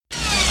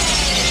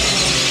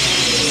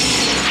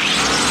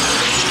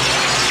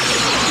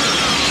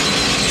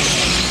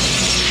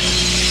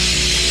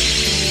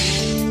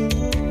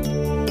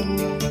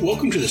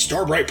welcome to the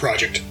Starbright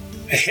Project,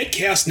 a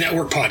Headcast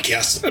Network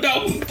podcast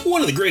about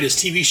one of the greatest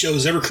TV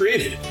shows ever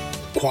created,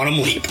 Quantum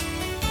Leap.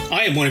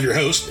 I am one of your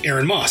hosts,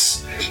 Aaron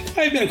Moss.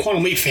 I have been a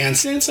Quantum Leap fan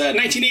since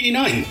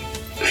 1989.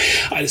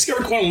 I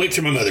discovered Quantum Leap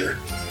through my mother.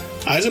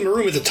 I was in my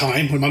room at the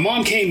time when my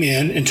mom came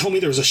in and told me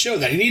there was a show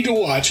that I needed to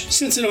watch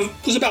since it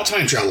was about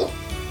time travel.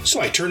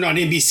 So I turned on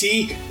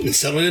NBC and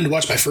settled in to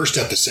watch my first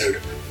episode.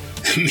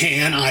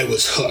 Man, I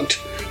was hooked.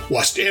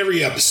 Watched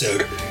every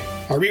episode.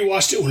 I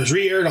rewatched it when it was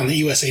re-aired on the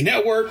USA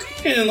Network,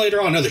 and then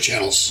later on other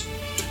channels.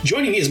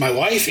 Joining me is my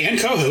wife and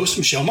co-host,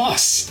 Michelle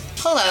Moss.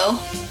 Hello.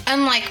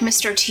 Unlike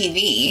Mr.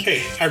 TV,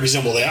 Hey, I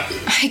resemble that.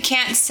 I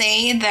can't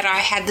say that I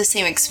had the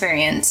same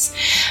experience.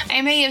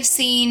 I may have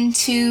seen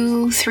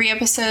 2-3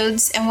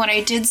 episodes, and what I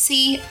did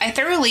see, I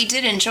thoroughly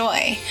did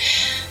enjoy.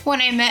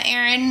 When I met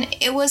Aaron,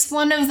 it was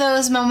one of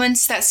those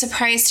moments that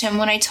surprised him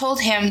when I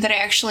told him that I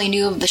actually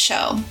knew of the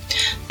show.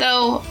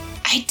 Though,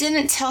 I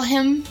didn't tell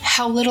him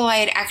how little I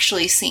had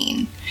actually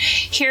seen.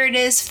 Here it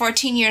is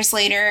 14 years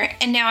later,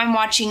 and now I'm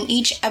watching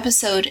each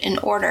episode in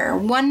order,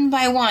 one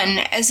by one,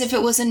 as if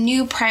it was a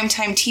new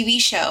primetime TV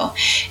show,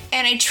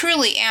 and I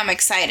truly am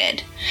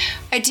excited.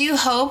 I do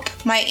hope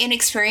my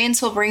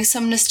inexperience will bring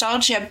some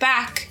nostalgia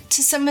back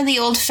to some of the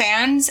old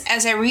fans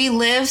as I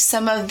relive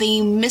some of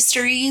the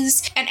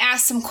mysteries and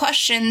ask some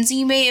questions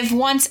you may have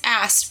once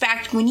asked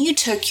back when you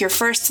took your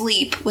first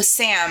leap with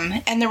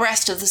Sam and the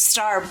rest of the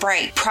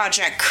Starbright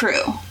Project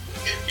crew.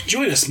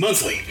 Join us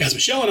monthly as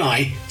Michelle and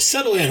I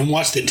settle in and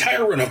watch the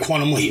entire run of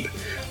Quantum Leap.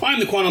 I'm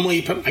the Quantum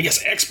Leap,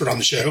 expert on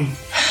the show.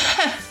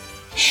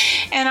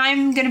 And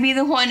I'm going to be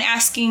the one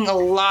asking a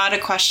lot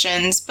of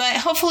questions, but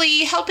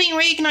hopefully helping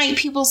reignite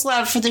people's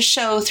love for the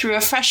show through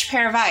a fresh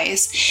pair of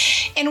eyes.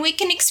 And we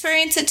can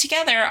experience it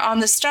together on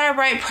the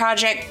Starbright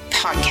Project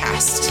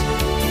podcast.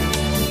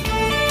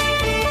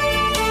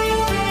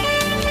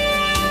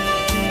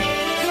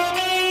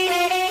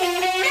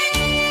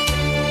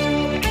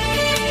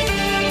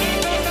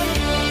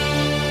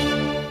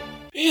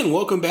 And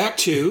welcome back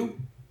to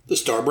the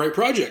Starbright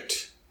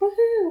Project.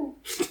 Woohoo!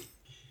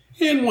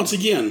 And once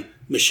again,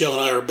 Michelle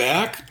and I are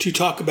back to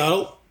talk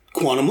about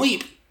Quantum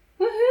Leap.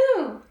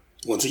 Woohoo!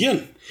 Once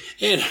again.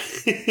 And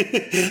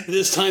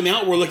this time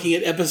out, we're looking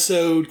at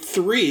episode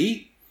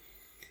 3.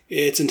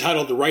 It's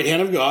entitled The Right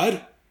Hand of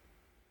God.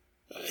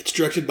 It's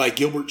directed by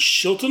Gilbert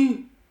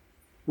Chilton.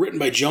 Written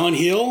by John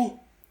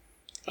Hill.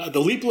 The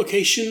leap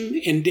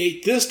location and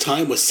date this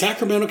time was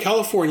Sacramento,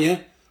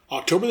 California,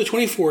 October the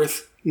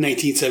 24th,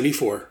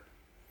 1974.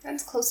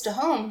 That's close to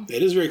home.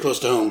 It is very close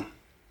to home.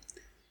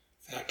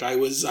 In fact, I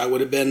would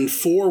have been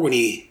 4 when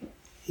he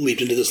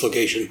leaped into this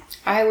location.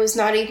 I was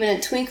not even a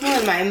twinkle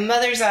in my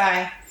mother's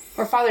eye.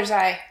 Or father's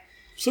eye.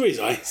 Somebody's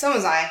eye.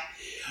 Someone's eye.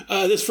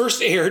 This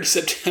first aired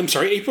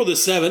April the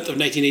 7th of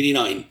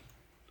 1989.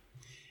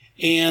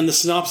 And the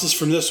synopsis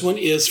from this one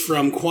is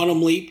from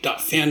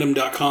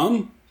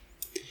quantumleap.fandom.com.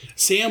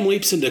 Sam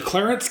leaps into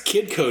Clarence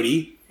Kid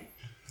Cody,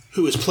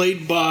 who is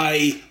played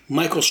by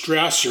Michael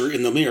Strasser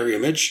in the mirror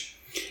image,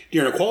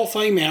 during a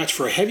qualifying match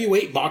for a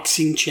heavyweight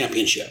boxing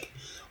championship.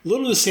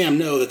 Little does Sam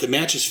know that the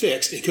match is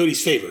fixed in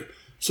Cody's favor,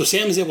 so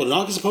Sam is able to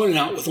knock his opponent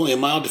out with only a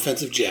mild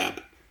defensive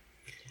jab.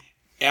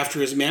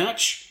 After his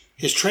match,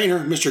 his trainer,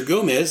 Mr.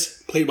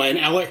 Gomez, played by an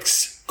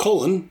Alex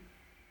Colin,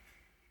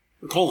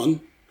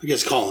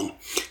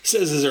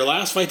 says it's their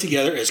last fight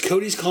together as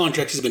Cody's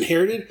contract has been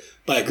inherited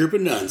by a group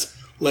of nuns,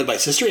 led by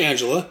Sister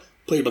Angela,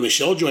 played by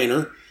Michelle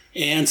Joyner,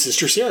 and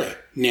Sister Sarah,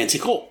 Nancy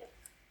Colt.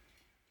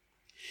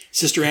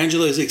 Sister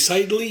Angela is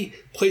excitedly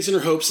placing her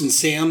hopes in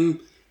Sam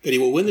that he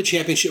will win the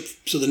championship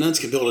so the nuns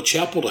can build a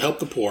chapel to help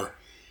the poor.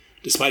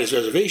 Despite his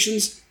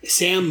reservations,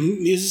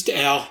 Sam muses to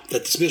Al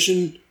that this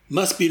mission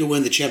must be to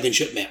win the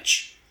championship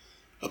match.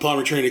 Upon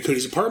returning to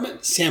Cody's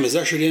apartment, Sam is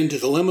ushered into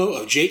the limo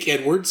of Jake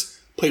Edwards,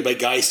 played by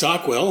Guy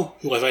Stockwell,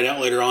 who I find out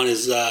later on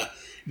is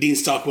Dean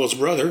Stockwell's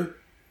brother,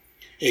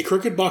 a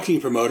crooked boxing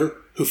promoter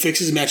who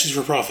fixes matches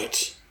for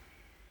profit.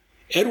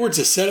 Edwards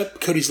has set up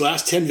Cody's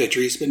last 10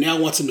 victories, but now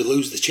wants him to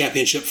lose the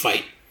championship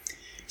fight.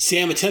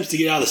 Sam attempts to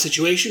get out of the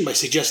situation by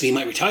suggesting he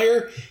might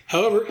retire.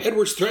 However,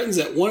 Edwards threatens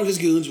that one of his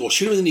goons will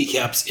shoot him in the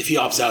kneecaps if he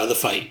opts out of the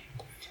fight.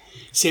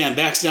 Sam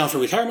backs down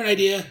from the retirement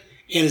idea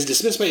and is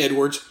dismissed by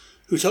Edwards,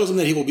 who tells him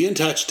that he will be in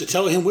touch to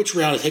tell him which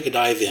round to take a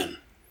dive in.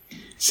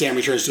 Sam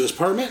returns to his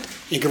apartment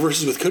and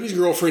converses with Cody's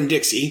girlfriend,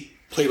 Dixie,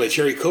 played by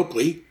Terry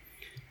Copley.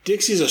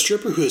 Dixie is a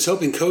stripper who is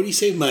helping Cody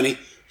save money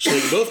so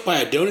they can both buy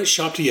a donut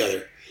shop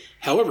together.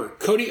 However,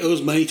 Cody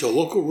owes money to a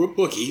local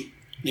bookie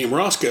named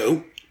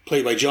Roscoe,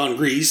 played by John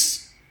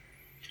Grease,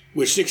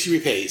 which Dixie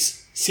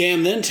repays.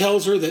 Sam then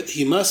tells her that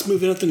he must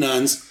move in with the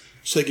nuns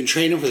so they can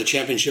train him for the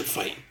championship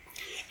fight.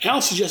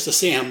 Al suggests to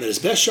Sam that his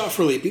best shot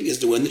for leaping is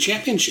to win the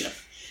championship.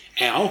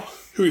 Al,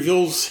 who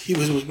reveals he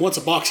was once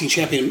a boxing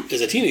champion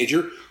as a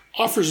teenager,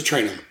 offers to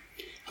train him.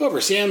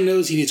 However, Sam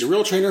knows he needs a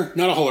real trainer,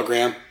 not a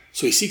hologram,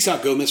 so he seeks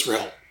out Gomez for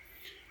help.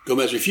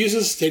 Gomez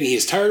refuses, stating he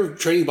is tired of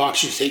training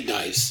boxers to take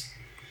dives.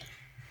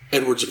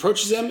 Edwards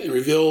approaches them and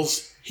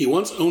reveals he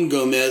once owned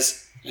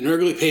Gomez and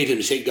regularly paid him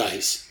to take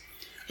dives.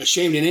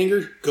 Ashamed and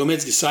angered,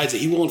 Gomez decides that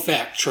he will in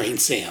fact train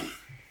Sam.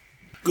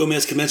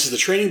 Gomez commences the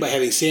training by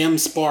having Sam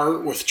spar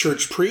with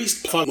church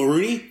priest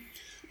Mulrooney,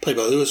 played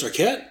by Louis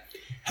Arquette.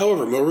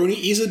 However, Mulrooney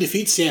easily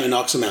defeats Sam and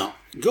knocks him out.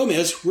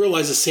 Gomez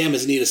realizes Sam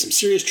is in need of some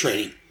serious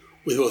training.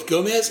 With both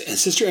Gomez and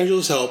Sister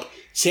Angela's help,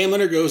 Sam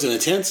undergoes an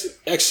intense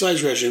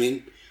exercise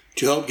regimen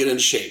to help get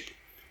into shape.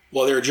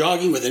 While they are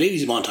jogging with an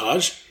 80s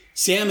montage,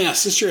 Sam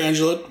asks Sister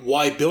Angela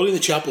why building the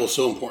chapel is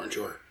so important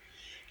to her.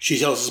 She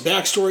tells his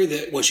backstory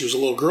that when she was a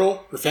little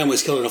girl, her family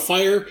was killed in a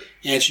fire,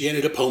 and she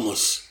ended up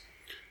homeless.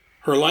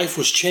 Her life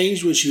was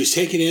changed when she was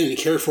taken in and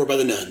cared for by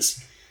the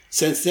nuns.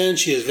 Since then,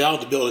 she has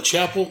vowed to build a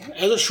chapel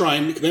as a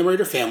shrine to commemorate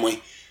her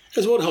family,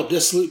 as well to help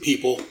dissolute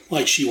people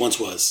like she once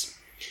was.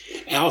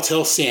 Al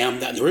tells Sam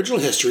that in the original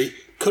history,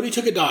 Cody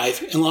took a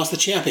dive and lost the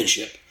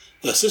championship.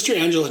 Thus, Sister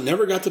Angela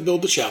never got to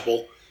build the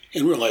chapel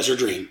and realize her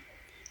dream.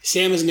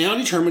 Sam is now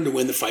determined to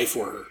win the fight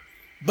for her.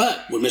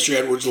 But when Mr.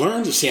 Edwards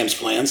learns of Sam's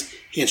plans,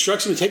 he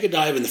instructs him to take a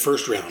dive in the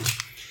first round.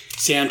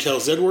 Sam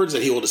tells Edwards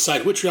that he will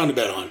decide which round to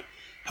bet on.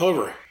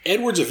 However,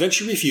 Edwards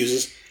eventually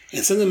refuses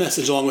and sends a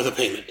message along with a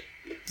payment,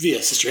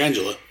 via Sister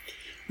Angela,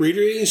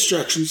 reiterating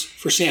instructions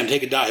for Sam to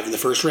take a dive in the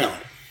first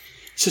round.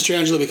 Sister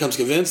Angela becomes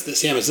convinced that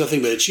Sam is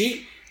nothing but a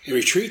cheat and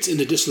retreats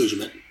into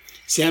disillusionment.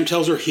 Sam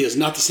tells her he is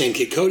not the same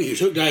Kid Cody who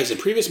took dives in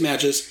previous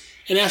matches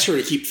and asks her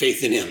to keep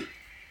faith in him.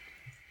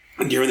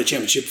 During the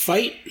championship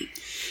fight,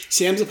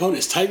 Sam's opponent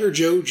is Tiger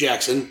Joe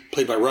Jackson,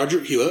 played by Roger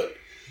Hewitt.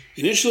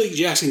 Initially,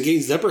 Jackson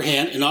gains the upper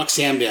hand and knocks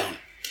Sam down.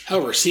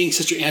 However, seeing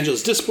Sister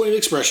Angela's disappointed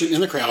expression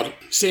in the crowd,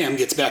 Sam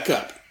gets back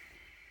up.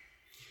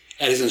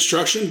 At his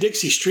instruction,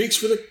 Dixie streaks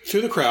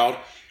through the crowd,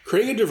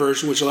 creating a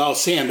diversion which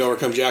allows Sam to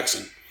overcome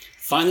Jackson.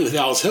 Finally, with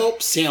Al's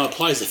help, Sam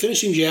applies the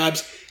finishing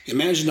jabs and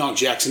manages to knock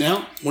Jackson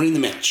out, winning the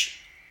match.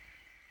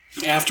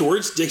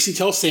 Afterwards, Dixie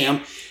tells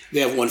Sam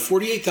they have won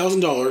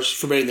 $48,000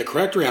 for betting the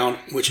correct round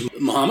in which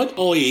Muhammad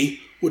Ali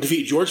would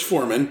defeat George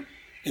Foreman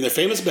in their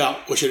famous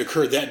bout which had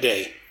occurred that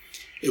day.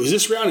 It was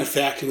this round, in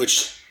fact, in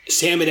which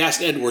Sam had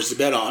asked Edwards to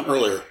bet on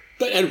earlier,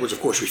 but Edwards,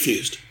 of course,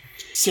 refused.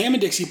 Sam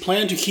and Dixie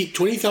plan to keep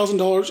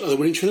 $20,000 of the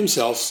winnings for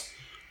themselves,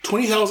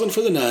 $20,000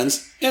 for the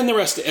nuns, and the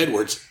rest to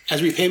Edwards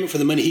as repayment for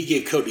the money he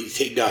gave Cody to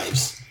take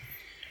dives.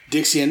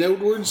 Dixie and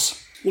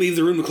Edwards leave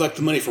the room to collect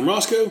the money from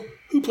Roscoe,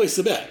 who placed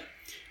the bet.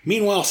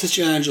 Meanwhile,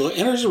 Sister Angela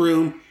enters the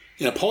room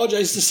and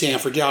apologizes to Sam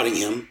for doubting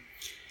him,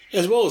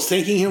 as well as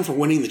thanking him for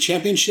winning the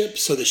championship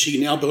so that she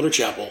can now build her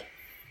chapel.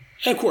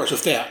 And of course,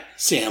 with that,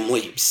 Sam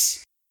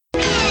leaps.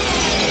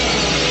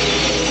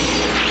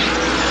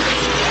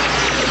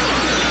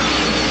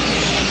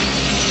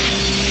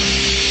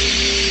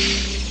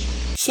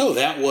 So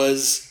that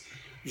was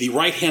The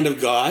Right Hand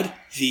of God,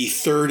 the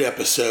third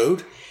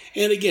episode.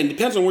 And again,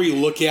 depends on where you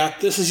look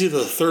at. This is either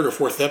the third or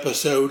fourth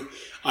episode.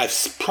 I've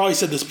probably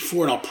said this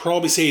before, and I'll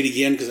probably say it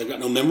again because I've got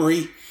no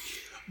memory.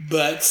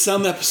 But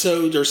some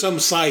episodes or some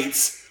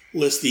sites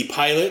list the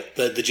pilot,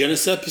 the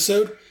Genesis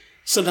episode.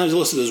 Sometimes they'll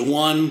list it as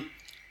one,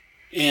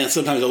 and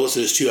sometimes they'll list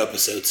it as two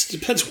episodes. It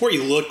depends where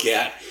you look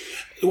at.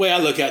 The way I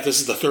look at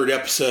this is the third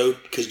episode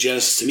because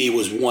Genesis to me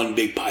was one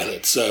big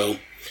pilot. So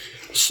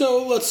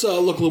let's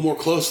look a little more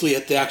closely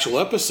at the actual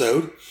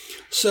episode.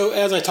 So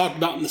as I talked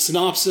about in the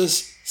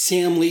synopsis,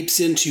 Sam leaps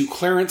into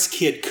Clarence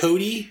Kid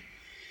Cody.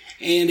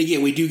 And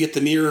again, we do get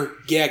the mirror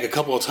gag a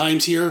couple of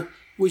times here.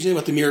 What did you think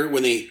about the mirror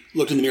when they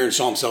looked in the mirror and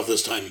saw himself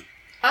this time?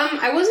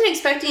 I wasn't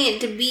expecting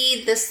it to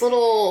be this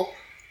little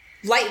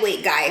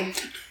lightweight guy.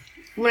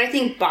 When I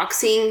think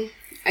boxing,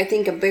 I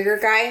think a bigger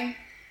guy.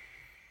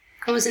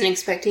 I wasn't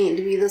expecting it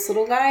to be this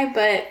little guy,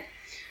 but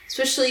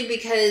especially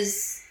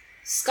because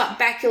Scott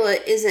Bakula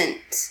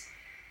isn't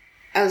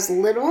as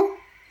little.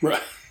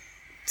 Right.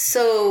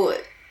 So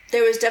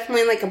there was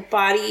definitely like a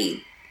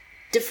body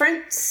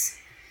difference.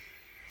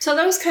 So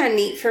that was kind of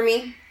neat for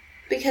me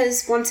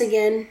because once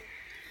again,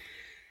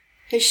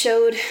 it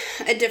showed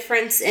a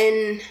difference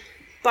in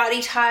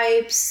body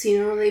types. You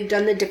know, they've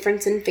done the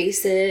difference in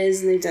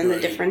faces and they've done the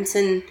difference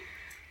in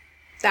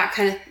that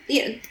kind of,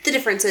 the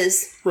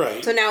differences.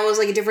 Right. So now it was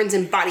like a difference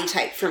in body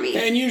type for me.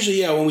 And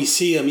usually, when we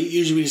see them,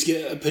 usually we just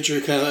get a picture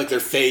of kind of like their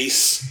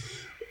face.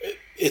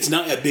 It's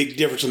not a big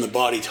difference in the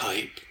body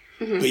type.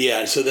 Mm-hmm. But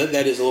yeah, so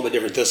that is a little bit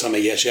different this time, I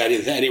guess. Yeah, I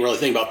didn't really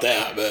think about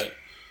that, but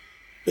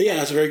yeah,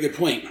 that's a very good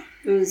point.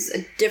 It was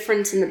a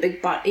difference in the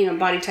big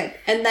body type.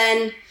 And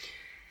then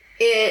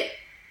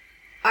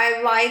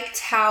I liked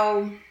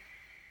how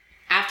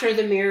after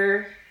the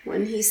mirror,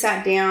 when he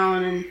sat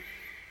down and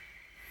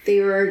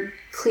they were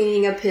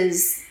cleaning up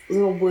his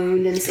little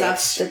wound and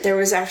stuff, that there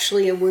was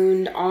actually a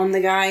wound on the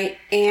guy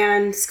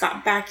and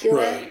Scott Bakula.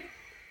 Right.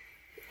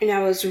 And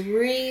I was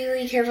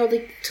really careful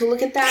to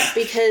look at that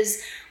because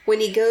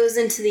when he goes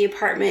into the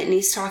apartment and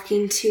he's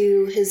talking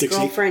to his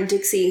girlfriend,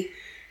 Dixie,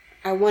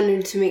 I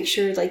wanted to make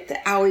sure like the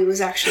owie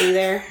was actually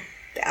there.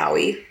 The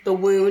owie. The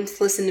wound.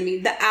 Listen to me.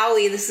 The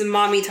owie. This is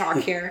mommy talk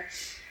here.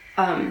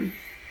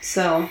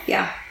 So,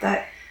 yeah,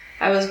 that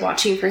I was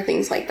watching for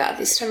things like that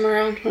this time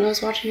around when I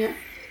was watching it.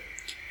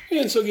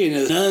 And so again,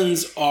 the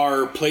nuns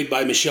are played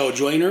by Michelle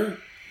Joyner.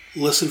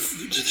 Listen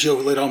to the show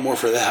later on more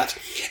for that.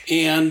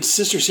 And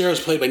Sister Sarah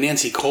is played by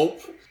Nancy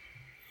Culp.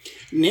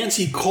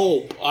 Nancy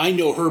Culp, I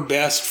know her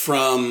best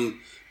from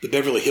the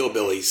Beverly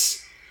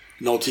Hillbillies,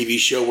 an old TV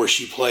show where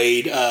she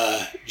played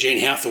Jane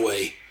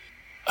Hathaway.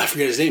 I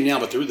forget his name now,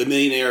 but the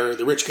millionaire,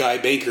 the rich guy,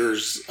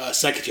 banker's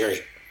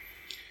secretary.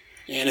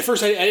 And at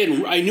first,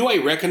 I knew I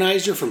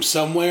recognized her from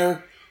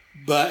somewhere,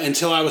 but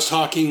until I was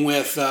talking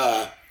with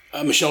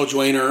Michelle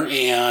Joyner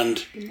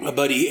and a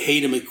buddy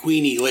Hayden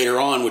McQueenie later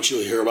on, which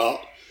you'll hear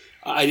about,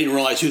 I didn't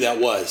realize who that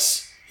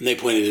was, and they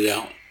pointed it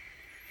out.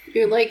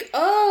 You're like,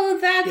 oh,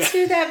 that's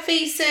who that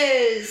face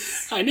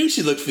is. I knew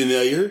she looked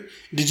familiar.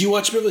 Did you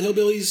watch Beverly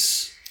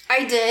Hillbillies?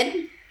 I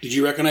did. Did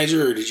you recognize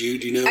her, or do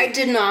you know? I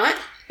did not,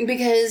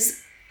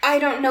 because I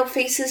don't know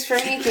faces for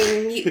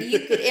anything. You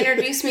could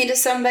introduce me to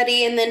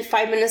somebody, and then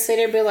 5 minutes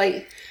later be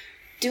like,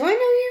 do I know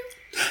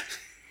you?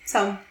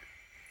 So,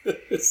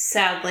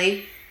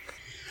 sadly.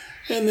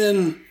 And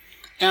then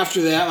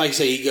after that, like I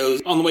say, he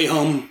goes on the way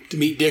home to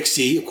meet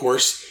Dixie, of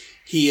course.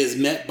 He is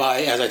met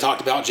by, as I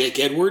talked about, Jake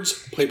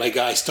Edwards, played by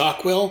Guy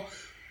Stockwell,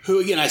 who,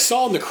 again, I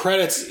saw in the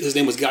credits, his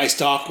name was Guy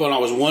Stockwell, and I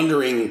was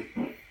wondering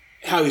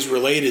how he's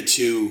related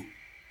to,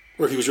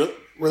 or if he was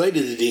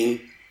related to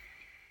Dean.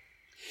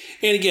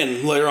 And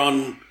again, later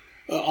on,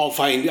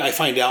 I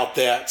find out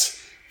that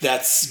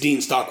that's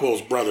Dean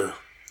Stockwell's brother.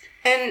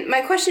 And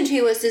my question to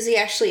you was, does he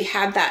actually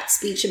have that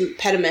speech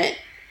impediment?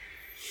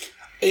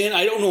 And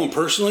I don't know him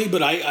personally,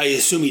 but I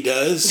assume he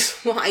does.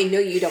 Well, I know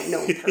you don't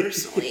know him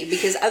personally,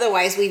 because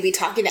otherwise we'd be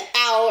talking to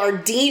Al or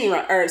Dean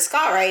or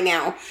Scott right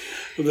now.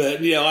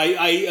 But,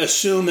 I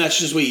assume that's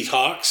just the way he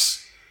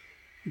talks.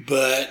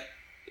 But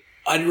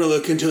I didn't really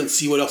look into it and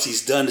see what else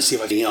he's done to see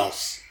if anything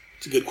else.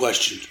 It's a good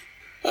question.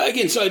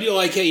 Again, so I do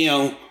like,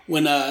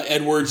 when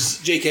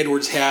Jake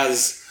Edwards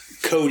has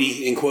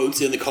Cody, in quotes,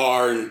 in the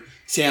car, and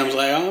Sam's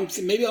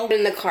like, maybe I'll...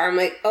 In the car, I'm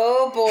like,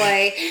 oh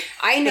boy,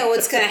 I know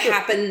what's going to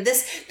happen.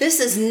 This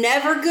is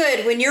never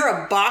good when you're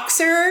a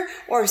boxer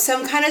or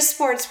some kind of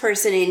sports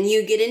person and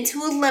you get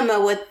into a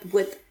limo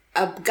with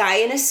a guy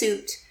in a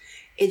suit.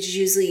 It's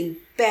usually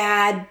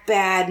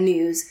bad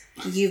news.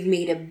 You've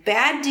made a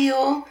bad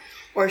deal,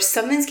 or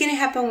something's going to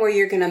happen where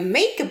you're going to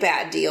make a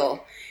bad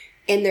deal,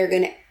 and they're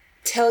going to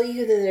tell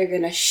you that they're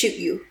going to shoot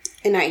you.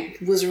 And I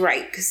was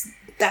right, because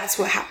that's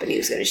what happened. He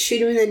was going to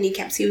shoot him in the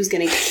kneecaps. He was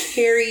going to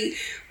carry,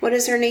 what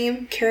is her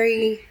name?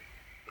 Carrie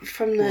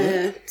from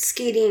the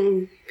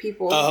skating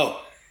people.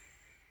 Oh.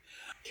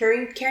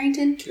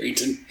 Carrington?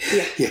 Carrington.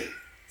 Yeah.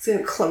 He's going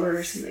to club her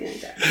or something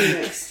like that.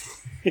 Anyways.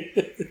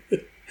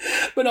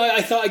 But no,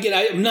 I thought, again,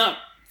 I'm not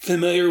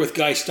familiar with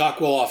Guy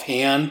Stockwell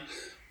offhand,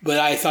 but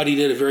I thought he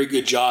did a very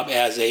good job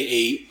as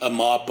a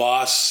mob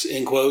boss,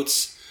 in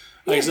quotes.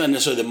 Like, it's not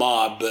necessarily the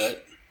mob,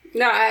 but...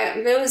 No,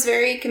 that was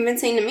very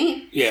convincing to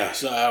me. Yeah,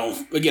 so I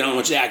don't know how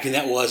much acting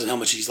that was and how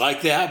much he's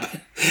like that,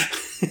 but...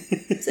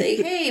 Say,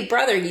 hey,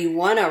 brother, you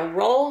want to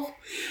roll?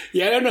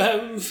 Yeah, I don't know how...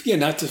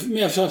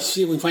 I'll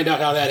see if we can find out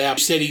how that happened.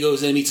 He said he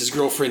goes in and meets his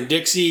girlfriend,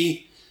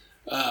 Dixie,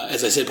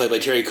 as I said, played by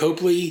Terry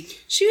Copley.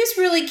 She was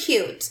really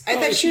cute. I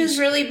thought she was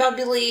really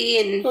bubbly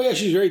and... Oh, yeah,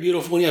 she's very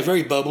beautiful. Yeah,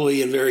 very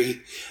bubbly and very...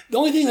 The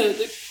only thing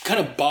that kind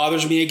of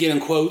bothers me, again,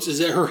 in quotes, is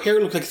that her hair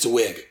looked like it's a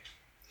wig.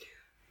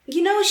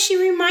 She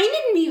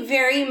reminded me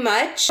very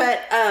much,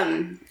 but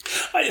I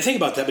didn't think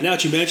about that, but now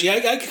that you mention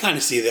it, I can kind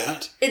of see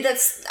that.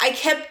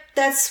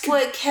 That's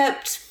what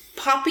kept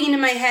popping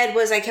in my head.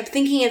 Was I kept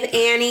thinking of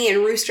Annie and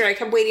Rooster. I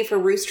kept waiting for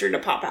Rooster to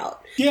pop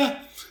out. Yeah,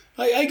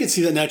 I could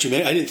see that now that you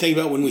mention. I didn't think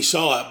about it when we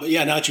saw it, but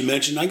yeah, now that you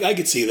mentioned, I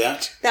could see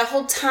that. That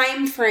whole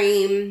time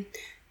frame.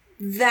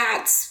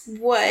 That's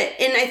what,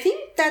 and I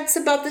think that's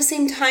about the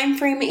same time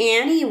frame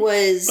Annie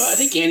was. Well, I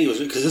think Annie was,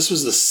 because this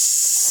was the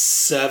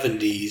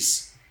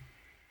 70s.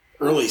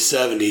 Early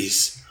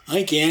 70s. I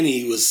think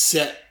Annie was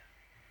set...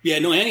 Yeah,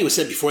 no, Annie was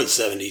set before the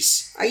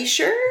 70s. Are you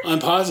sure? I'm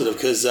positive,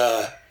 because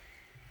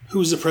who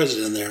was the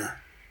president there?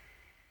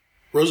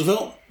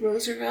 Roosevelt?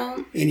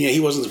 Roosevelt? And yeah, he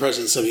wasn't the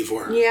president in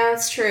 74. Yeah,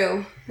 that's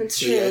true. That's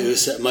true. Yeah, it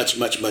was set much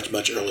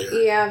earlier.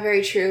 Yeah,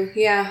 very true.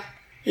 Yeah.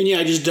 And yeah,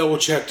 I just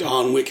double-checked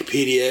on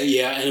Wikipedia.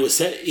 Yeah, and it was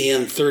set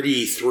in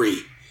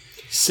 33.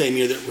 Same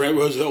year that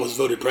Roosevelt was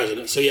voted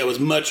president. So yeah, it was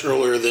much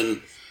earlier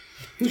than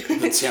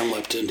Sam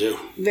leapt into.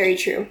 Very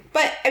true.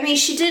 But,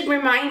 she did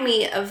remind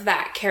me of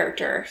that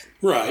character.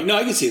 Right. No,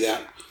 I can see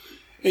that.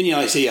 And, like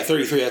I say,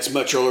 33, that's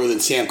much earlier than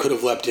Sam could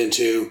have leapt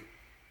into.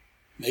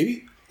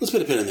 Maybe? Let's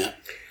put a pin in that.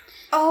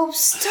 Oh,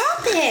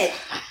 stop it!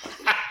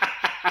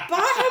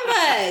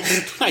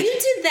 Bottom you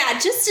did that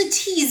just to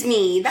tease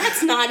me.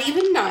 That's not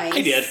even nice.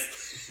 I did.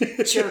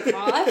 Jerk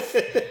off.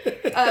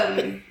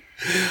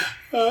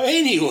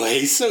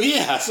 Anyway, so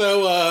yeah,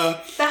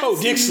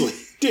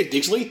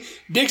 Dixley.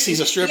 Dixie's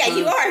a stripper. Yeah,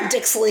 you are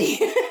Dixley.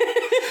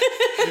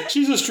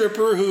 She's a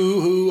stripper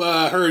who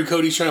her and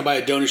Cody's trying to buy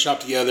a donut shop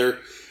together.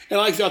 And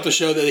I like throughout the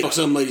show that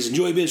some ladies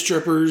enjoy being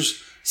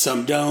strippers,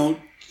 some don't.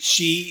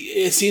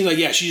 It seems like,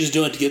 she's just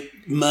doing it to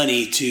get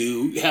money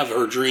to have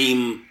her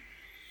dream.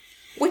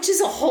 Which is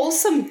a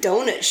wholesome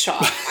donut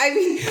shop.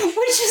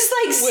 Which is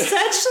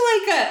such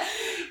a...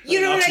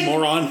 You know what I mean?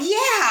 Oxymoron.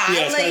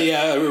 Yeah.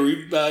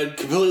 Yeah,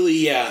 completely,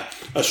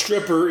 a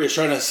stripper is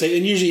trying to say,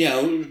 and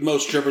usually,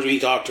 most strippers, when you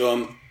talk to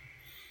them,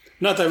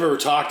 not that I've ever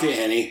talked to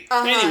any.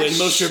 Anyway,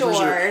 most strippers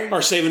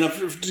are saving up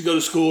to go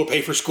to school or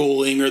pay for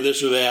schooling or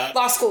this or that.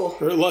 Law school.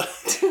 Or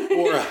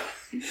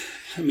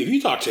I mean, who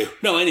you talk to?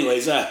 No,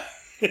 anyways. But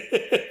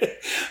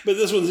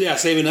this one's,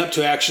 saving up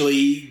to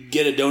actually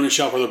get a donut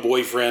shop with her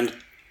boyfriend.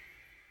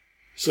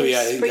 So, I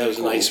think that was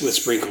nice with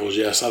sprinkles,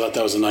 yes. I thought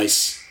that was a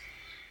nice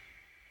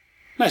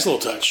little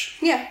touch.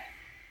 Yeah.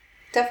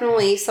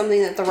 Definitely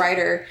something that the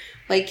writer,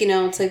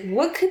 it's like,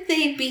 what could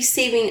they be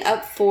saving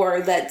up for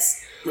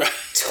that's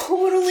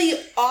totally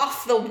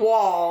off the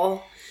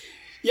wall?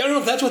 Yeah, I don't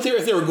know if that's what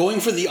if they were going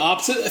for the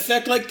opposite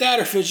effect like that,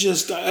 or if it's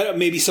just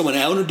maybe someone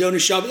owned a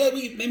donut shop.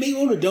 They may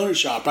own a donut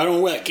shop. I don't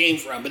know where that came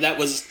from, but that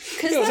was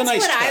a nice touch. Because that's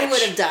what I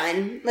would have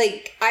done.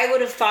 I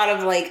would have thought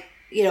of,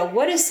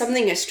 what is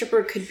something a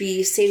stripper could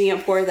be saving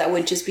up for that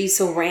would just be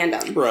so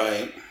random?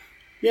 Right.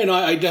 Yeah, no,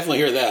 I definitely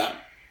hear that.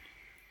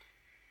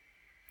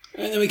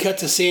 And then we cut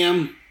to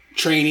Sam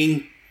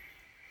training,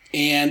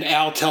 and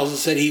Al tells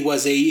us that he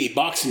was a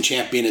boxing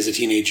champion as a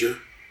teenager.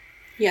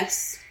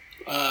 Yes.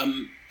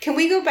 Can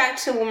we go back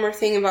to one more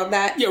thing about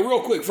that? Yeah,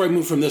 real quick before I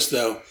move from this,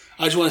 though.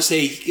 I just want to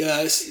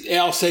say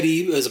Al said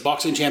he was a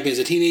boxing champion as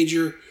a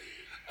teenager.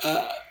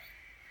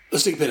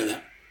 Let's take a pin in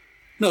that.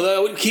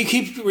 No,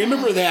 keep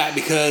remember that,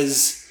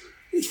 because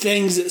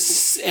things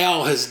that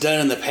Al has done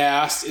in the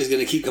past is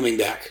going to keep coming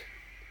back.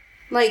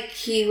 Like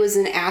he was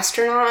an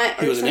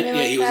astronaut or something like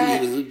that? He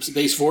was in the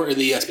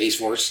Space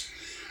Force.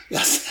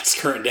 That's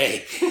current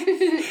day.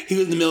 He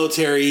was in the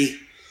military.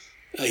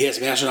 He had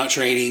some astronaut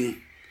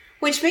training.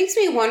 Which makes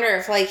me wonder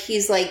if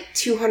he's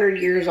 200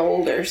 years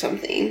old or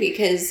something,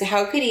 because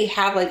how could he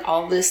have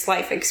all this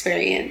life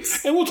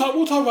experience? And we'll talk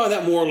about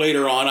that more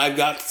later on. I've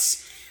got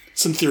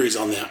some theories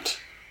on that.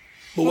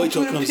 We'll wait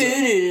till it comes up.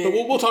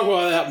 But we'll talk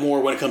about that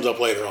more when it comes up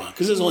later on,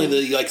 because this is only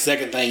the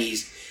second thing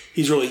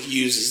he's really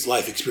used his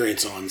life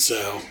experience on.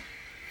 So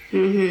I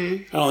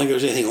don't think there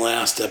was anything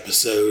last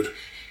episode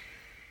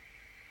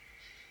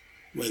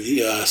when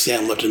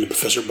Sam looked into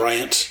Professor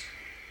Bryant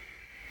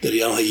that I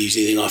don't think he used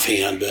anything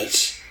offhand,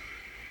 but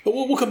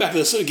we'll come back to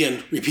this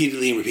again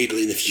repeatedly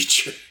in the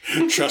future.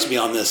 Trust me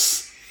on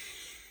this.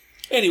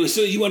 Anyway,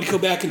 so you want to go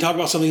back and talk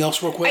about something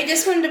else real quick? I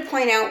just wanted to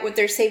point out what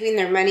they're saving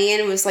their money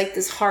in was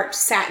this heart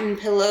satin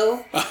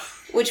pillow,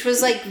 which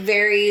was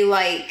very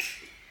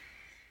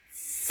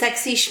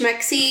sexy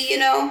schmexy,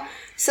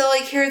 So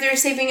here they're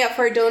saving up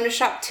for a donut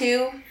shop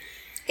too.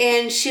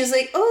 And she's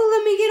like, oh,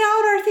 let me get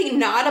out our thing.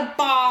 Not a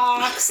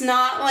box,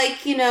 not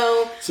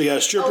So you got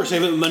a stripper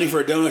saving money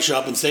for a donut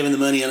shop and saving the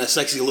money on a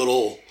sexy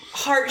little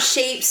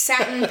heart-shaped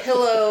satin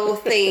pillow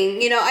thing.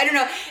 I don't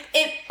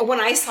know. When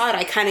I saw it,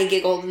 I kind of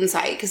giggled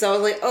inside because I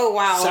was like, oh,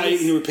 wow. So I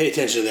didn't pay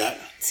attention to that.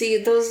 See,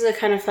 those are the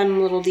kind of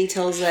fun little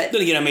details that...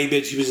 Then again, I may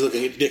be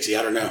looking at Dixie.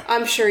 I don't know.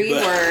 I'm sure you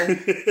were.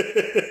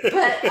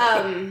 But,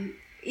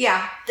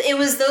 yeah, it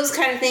was those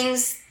kind of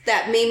things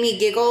that made me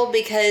giggle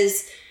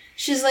because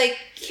she's like,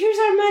 here's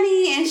our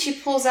money, and she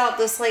pulls out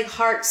this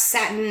heart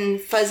satin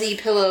fuzzy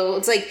pillow.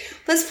 It's like,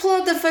 let's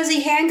pull out the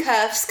fuzzy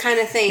handcuffs kind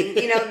of thing.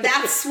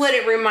 That's what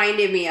it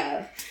reminded me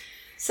of.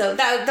 So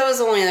that was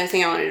the only other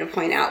thing I wanted to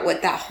point out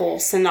with that whole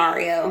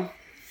scenario.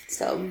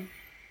 So,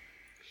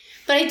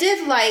 but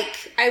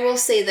I will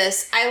say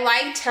this, I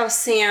liked how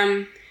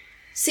Sam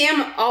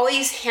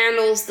always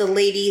handles the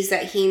ladies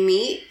that he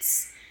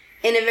meets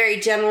in a very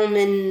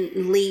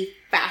gentlemanly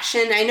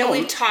fashion. I know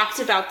we've talked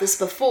about this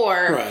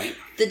before. Right.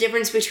 The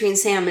difference between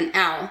Sam and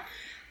Al.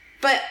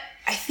 But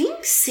I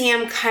think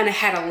Sam kind of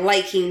had a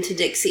liking to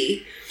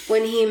Dixie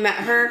when he met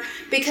her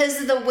because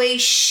of the way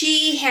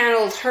she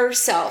handled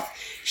herself.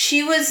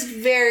 She was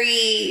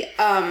very...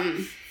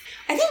 I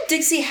think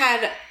Dixie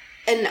had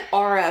an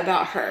aura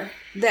about her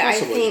that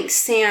Possibly. I think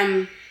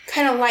Sam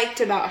kind of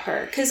liked about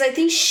her. Because I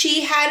think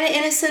she had an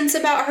innocence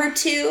about her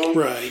too.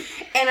 Right.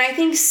 And I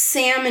think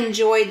Sam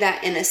enjoyed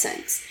that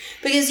innocence.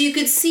 Because you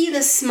could see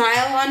the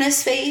smile on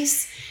his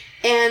face.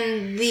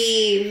 And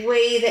the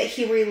way that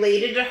he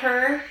related to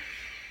her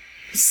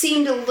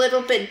seemed a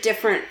little bit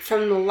different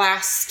from the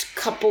last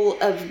couple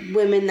of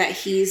women that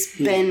he's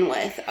been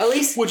with. At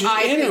least Which is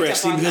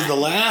interesting because the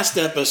last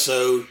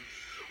episode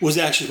was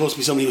actually supposed to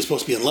be somebody he was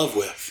supposed to be in love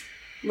with.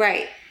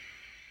 Right.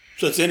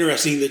 So it's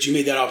interesting that you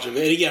made that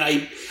observation. And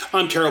again,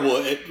 I'm terrible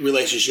at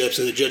relationships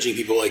and judging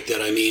people like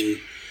that. I mean,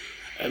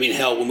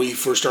 hell, when we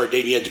first started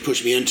dating, you had to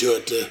push me into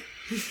it to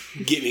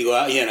get me to go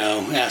out,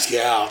 ask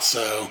you out.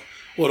 So...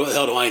 what the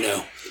hell do I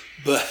know?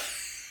 But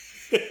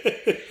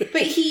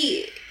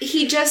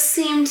he just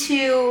seemed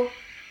to...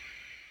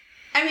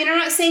 I'm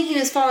not saying he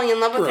was falling in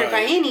love with her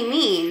by any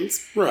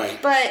means. Right.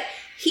 But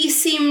he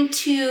seemed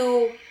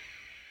to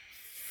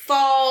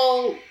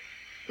fall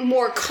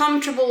more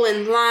comfortable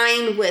in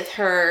line with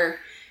her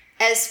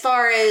as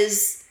far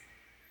as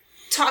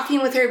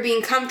talking with her,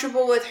 being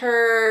comfortable with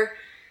her,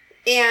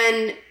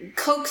 and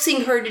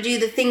coaxing her to do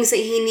the things that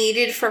he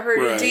needed for her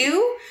to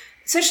do.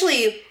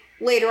 Especially...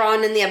 later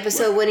on in the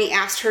episode when he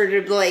asked her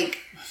to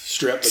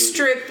strip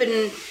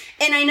and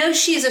I know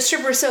she's a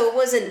stripper, so it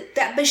wasn't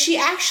that, but she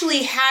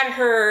actually had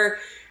her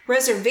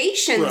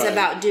reservations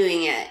about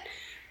doing it.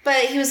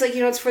 But he was like,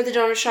 it's for the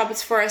donut shop,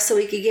 it's for us so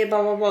we could get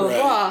blah, blah, blah,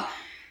 blah.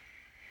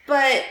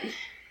 But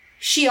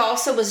she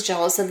also was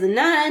jealous of the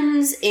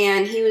nuns,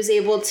 and he was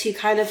able to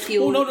kind of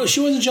feel... Well, no, she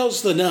wasn't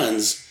jealous of the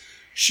nuns.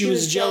 She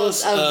was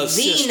jealous of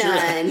the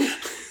nun.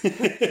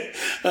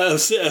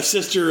 of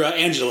Sister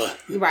Angela.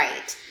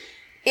 Right.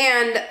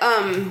 And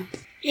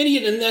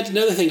that's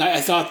another thing.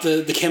 I thought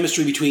the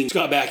chemistry between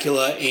Scott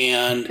Bakula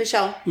and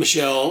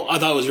Michelle, I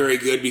thought was very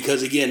good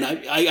because, again,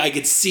 I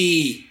could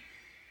see...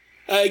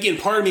 Again,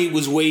 part of me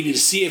was waiting to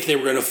see if they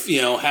were going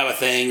to, have a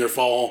thing or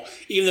fall.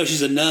 Even though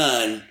she's a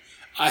nun,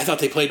 I thought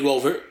they played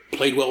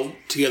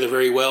together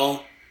very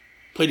well.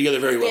 They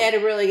had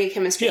a really good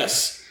chemistry.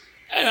 Yes.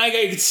 And I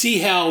could see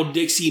how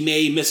Dixie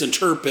may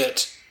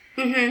misinterpret,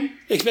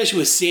 especially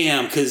with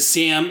Sam, because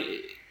Sam,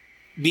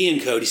 being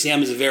Cody,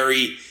 Sam is a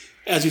very,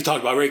 as we've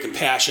talked about, very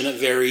compassionate,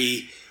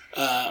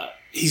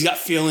 he's got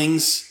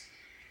feelings,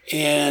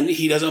 and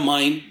he doesn't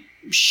mind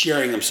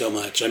sharing them so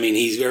much. I mean,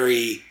 he's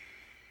very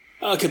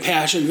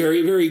compassionate,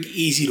 very, very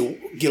easy to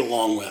get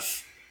along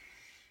with.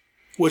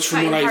 Which,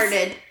 from what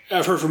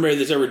I've heard from everybody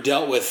that's ever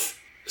dealt with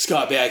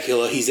Scott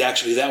Bakula, he's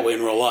actually that way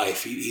in real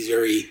life. He's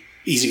very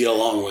easy to get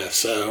along with,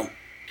 so...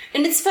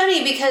 And it's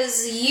funny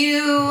because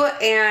you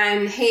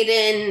and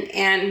Hayden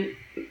and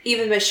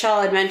even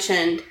Michelle had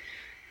mentioned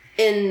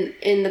in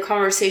the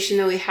conversation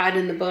that we had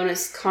in the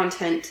bonus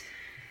content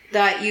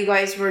that you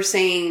guys were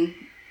saying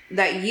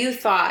that you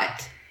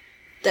thought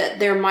that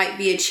there might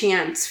be a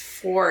chance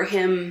for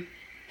him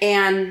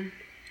and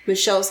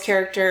Michelle's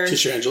character,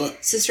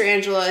 Sister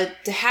Angela,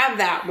 to have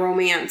that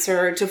romance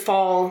or to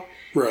fall.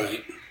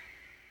 Right.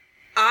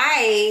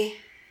 I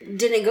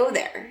didn't go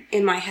there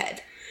in my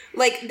head.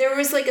 Like, there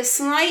was, like, a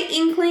slight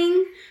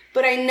inkling,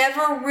 but I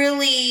never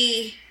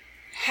really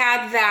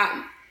had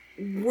that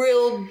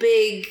real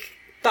big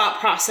thought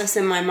process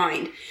in my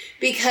mind.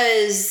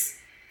 Because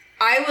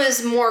I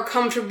was more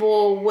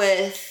comfortable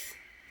with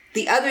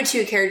the other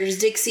two characters,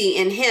 Dixie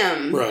and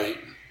him. Right.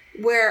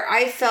 Where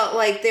I felt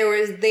like there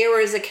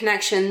was a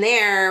connection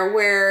there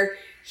where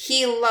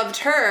he loved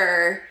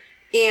her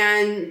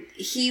and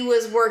he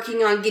was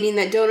working on getting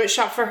that donut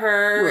shop for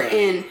her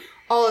and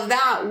all of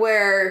that,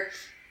 where...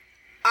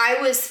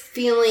 I was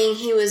feeling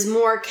he was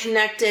more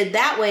connected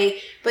that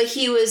way, but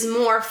he was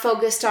more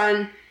focused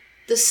on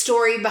the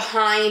story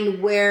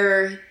behind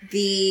where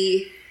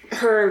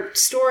her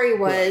story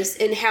was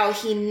and how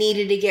he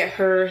needed to get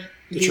her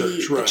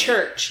the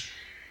church.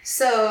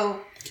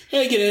 So...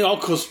 And again, it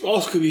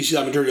also could be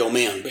I'm a dirty old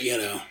man, but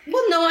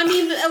Well, no, I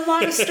mean, a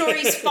lot of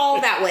stories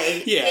fall that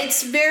way. Yeah.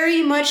 It's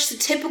very much the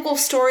typical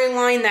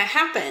storyline that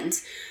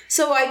happens.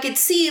 So I could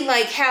see,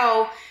 like,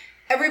 how...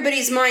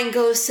 everybody's mind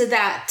goes to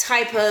that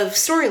type of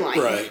storyline.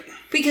 Right.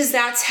 Because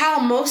that's how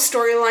most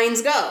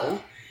storylines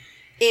go.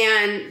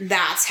 And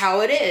that's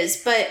how it is.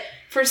 But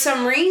for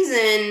some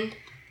reason,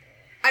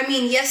 I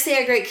mean, yes, they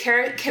had great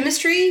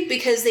chemistry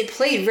because they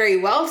played very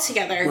well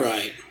together.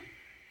 Right.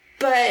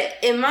 But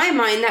in my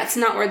mind, that's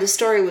not where the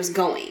story was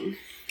going.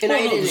 And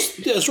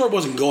the story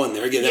wasn't going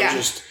there. Again, that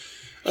was just...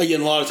 Again,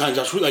 a lot of times,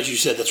 like you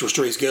said, that's where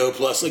stories go.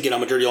 Plus, again,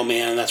 I'm a dirty old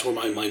man, and that's where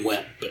my mind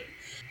went. But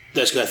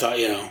that's because I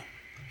thought,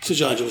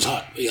 Sister Angela was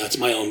hot. Yeah, it's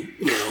my own,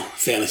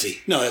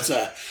 fantasy. No, that's,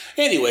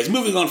 anyways,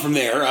 moving on from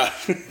there.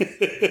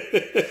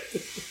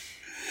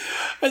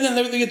 And then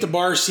they get the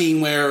bar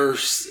scene where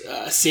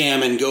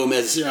Sam and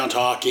Gomez sit around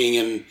talking,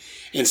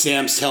 and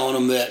Sam's telling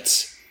him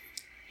that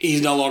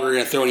he's no longer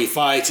going to throw any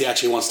fights. He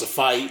actually wants to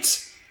fight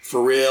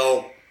for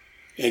real.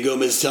 And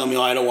Gomez is telling me,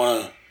 I don't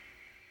want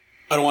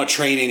to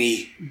train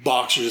any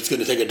boxers that's going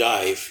to take a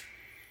dive.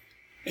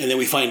 And then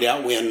we find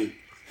out when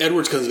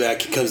Edwards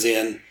comes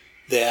in,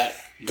 that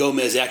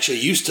Gomez actually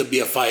used to be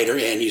a fighter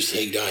and used to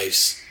take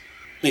dives.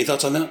 Any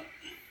thoughts on that?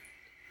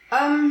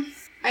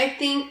 I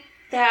think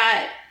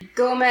that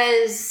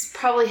Gomez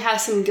probably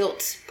has some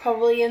guilt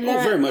probably in there.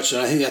 Oh, very much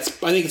so. I think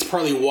it's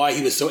partly why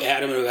he was so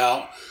adamant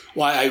about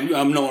why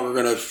I'm no longer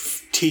going to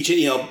teach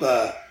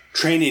it,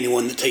 train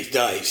anyone that takes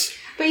dives.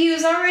 But he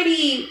was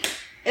already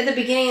at the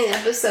beginning of the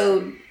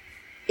episode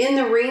in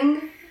the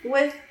ring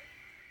with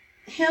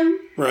him.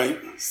 Right.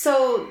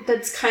 So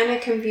that's kind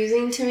of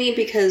confusing to me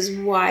because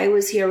why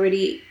was he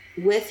already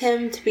with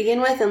him to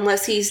begin with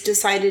unless he's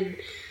decided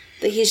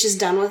that he's just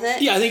done with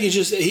it? Yeah, I think it's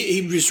just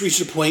he just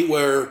reached a point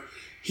where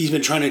he's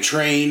been trying to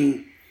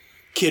train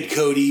Kid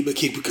Cody, but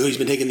Kid Cody's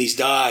been taking these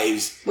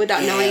dives.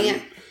 Without knowing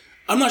it?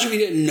 I'm not sure if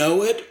he didn't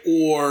know it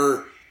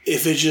or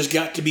if it just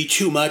got to be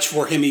too much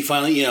for him. He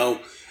finally,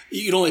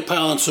 you can only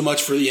pile on so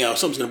much for,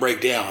 something's going to break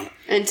down.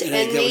 And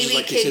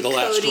maybe Kid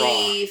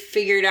Cody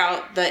figured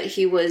out that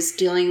he was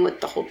dealing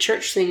with the whole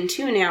church thing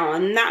too now,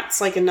 and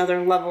that's like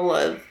another level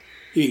of...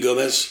 You mean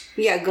Gomez?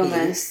 Yeah,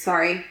 Gomez,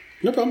 sorry.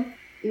 No problem.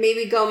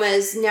 Maybe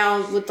Gomez,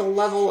 now with the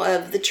level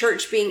of the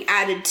church being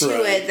added to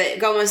it, that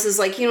Gomez is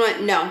like, you know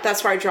what, no,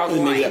 that's where I draw the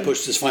line. Maybe that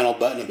pushed his final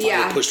button and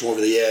finally pushed him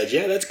over the edge.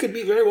 Yeah, that could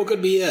be very well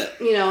could be it.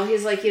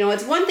 He's like,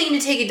 it's one thing to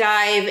take a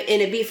dive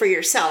and it be for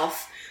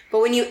yourself, But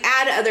when you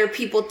add other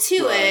people to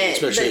it,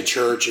 especially a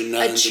church and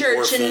nuns,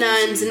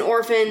 and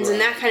orphans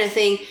and that kind of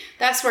thing,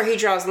 that's where he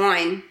draws the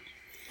line.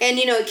 And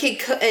Kid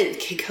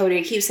Cody,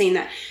 I keep saying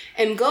that.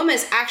 And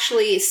Gomez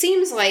actually, it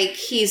seems like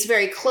he's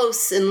very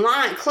close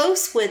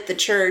with the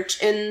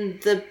church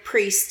and the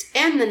priest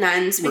and the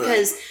nuns,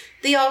 because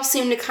they all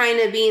seem to kind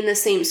of be in the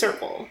same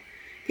circle.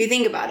 If you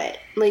think about it,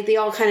 like they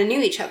all kind of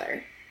knew each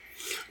other.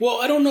 Well,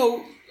 I don't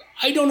know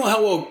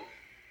how well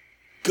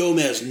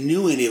Gomez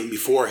knew any of them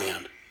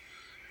beforehand,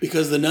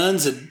 because the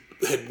nuns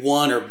had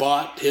won or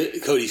bought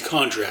Cody's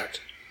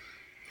contract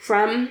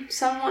from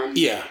someone.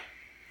 Yeah,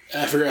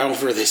 I don't know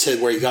if they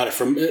said where he got it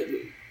from.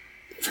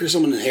 I forget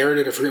someone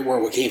inherited. I forget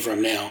where it came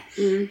from now.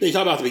 Mm-hmm. They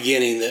talk about the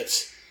beginning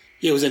that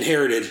it was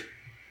inherited.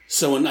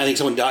 I think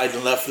someone died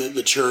and left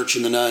the church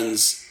and the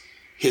nuns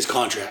his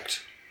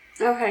contract.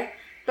 Okay,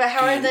 but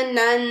how are the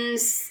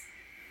nuns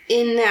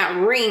in that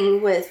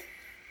ring with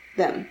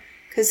them?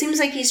 Because it seems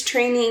like he's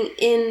training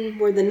in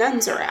where the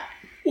nuns are at.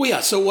 Well, yeah.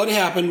 So what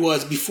happened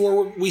was,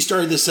 before we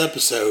started this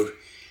episode,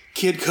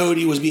 Kid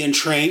Cody was being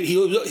trained.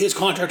 His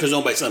contract was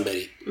owned by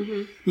somebody.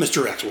 Mm-hmm.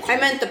 Mr. X, we'll call him.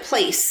 Meant the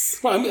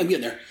place. Well, I'm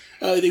getting there.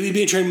 He was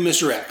being trained by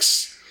Mr.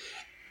 X.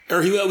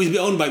 Or he was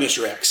owned by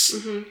Mr. X.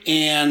 Mm-hmm.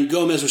 And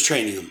Gomez was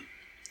training him.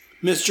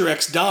 Mr.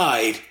 X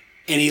died,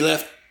 and he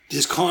left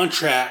his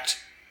contract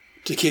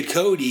to Kid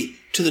Cody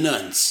to the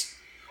nuns.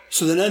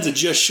 So the nuns had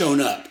just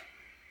shown up.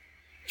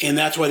 And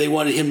that's why they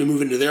wanted him to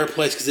move into their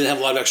place, because they didn't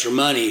have a lot of extra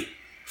money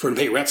for him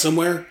to pay rent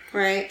somewhere.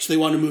 Right. So they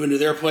wanted to move into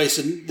their place,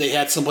 and they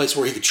had some place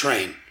where he could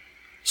train.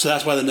 So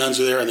that's why the nuns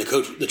were there, and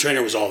the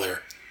trainer was all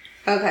there.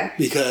 Okay.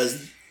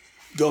 Because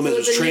Gomez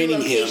was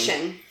training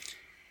him.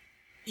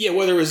 Yeah,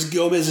 whether it was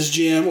Gomez's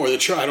gym or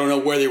I don't know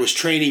where they was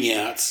training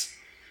at,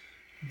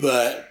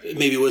 but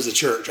maybe it was the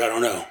church. I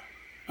don't know.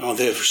 I don't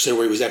think it said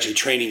where he was actually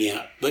training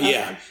at. But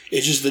yeah,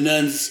 it's just the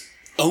nuns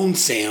owned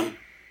Sam.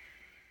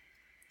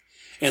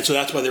 And so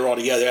that's why they were all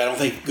together. I don't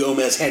think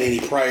Gomez had any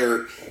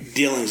prior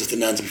dealings with the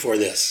nuns before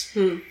this.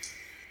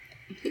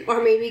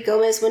 Or maybe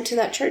Gomez went to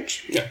that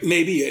church. Yeah,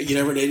 maybe. You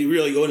never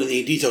really go into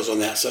any details on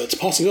that, so it's a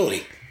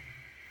possibility.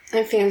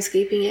 I'm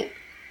fanscaping it.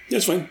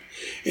 That's fine.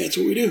 Yeah, that's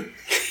what we do.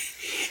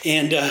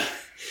 And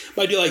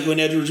I do like when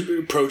Edward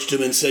approached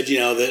him and said,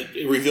 that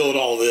it revealed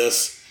all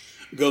this.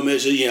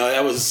 Gomez,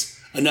 that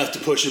was enough to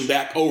push him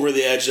back over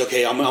the edge.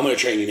 Okay, I'm going to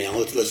train you now.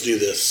 Let's do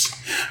this.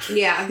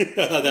 Yeah.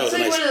 That was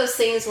like one of those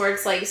things where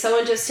it's like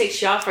someone just takes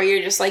you off, or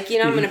you're just like,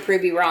 I'm going to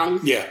prove you wrong.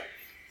 Yeah.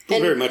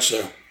 Very much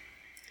so.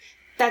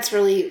 That's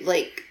really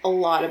like a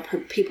lot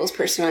of people's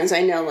personalities.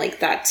 I know, like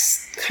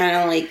that's kind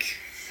of like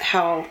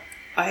how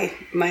I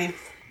kind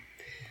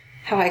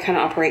of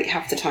operate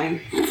half the time,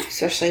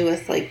 especially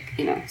with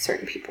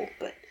certain people.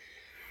 But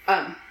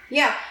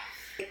yeah,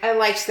 I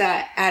liked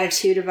that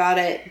attitude about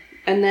it,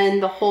 and then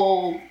the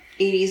whole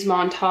 80s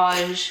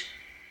montage.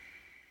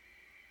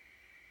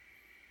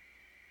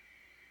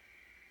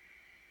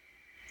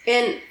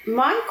 And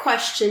my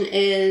question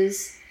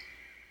is,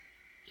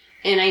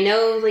 and I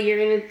know that you're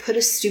going to put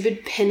a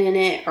stupid pin in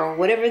it or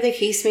whatever the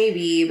case may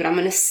be, but I'm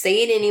going to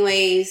say it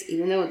anyways,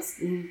 even though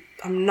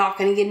I'm not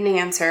going to get an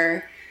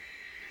answer.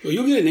 Well,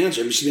 you'll get an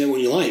answer. Just do that when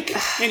you like.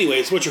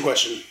 Anyways, what's your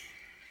question?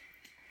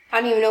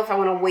 I don't even know if I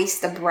want to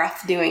waste the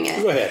breath doing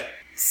it. Go ahead.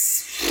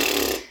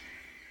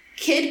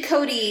 Kid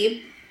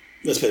Cody.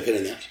 Let's put a pin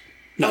in that.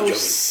 Not joking.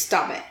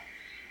 Stop it.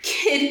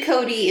 Kid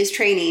Cody is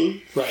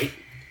training. Right.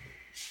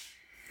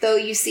 Though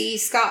you see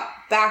Scott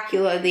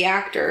Bakula, the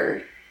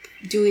actor,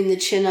 doing the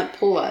chin-up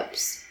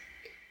pull-ups.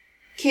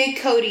 Kid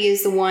Cody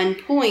is the one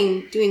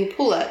doing the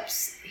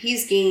pull-ups.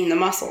 He's gaining the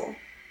muscle.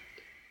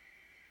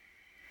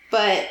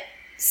 But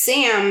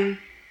Sam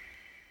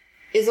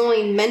is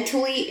only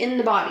mentally in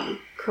the body,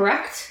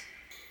 correct?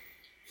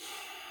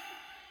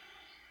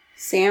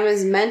 Sam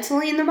is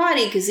mentally in the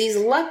body because he's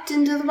leapt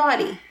into the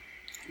body.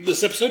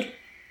 This episode?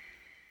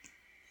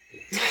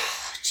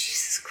 Oh,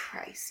 Jesus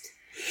Christ.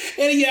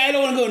 And yeah, I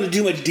don't want to go into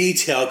too much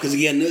detail because,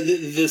 again,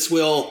 this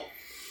will...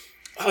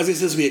 I was going to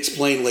say this will be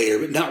explained later,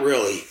 but not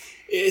really.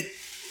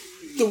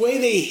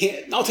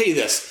 I'll tell you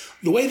this.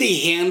 The way they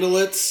handle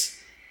it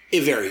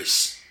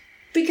varies.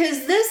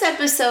 Because this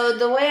episode,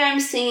 the way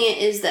I'm seeing it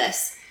is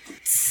this.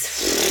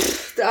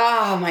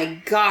 Oh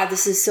my God,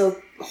 this is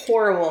so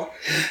horrible.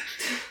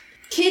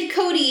 Kid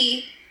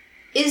Cody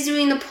is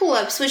doing the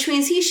pull-ups, which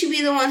means he should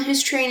be the one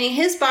who's training.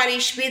 His body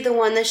should be the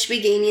one that should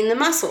be gaining the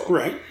muscle.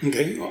 Right.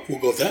 Okay. We'll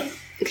go with that.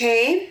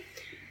 Okay.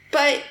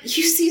 But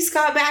you see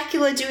Scott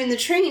Bakula doing the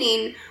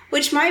training,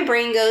 which my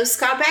brain goes,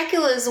 Scott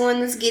Bakula is the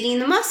one that's getting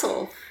the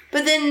muscle.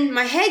 But then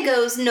my head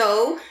goes,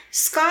 no,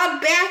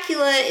 Scott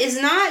Bakula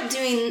is not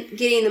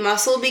getting the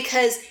muscle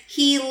because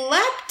he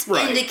leapt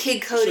into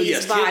Kid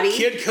Cody's body.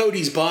 Kid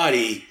Cody's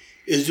body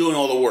is doing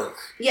all the work.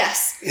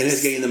 Yes. And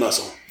is getting the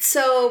muscle.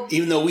 So...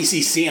 even though we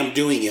see Sam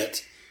doing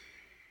it,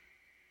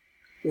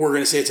 we're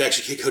going to say it's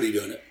actually Kid Cody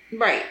doing it.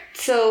 Right.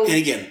 So... and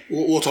again,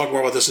 we'll talk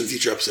more about this in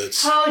future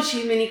episodes. Oh,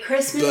 Jiminy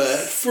Christmas.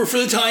 But for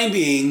the time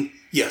being,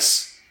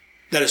 yes,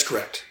 that is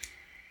correct.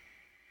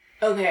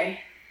 Okay.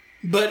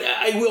 But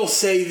I will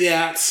say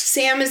that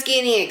Sam is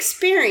gaining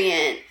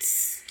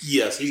experience.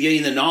 Yes, he's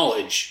getting the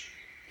knowledge.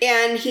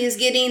 And he's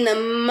getting the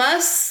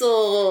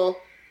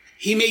muscle.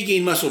 He may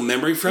gain muscle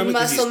memory from it.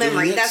 Muscle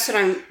memory. That's what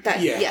I'm...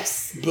 Yeah.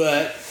 Yes.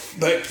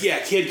 But yeah,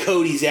 Kid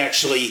Cody's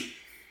actually...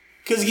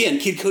 Because again,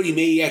 Kid Cody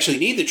may actually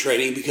need the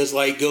training because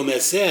like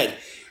Gomez said,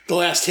 the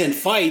last 10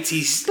 fights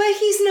he's... But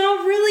he's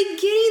not really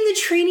getting the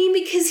training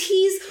because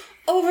he's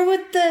over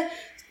with the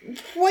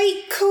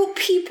white coat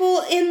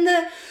people in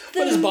the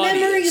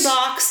memory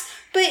box.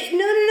 But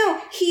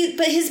no.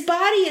 But his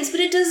body is,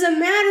 but it doesn't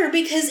matter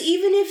because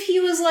even if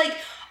he was like,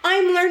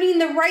 I'm learning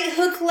the right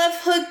hook,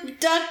 left hook,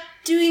 duck,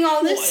 doing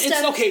all this stuff.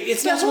 It's okay.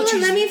 It's not so much.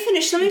 Let me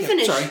finish.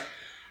 Sorry.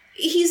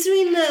 He's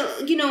doing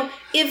the,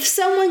 if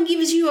someone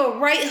gives you a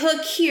right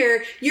hook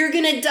here, you're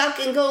going to duck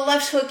and go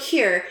left hook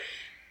here.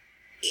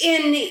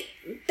 And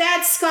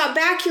that's Scott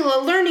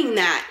Bakula learning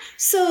that.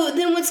 So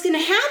then what's going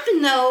to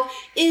happen, though,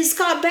 is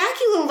Scott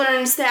Bakula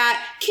learns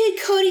that Kid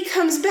Cody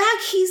comes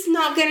back, he's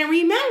not going to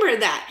remember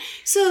that.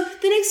 So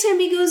the next time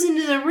he goes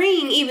into the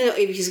ring, even though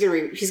he's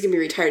going to be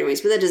retired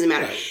anyways, but that doesn't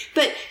matter. Right.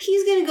 But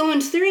he's going to go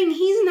into the ring,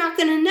 he's not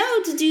going to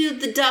know to do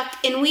the duck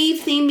and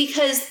weave thing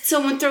because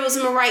someone throws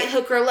him a right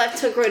hook or a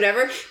left hook or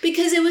whatever,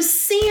 because it was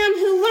Sam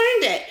who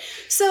learned it.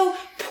 So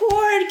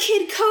poor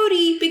Kid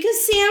Cody,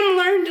 because Sam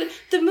learned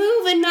the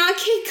move and not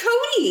Kid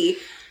Cody.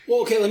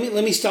 Well, okay,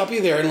 let me stop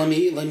you there and let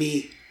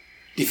me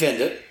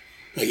defend it,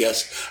 I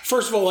guess.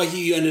 First of all, like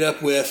you ended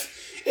up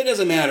with, it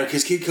doesn't matter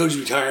because Kid Cody's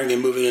retiring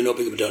and moving and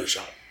opening up a donut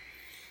shop.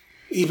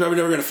 He's probably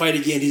never going to fight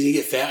again. He's going to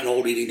get fat and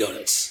old eating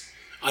donuts.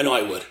 I know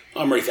I would.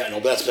 I'm already fat and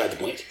old, but that's beside the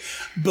point.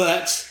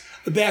 But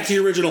back to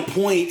your original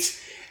point,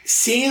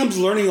 Sam's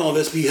learning all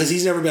this because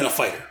he's never been a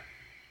fighter.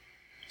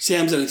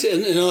 Sam's an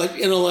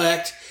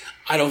intellect.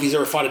 I don't know if he's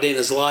ever fought a day in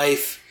his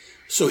life.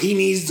 So he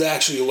needs to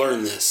actually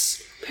learn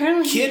this.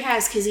 Apparently he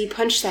has, because he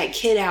punched that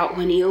kid out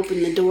when he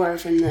opened the door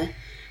from the...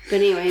 But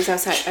anyways,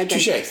 outside.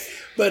 Touché.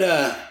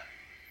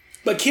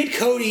 But Kid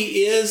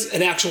Cody is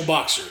an actual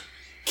boxer.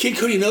 Kid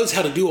Cody knows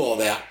how to do all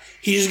that.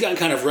 He's just gotten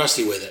kind of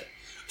rusty with it.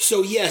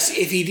 So yes,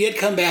 if he did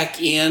come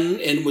back in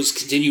and was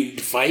continuing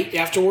to fight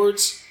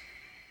afterwards,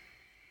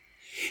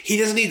 he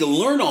doesn't need to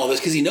learn all this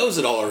because he knows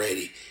it all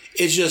already.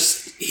 It's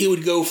just he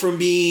would go from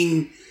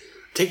being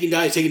taking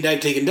dives. He kind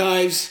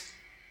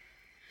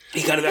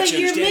of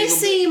actually understands. But you're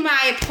missing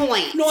my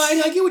point. No,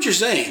 I get what you're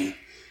saying.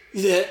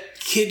 That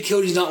Kid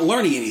Cody's not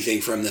learning anything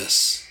from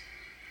this.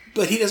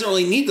 But he doesn't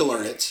really need to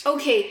learn it.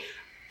 Okay,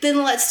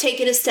 then let's take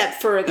it a step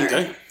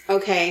further.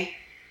 Okay.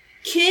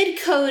 Kid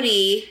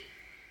Cody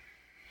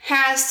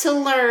has to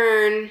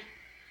learn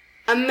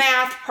a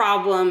math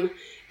problem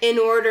in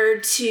order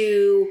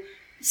to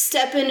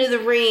step into the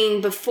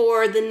ring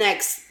before the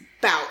next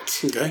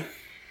bout. Okay.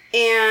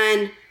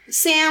 And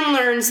Sam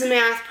learns the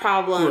math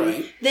problem.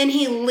 Right. Then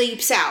he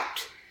leaps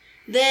out.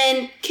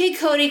 Then Kid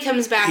Cody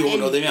comes back. He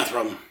won't know the math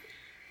problem.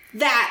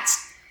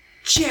 That's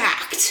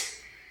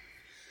jacked.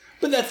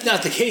 But that's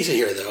not the case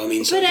here, though.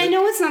 I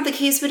know it's not the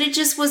case, but it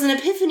just was an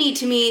epiphany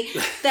to me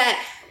that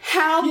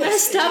how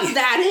messed up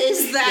that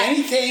is. That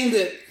anything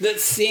that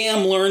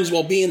Sam learns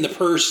while being the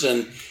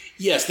person,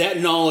 yes,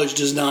 that knowledge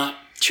does not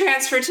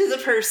transfer to the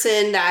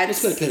person.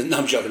 No,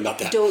 I'm joking about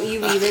that. Don't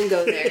you even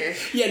go there.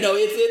 Yeah, no,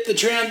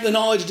 the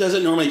knowledge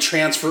doesn't normally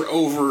transfer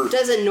over.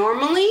 Does it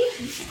normally?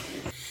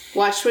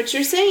 Watch what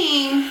you're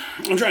saying.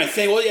 I'm trying to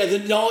think. Well, yeah,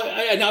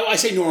 I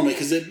say normally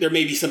because there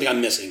may be something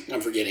I'm missing.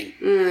 I'm forgetting.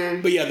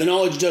 But yeah, the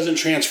knowledge doesn't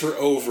transfer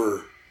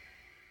over.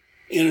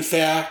 In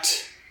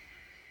fact,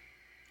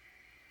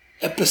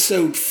 we're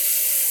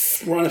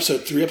on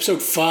episode 3.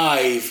 Episode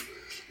 5,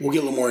 we'll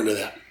get a little more into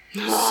that.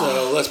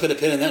 So let's put a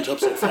pin in that until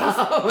episode 5.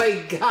 Oh my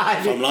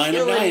God. If I'm lying,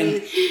 I'm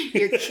dying.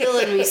 You're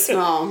killing me,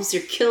 Smalls.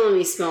 You're killing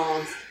me,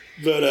 Smalls.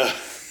 But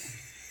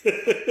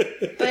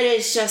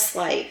it's just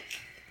like...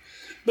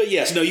 But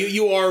yes, no,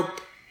 you are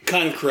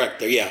kind of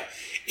correct there, yeah.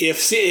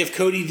 If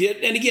Cody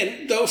did, and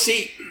again, though,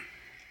 see,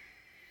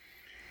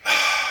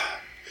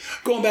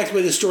 going back to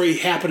where the story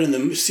happened in the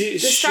show. The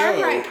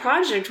Starbright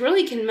Project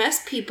really can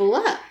mess people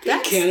up.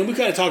 It can, and we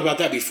kind of talked about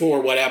that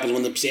before, what happens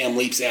when the Sam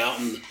leaps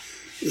out and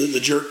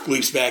the jerk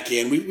leaps back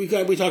in. We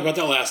talked about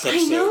that last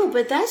episode. I know,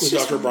 but that's with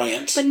just... Dr.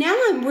 Bryant. But now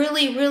I'm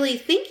really, really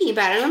thinking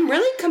about it. I'm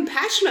really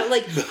compassionate.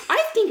 Like,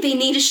 I think they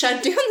need to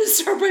shut down the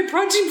Starbright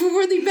Project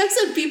before they mess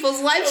up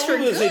people's lives for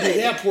good. If they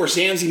do that, poor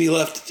Sam's going to be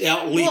left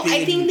out leaping. Well,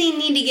 I think they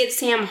need to get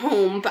Sam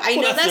home. But I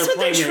know that's what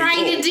they're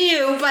trying to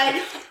do.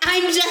 But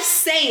I'm just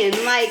saying,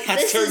 like,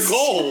 that's their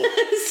goal.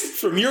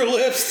 From your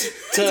lips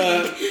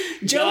to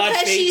God,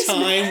 fate,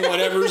 time,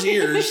 whatever's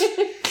ears.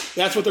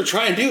 That's what they're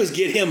trying to do, is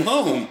get him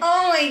home.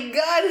 Oh my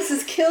God, this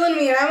is killing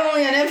me. And I'm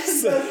only on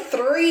episode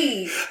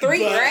 3.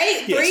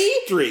 Right?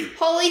 Yes, 3.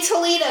 Holy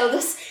Toledo.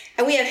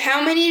 And we have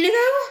how many to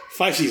go?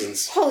 5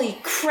 seasons. Holy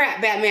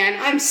crap, Batman.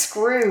 I'm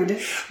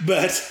screwed.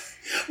 But,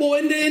 well,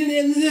 in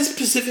this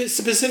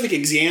specific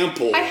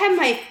example... I have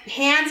my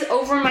hands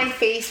over my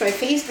face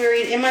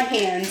buried in my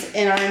hands,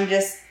 and I'm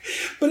just...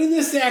 But in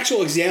this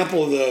actual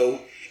example,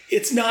 though,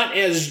 it's not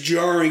as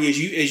jarring as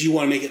you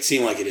want to make it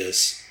seem like it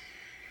is.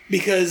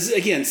 Because,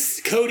 again,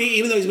 Cody,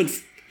 even though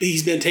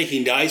he's been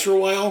taking dice for a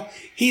while,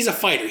 he's a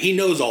fighter. He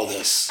knows all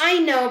this. I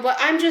know, but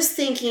I'm just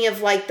thinking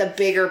of, like, the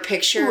bigger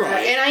picture.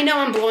 Right. And I know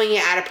I'm blowing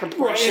it out of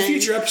proportion. Right. In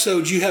future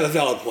episodes, you have a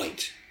valid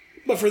point.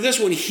 But for this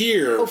one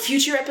here... Oh,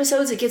 future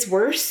episodes, it gets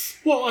worse?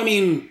 Well, I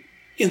mean,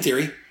 in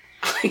theory.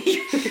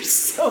 You're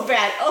so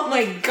bad. Oh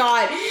my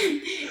god.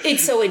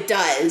 It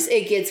does.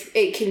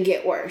 It can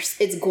get worse.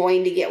 It's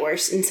going to get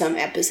worse in some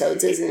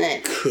episodes, isn't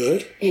it?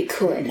 Could. It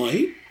could.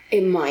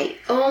 It might.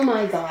 Oh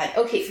my god.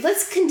 Okay,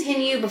 let's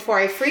continue before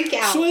I freak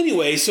out. So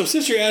anyway,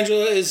 Sister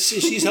Angela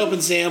she's helping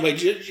Sam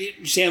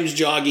Sam's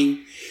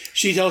jogging.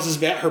 She tells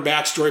us her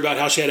backstory about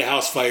how she had a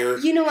house fire.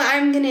 You know what?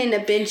 I'm going to end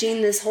up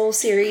binging this whole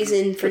series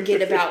and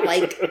forget about,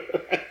 like...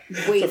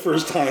 the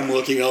first time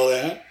looking at all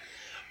that.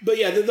 But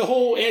yeah, the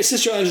whole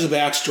Sister Angela's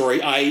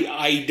backstory,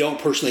 I don't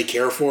personally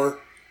care for,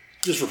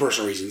 just for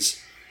personal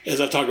reasons. As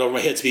I've talked about on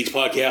my Head Speaks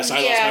podcast,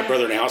 I lost my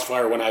brother in a house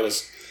fire when I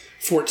was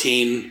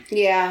 14.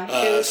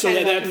 Yeah. So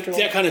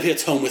that kind of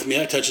hits home with me.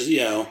 That touches,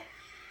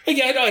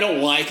 Again, I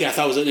don't like it. I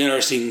thought it was an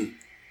interesting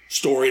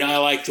story, and I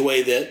like the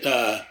way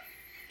that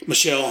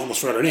Michelle,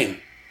 almost forgot her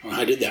name.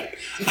 I did that.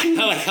 I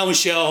like how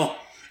Michelle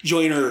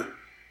Joyner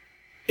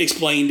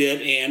explained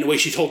it and the way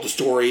she told the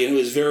story, and it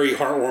was very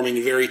heartwarming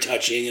and very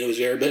touching, and it was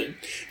but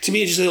to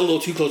me it's just a little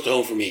too close to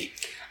home for me.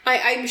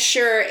 I'm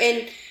sure,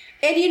 and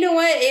you know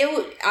what,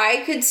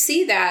 I could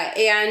see that,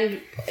 and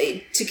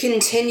to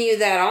continue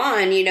that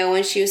on,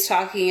 when she was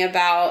talking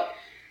about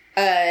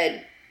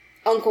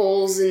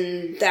uncles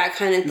and that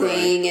kind of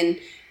thing,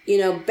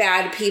 and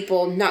bad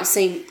people, not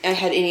saying I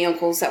had any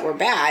uncles that were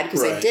bad,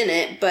 because I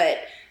didn't, but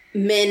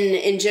men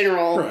in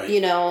general,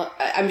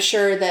 I'm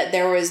sure that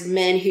there was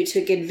men who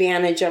took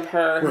advantage of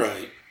her.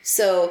 Right.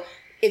 So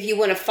if you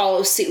want to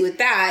follow suit with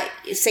that,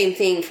 same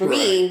thing for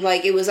me.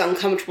 Like, it was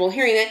uncomfortable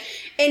hearing that.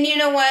 And you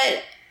know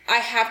what? I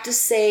have to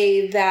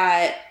say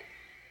that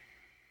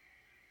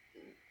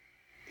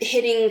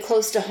hitting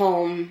close to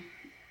home,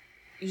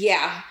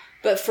 yeah.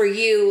 But for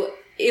you,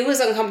 it was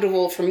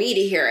uncomfortable for me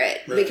to hear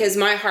it because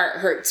my heart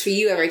hurts for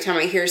you every time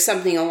I hear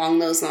something along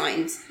those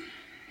lines.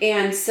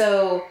 And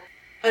so...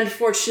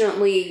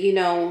 unfortunately,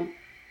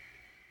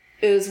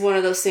 it was one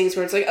of those things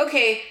where it's like,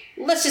 okay,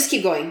 let's just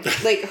keep going.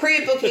 Like,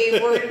 hurry up, okay,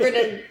 we're going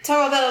to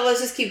talk about that,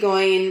 let's just keep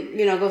going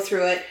and, go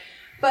through it.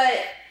 But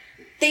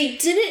they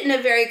did it in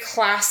a very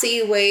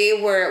classy way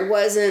where it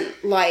wasn't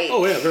like...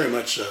 Oh, yeah, very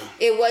much so.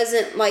 It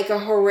wasn't like a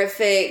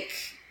horrific,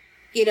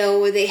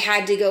 where they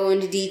had to go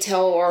into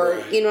detail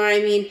or, you know what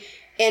I mean?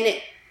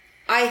 And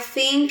I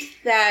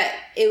think that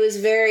it was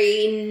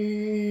very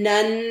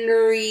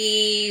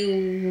nunnery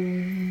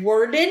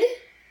worded.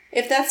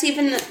 If that's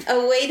even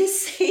a way to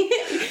say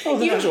it. Oh,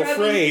 the actual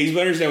phrase, but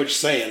I understand what you're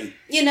saying.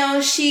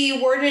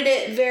 She worded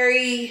it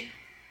very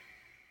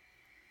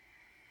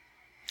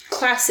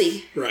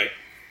classy. Right.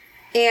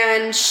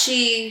 And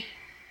she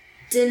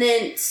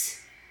didn't,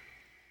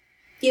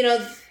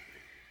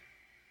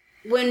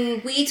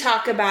 when we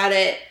talk about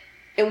it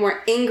and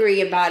we're angry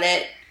about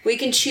it, we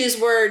can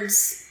choose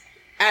words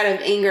out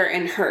of anger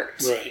and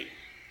hurt. Right.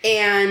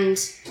 And...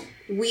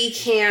 we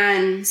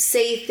can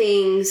say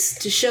things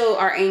to show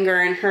our anger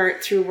and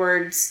hurt through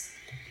words,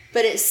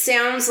 but it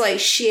sounds like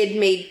she had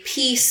made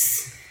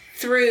peace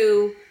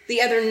through the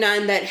other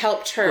nun that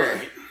helped her.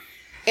 Right.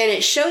 And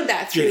it showed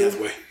that through... You're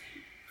halfway.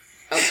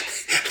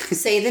 Okay.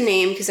 Say the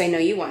name, because I know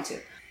you want to.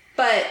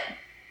 But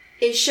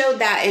it showed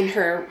that in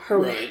her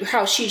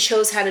how she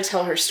chose how to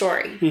tell her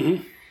story.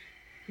 Mm-hmm.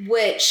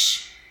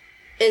 Which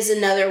is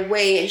another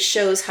way it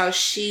shows how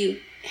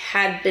she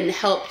had been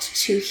helped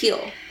to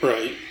heal.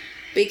 Right.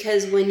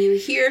 Because when you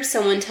hear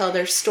someone tell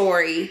their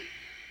story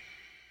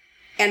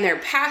and their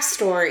past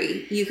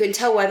story, you can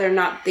tell whether or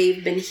not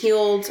they've been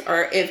healed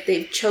or if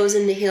they've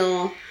chosen to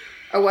heal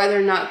or whether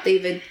or not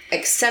they've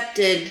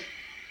accepted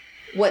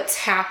what's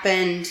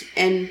happened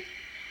and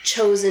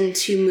chosen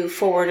to move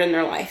forward in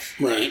their life.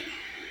 Right.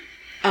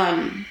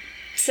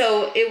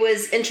 So it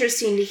was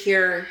interesting to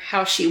hear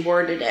how she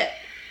worded it.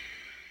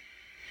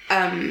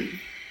 And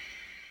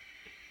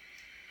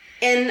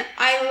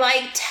I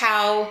liked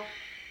how...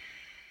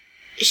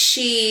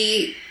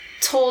 she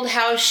told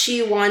how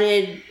she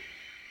wanted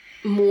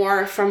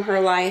more from her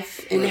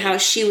life and how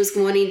she was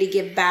wanting to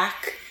give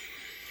back.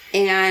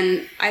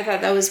 And I thought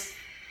that was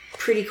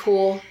pretty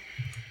cool.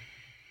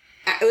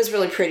 It was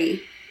really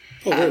pretty.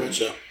 Oh, very much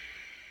so.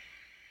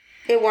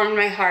 It warmed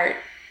my heart.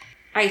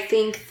 I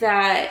think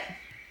that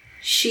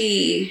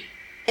she...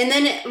 and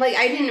then,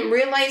 I didn't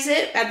realize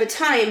it at the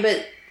time,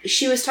 but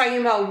she was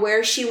talking about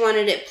where she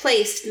wanted it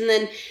placed. And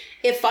then...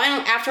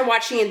 after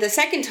watching it the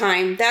second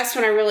time, that's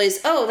when I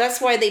realized,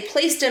 that's why they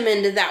placed him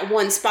into that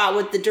one spot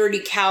with the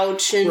dirty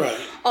couch. And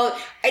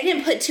I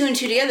didn't put two and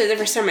two together the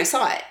first time I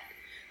saw it.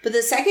 But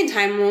the second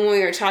time when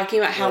we were talking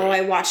about how I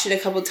watched it a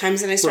couple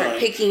times and I started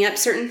picking up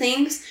certain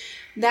things,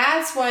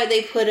 that's why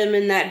they put him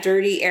in that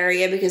dirty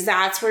area, because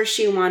that's where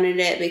she wanted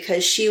it,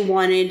 because she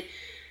wanted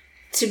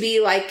to be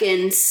like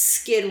in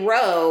Skid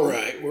Row.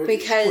 Right, where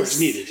it's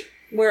needed.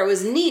 Where it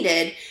was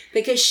needed,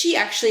 because she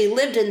actually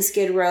lived in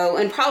Skid Row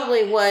and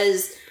probably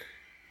was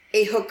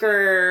a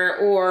hooker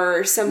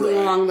or something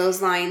along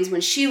those lines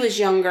when she was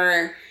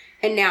younger,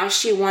 and now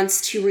she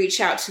wants to reach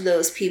out to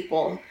those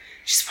people.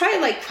 She's probably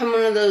like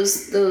one of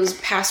those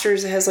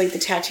pastors that has like the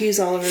tattoos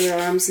all over their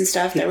arms and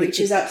stuff that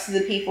reaches out to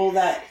the people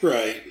that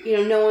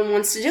no one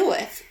wants to deal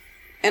with.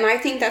 And I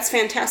think that's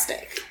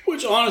fantastic.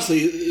 Which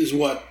honestly is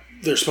what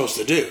they're supposed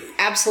to do.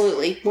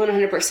 Absolutely,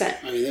 100%.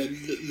 I mean,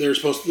 they're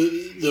supposed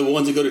to, the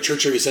ones that go to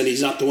church every Sunday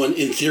is not the one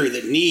in theory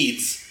that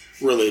needs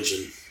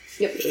religion.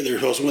 Yep. They're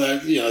supposed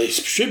to, they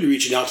should be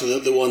reaching out to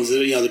the ones that,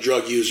 the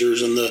drug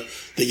users and the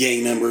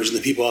gang members and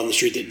the people on the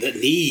street that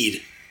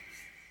need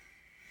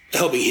a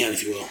helping hand,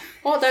 if you will.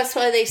 Well, that's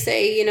why they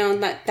say,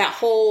 that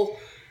whole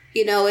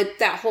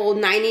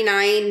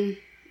 99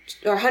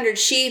 or 100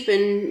 sheep,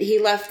 and he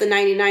left the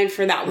 99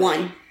 for that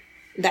one.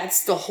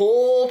 That's the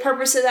whole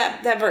purpose of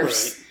that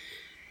verse. Right.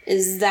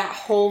 Is that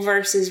whole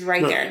verse is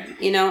right there,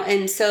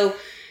 and so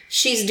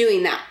she's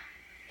doing that.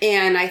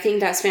 And I think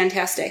that's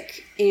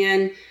fantastic.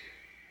 And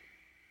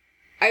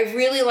I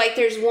really like,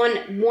 there's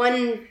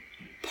one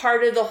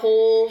part of the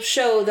whole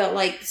show that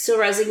like still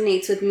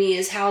resonates with me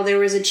is how there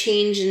was a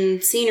change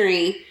in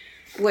scenery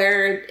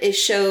where it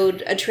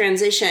showed a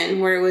transition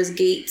where it was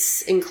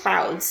gates and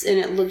clouds, and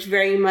it looked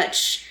very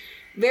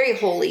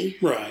holy.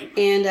 Right.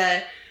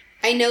 And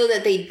I know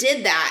that they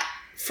did that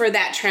for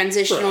that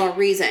transitional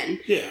reason.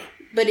 Yeah.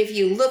 But if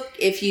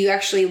you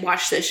actually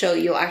watch the show,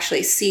 you'll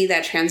actually see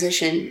that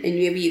transition, and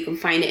maybe you can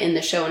find it in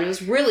the show. And it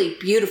was really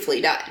beautifully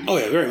done. Oh,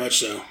 yeah, very much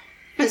so.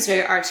 It was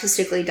very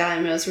artistically done,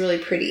 and it was really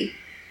pretty.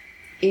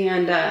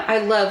 And I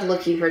love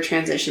looking for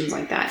transitions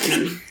like that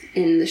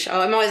in the show.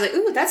 I'm always like,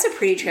 ooh, that's a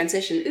pretty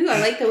transition. Ooh, I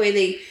like the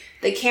way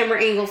the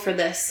camera angle for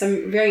this.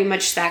 I'm very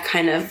much that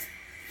kind of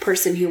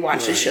person who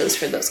watches shows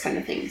for those kind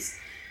of things.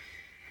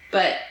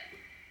 But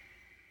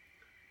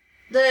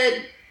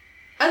other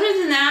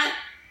than that,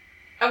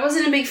 I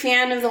wasn't a big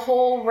fan of the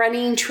whole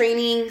running,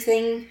 training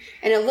thing.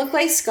 And it looked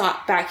like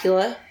Scott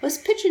Bakula was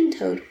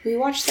pigeon-toed. We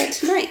watched that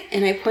tonight,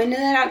 and I pointed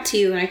that out to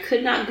you, and I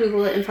could not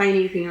Google it and find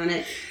anything on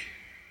it.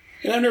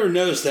 And I've never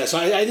noticed that, so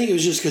I think it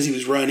was just because he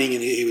was running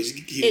and he was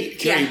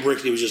carrying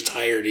bricks and he was just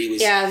tired. He was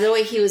the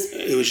way he was.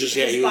 It was just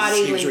he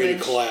was ready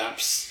to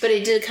collapse. But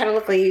it did kind of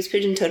look like he was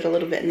pigeon-toed a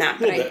little bit in that.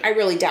 But I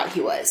really doubt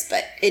he was.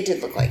 But it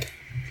did look like.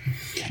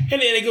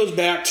 And it goes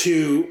back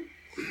to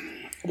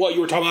what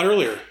you were talking about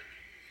earlier.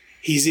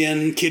 He's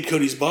in Kid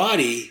Cody's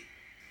body.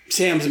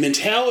 Sam's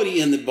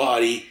mentality in the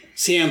body.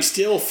 Sam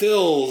still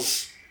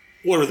feels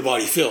whatever the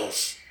body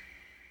feels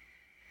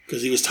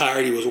because he was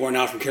tired. He was worn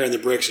out from carrying the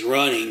bricks and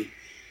running.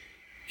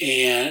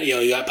 And,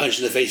 he got punched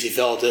in the face. He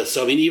felt it.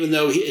 So, I mean, even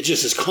though it's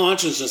just his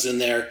consciousness in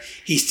there,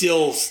 he's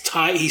still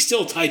tied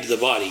to the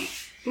body.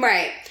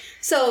 Right.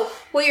 So,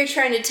 what you're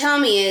trying to tell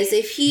me is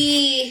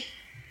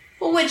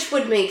which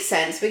would make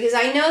sense, because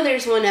I know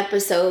there's one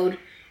episode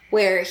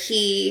where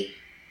he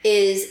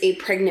is a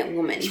pregnant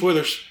woman.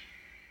 Spoilers.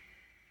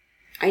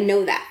 I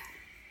know that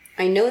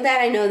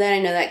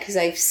because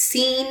I've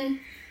seen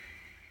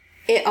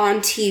it on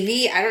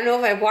TV. I don't know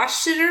if I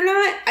watched it or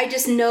not. I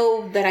just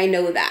know that I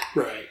know that.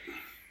 Right.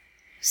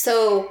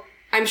 So,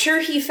 I'm sure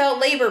he felt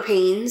labor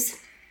pains,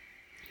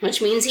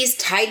 which means he's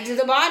tied to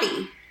the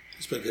body.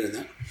 Let's put a bit in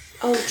that.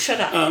 Oh, shut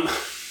up.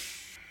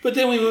 But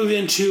then we move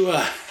into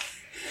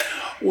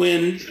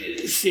when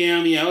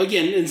Sam,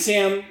 again, and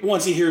Sam,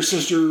 once he hears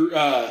Sister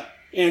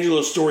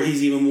Angela's story,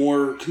 he's even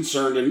more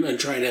concerned and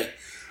trying to...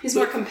 He's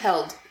more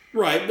compelled.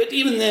 Right, but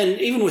even then,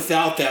 even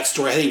without that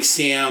story, I think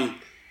Sam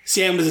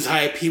does the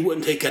type, he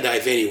wouldn't take a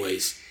dive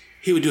anyways.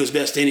 He would do his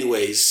best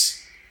anyways.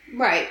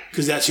 Right.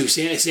 Because that's who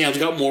Sam's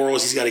got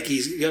morals. He's got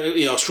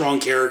a strong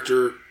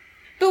character.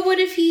 But what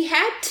if he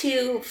had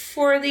to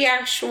for the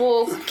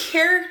actual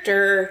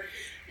character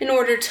in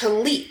order to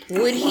leap?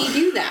 Would he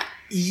do that?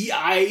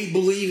 I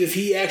believe if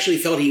he actually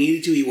felt he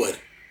needed to, he would.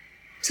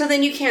 So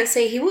then you can't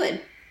say he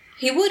would.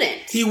 He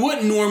wouldn't. He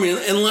wouldn't normally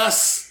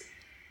unless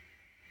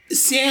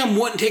Sam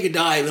wouldn't take a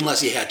dive unless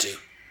he had to.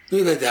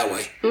 Look at it that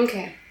way.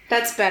 Okay.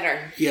 That's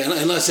better. Yeah,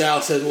 unless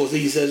Al says,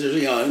 he says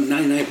there's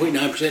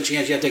 99.9% chance you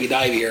have to take a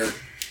dive here.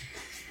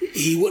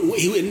 He would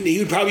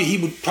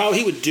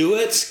do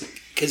it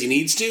because he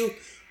needs to,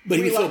 but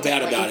he would feel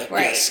bad about it.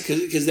 Right. Yes,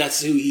 because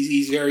that's who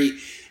he's very.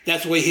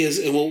 That's the way his.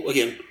 And we'll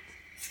again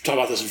talk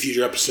about this in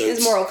future episodes.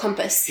 His moral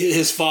compass.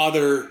 His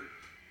father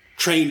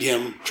raised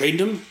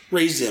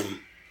him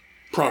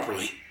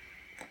properly.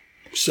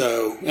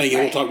 So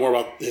again, we'll talk more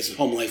about his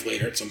home life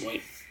later at some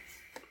point.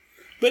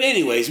 But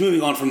anyways,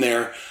 moving on from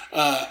there,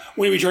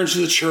 when he returns to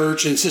the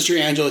church, and Sister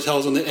Angela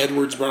tells him that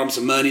Edwards brought him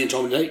some money and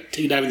told him to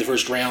take a dive in the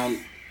first round.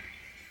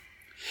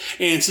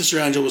 And Sister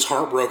Angela was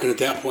heartbroken at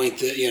that point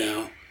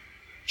that,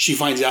 she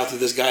finds out that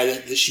this guy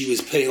that she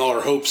was putting all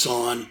her hopes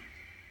on,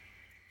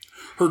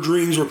 her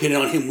dreams were pinning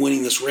on him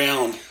winning this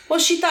round. Well,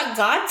 she thought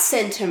God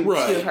sent him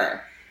to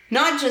her.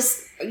 Not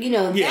just,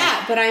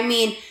 that, but I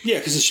mean... Yeah,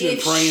 because she's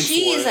been praying for it.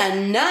 She's a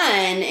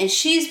nun, and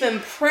she's been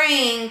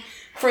praying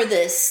for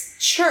this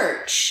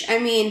church. I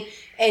mean,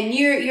 and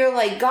you're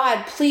like,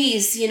 God,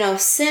 please,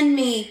 send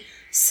me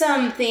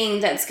something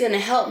that's going to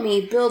help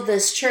me build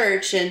this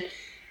church. And,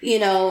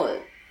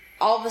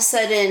 all of a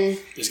sudden...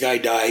 This guy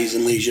dies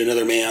and leaves you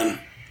another man.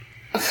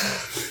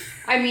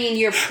 I mean,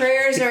 your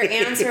prayers are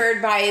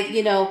answered by,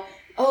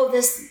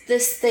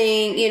 this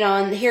thing,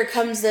 and here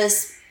comes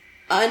this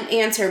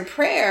unanswered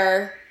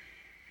prayer.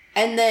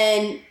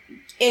 And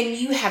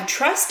you have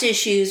trust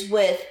issues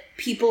with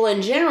people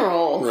in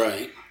general.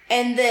 Right.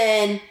 And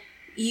then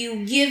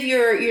you give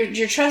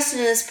your trust in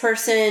this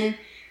person,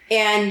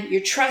 and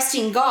you're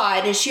trusting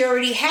God, and she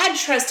already had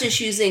trust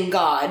issues in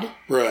God.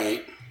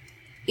 Right.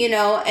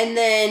 And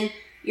then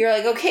you're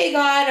like, okay,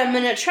 God, I'm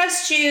going to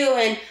trust you,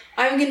 and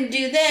I'm going to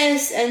do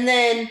this. And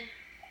then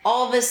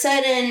all of a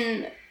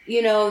sudden,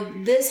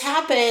 this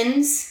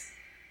happens,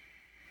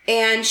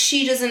 and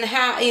she doesn't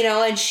have,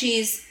 and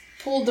she's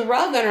pulled the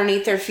rug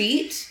underneath her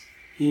feet.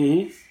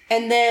 Mm-hmm.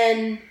 And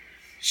then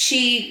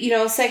she,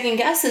 second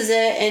guesses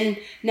it, and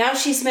now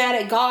she's mad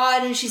at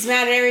God, and she's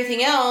mad at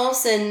everything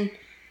else, and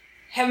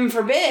heaven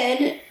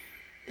forbid,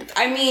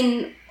 I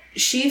mean,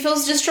 she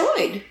feels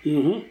destroyed.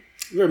 Mm-hmm.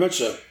 Very much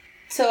so.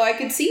 So I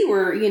could see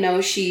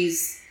where,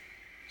 she's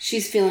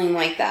feeling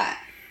like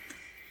that.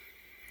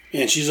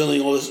 And she's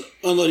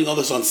unloading all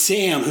this on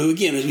Sam, who,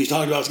 again, as we've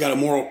talked about, has got a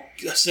moral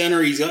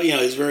center. He's got,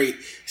 he's a very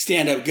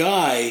stand-up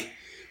guy,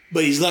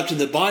 but he's left in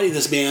the body of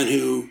this man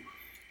who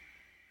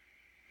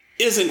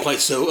isn't quite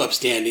so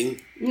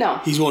upstanding. No.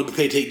 He's willing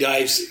to take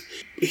dives.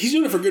 He's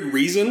doing it for good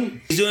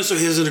reason. He's doing it so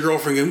his and a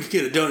girlfriend can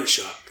get a donut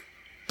shop.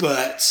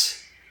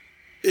 But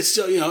it's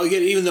still,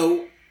 again, even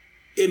though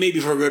it may be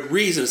for a good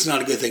reason, it's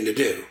not a good thing to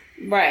do.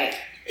 Right.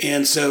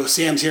 And so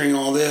Sam's hearing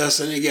all this,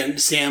 and again,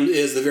 Sam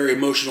is the very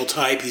emotional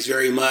type. He's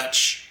very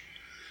much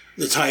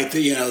the type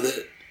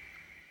that,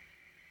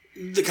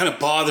 that kind of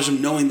bothers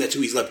him knowing that's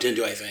who he's leapt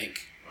into, I think.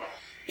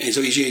 And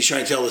so he's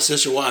trying to tell the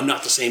sister, well, I'm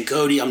not the same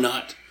Cody. I'm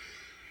not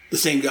the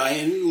same guy.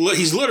 And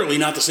he's literally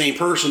not the same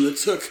person that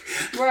took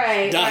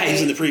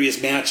dives in the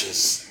previous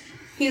matches.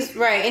 He's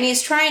right. And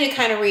he's trying to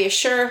kind of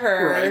reassure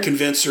her. Right.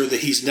 Convince her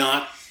that he's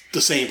not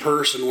the same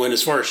person when,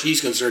 as far as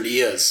she's concerned, he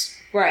is.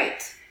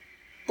 Right.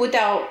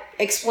 Without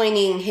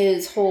explaining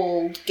his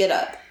whole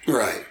get-up.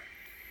 Right.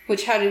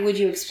 Which, would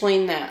you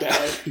explain that?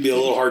 That'd be a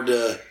little hard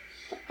to...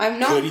 I'm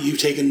not... Cody, you've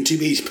taken too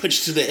many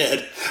punches to the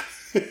head.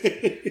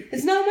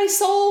 It's not my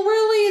soul,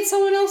 really. It's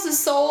someone else's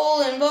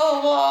soul, and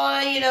blah,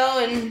 blah, blah,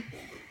 and...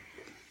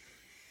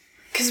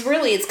 Because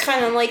really, it's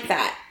kind of like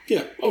that.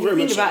 Yeah. If you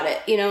think about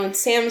it, it's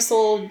Sam's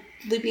soul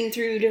leaping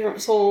through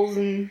different souls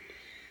and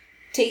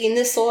taking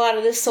this soul out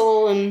of this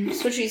soul and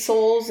switching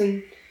souls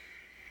and...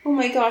 Oh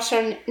my gosh,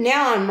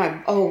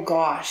 oh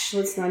gosh,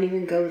 let's not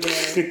even go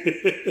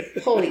there.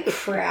 Holy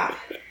crap.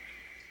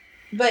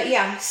 But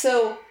yeah,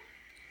 so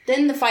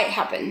then the fight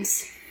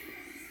happens.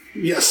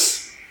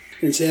 Yes.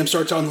 And Sam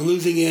starts on the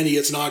losing end, he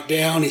gets knocked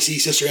down, he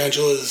sees Sister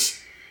Angela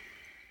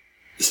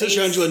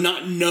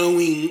not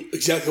knowing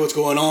exactly what's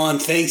going on,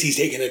 thinks he's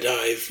taking a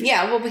dive.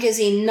 Yeah, well, because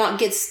he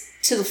gets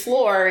to the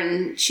floor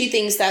and she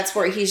thinks that's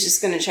where he's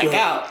just going to check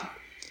out.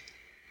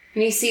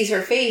 And he sees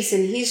her face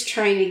and he's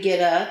trying to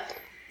get up.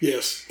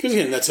 Yes, because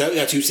again, that's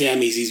who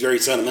Sam is. He's very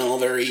sentimental,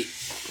 very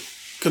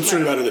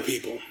concerned about other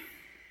people.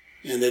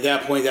 And at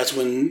that point, that's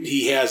when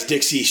he has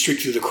Dixie streak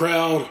through the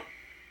crowd.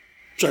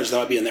 Sorry, I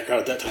not be in that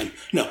crowd at that time.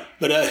 No,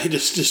 but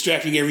just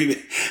distracting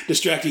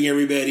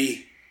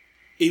everybody.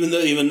 Even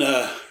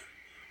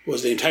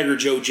was the Tiger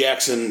Joe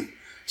Jackson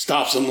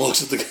stops him,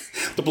 looks at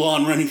the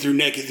blonde running through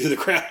naked through the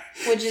crowd,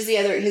 which is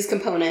his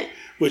component,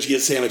 which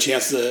gives Sam a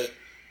chance to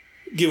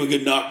give a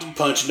good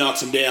punch,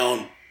 knocks him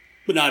down,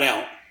 but not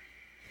out.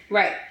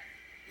 Right.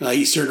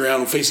 He's turned around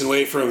and facing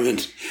away from him,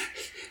 and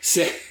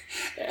Sam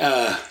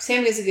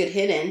gets a good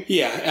hit in.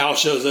 Yeah, Al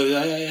shows up.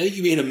 I think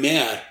you made him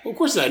mad. Well, of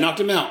course I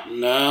knocked him out.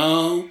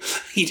 No,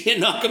 he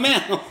didn't knock him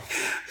out.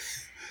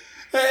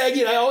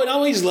 Again, I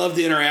always love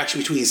the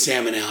interaction between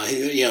Sam and Al.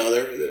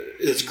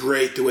 It's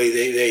great the way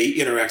they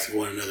interact with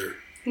one another.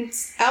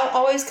 Al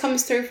always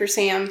comes through for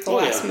Sam at the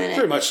last minute.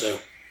 Very much so.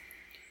 At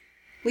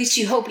least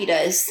you hope he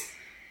does.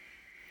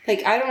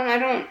 Like, I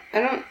don't...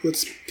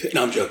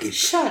 No, I'm joking.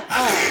 Shut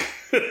up.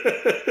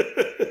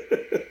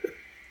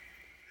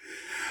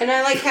 And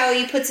I like how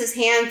he puts his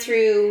hand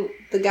through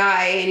the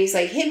guy and he's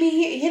like, hit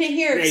it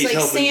here. It's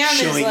like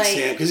Sam is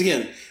like... Because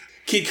again,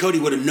 Kid Cody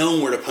would have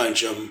known where to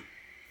punch him.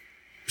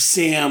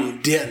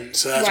 Sam didn't.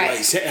 So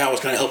that's why Al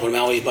was kind of helping him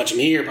out. You punch him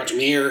here, punch him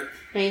here.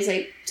 And he's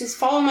like, just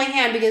follow my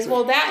hand because,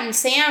 that and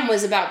Sam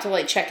was about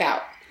to check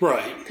out.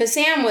 Right. Because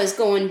Sam was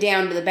going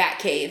down to the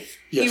Batcave.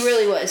 Yes. He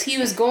really was. He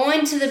was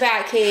going to the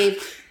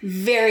Batcave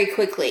very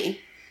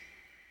quickly.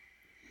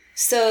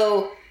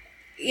 So,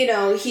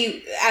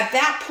 he at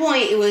that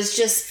point, it was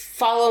just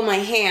follow my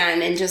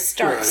hand and just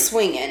start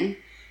swinging.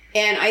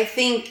 And I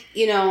think,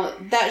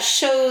 that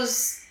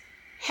shows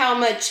how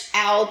much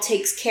Al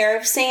takes care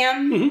of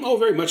Sam. Mm-hmm. Oh,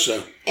 very much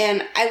so.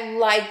 And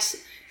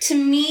to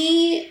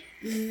me,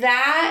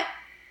 that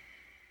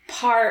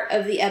part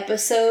of the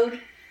episode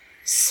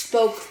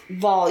spoke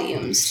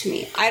volumes to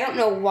me. I don't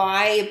know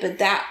why, but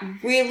that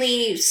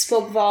really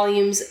spoke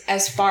volumes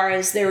as far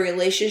as their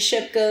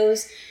relationship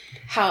goes.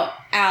 how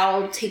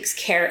Al takes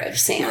care of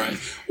Sam. Right.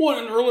 Well,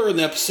 and earlier in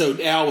the episode,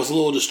 Al was a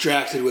little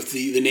distracted with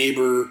the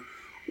neighbor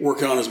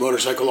working on his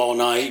motorcycle all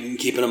night and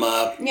keeping him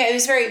up. Yeah, it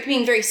was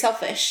being very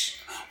selfish.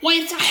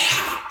 Well,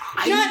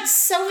 not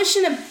selfish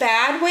in a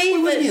bad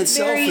way, but but being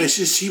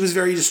selfish. He was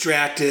very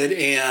distracted,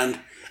 and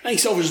I think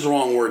selfish is the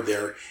wrong word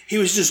there. He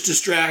was just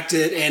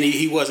distracted, and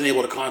he wasn't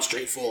able to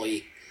concentrate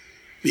fully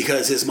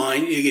because his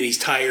mind, again, he's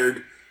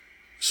tired.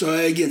 So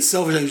again,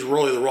 selfish is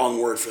really the wrong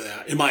word for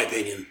that, in my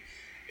opinion.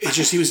 It's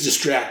just he was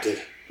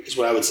distracted, is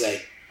what I would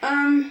say.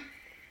 I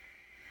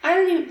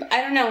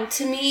don't know.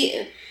 To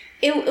me,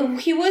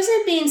 he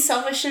wasn't being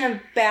selfish in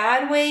a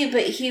bad way,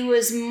 but he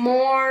was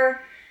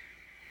more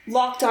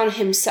locked on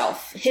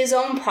himself, his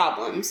own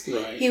problems.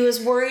 Right. He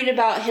was worried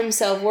about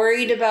himself,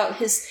 worried about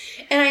his...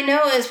 And I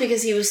know it's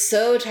because he was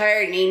so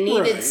tired and he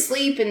needed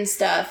sleep and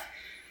stuff.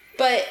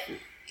 But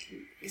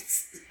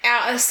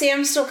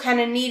Sam still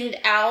kind of needed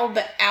Al,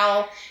 but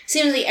Al...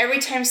 Seems like every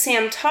time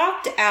Sam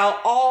talked to Al,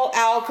 all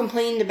Al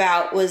complained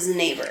about was the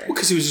neighbor. Well,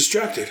 because he was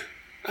distracted.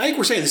 I think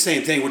we're saying the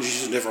same thing, we're just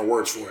using different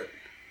words for it.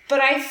 But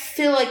I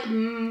feel like...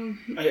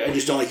 I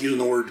just don't like using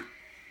the word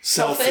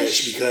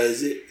selfish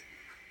because...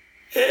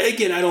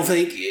 Again, I don't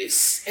think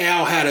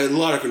Al had a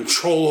lot of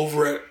control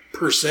over it,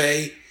 per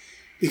se,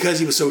 because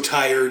he was so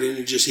tired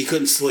and he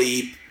couldn't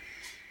sleep.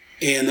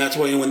 And that's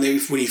why when he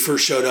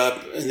first showed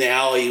up in the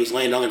alley, he was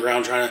laying on the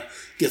ground trying to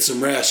get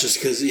some rest just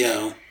because,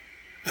 a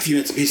few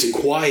minutes of peace and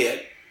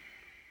quiet.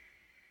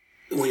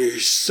 When you're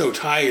so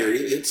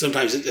tired,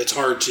 sometimes it's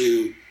hard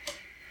to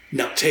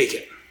not take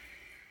it.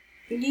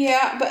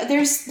 Yeah, but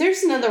there's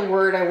another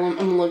word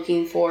I'm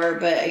looking for,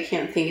 but I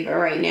can't think of it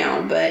right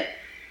now, but...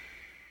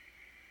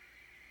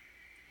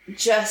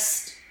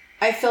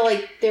 I feel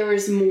like there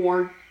was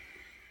more.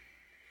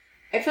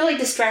 I feel like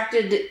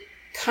distracted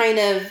kind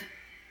of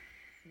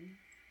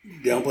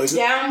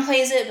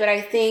downplays it, but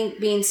I think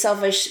being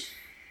selfish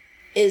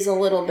is a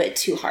little bit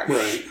too harsh.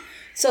 Right.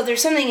 So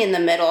there's something in the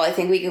middle. I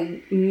think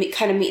we could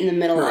kind of meet in the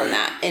middle on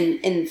that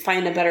and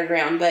find a better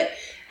ground. But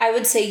I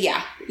would say,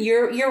 yeah,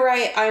 you're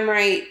right. I'm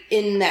right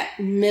in that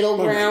middle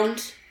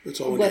ground. That's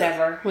all.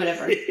 Whatever. But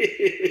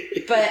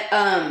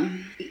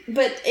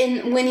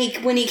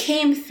when he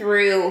came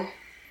through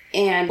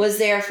and was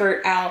there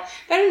for Al,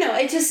 I don't know.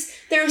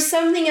 There was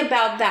something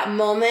about that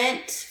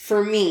moment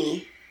for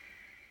me,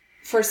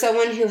 for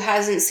someone who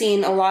hasn't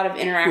seen a lot of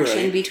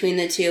interaction between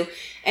the two,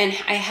 and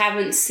I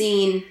haven't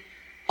seen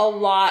a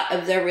lot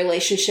of their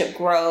relationship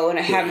grow, and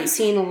I haven't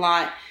seen a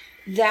lot.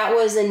 That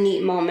was a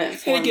neat moment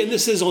for me. And again,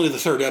 this is only the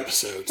third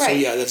episode, so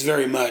yeah, that's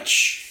very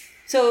much.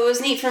 So it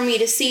was neat for me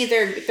to see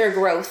their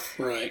growth.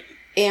 Right.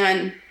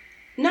 And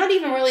not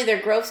even really their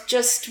growth,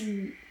 just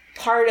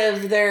part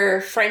of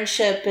their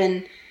friendship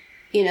and,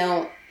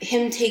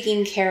 him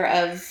taking care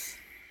of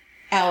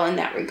Al in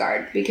that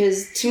regard.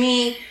 Because to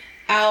me,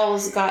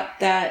 Al's got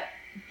that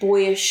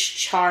boyish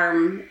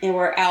charm and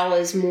where Al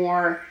is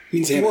more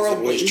Sam worldly. Has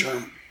the boyish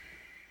charm.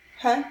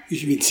 Huh?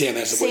 You mean Sam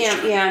has the boyish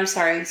charm. Yeah, I'm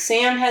sorry.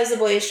 Sam has the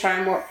boyish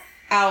charm where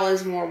Al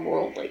is more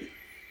worldly.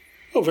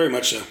 Oh, very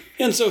much so.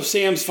 And so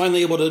Sam's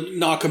finally able to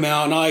knock him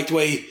out. And I like the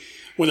way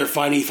when they're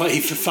fighting, he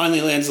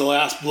finally lands the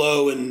last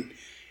blow, and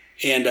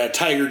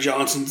Tiger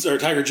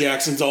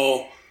Jackson's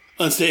all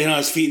unstaying on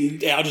his feet,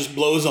 and Al just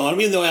blows on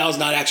him, even though Al's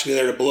not actually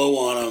there to blow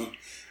on him,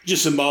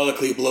 just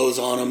symbolically blows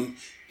on him,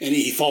 and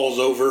he falls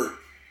over.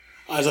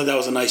 I thought that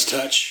was a nice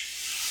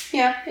touch.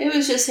 Yeah, it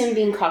was just him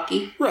being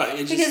cocky. Right.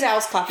 Because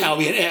Al's cocky. Al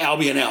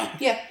being Al.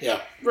 Yeah. Yeah,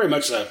 very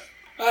much so.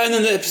 And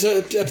then the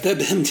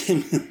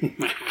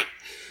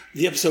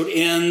episode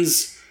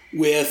ends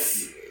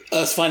with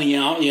us finding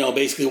out,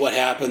 basically what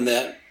happened,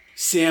 that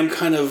Sam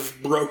kind of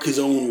broke his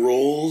own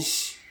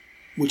rules,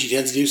 which he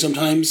tends to do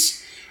sometimes,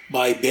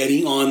 by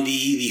betting on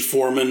the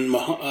Foreman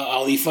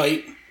Ali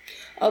fight.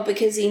 Oh,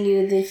 because he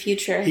knew the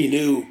future. He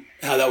knew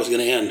how that was going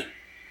to end.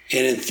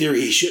 And in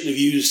theory, he shouldn't have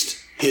used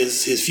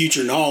his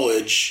future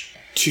knowledge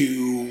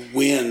to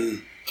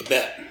win a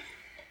bet.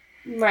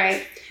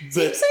 Right.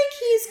 But, seems like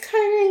he's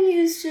kind of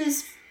used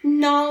his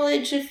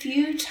knowledge a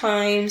few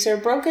times or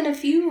broken a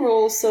few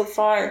rules so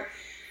far.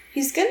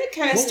 He's going to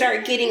kind of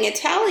start getting a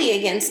tally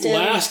against him.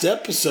 Last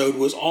episode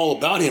was all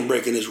about him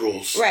breaking his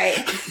rules. Right.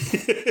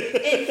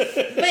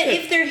 But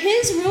if they're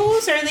his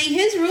rules, are they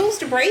his rules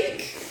to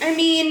break? I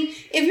mean,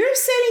 if you're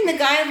setting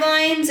the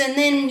guidelines and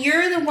then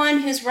you're the one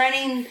who's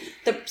running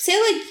the... Say,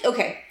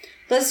 okay,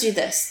 let's do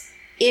this.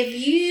 If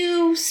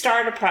you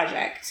start a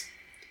project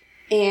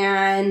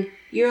and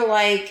you're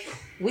like,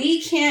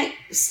 we can't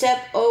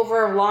step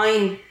over a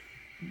line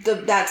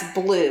that's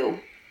blue...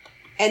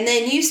 And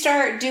then you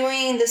start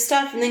doing the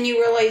stuff, and then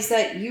you realize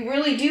that you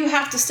really do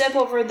have to step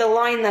over the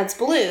line that's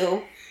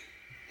blue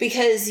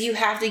because you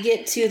have to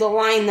get to the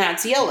line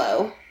that's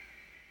yellow.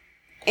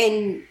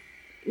 And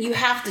you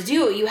have to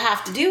do it. You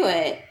have to do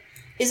it.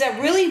 Is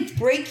that really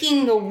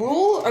breaking the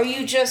rule, or are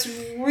you just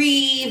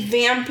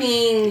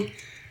revamping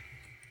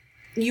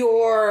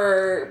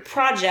your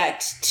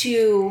project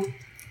to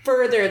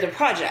further the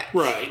project?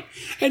 Right.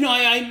 And no,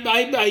 I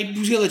was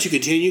going to let you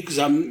continue because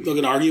I'm not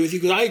going to argue with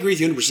you because I agree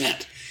with you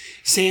 100%.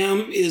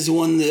 Sam is the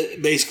one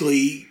that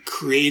basically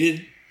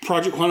created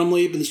Project Quantum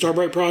Leap and the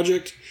Starbright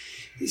Project.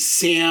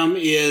 Sam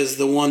is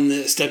the one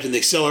that stepped in the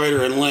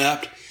accelerator and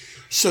leapt.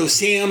 So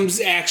Sam's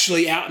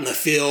actually out in the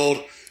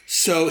field.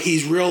 So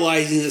he's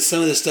realizing that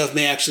some of this stuff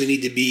may actually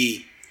need to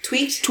be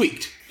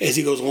tweaked as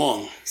he goes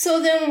along.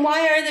 So then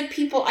why are the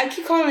people... I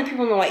keep calling the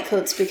people in the white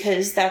coats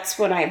because that's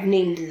what I've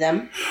named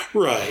them.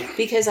 Right.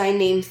 Because I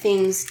name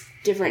things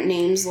different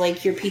names,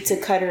 like your pizza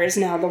cutter is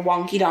now the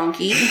Wonky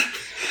Donkey.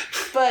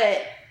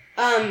 But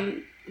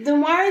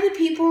then why are the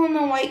people in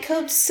the white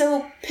coats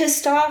so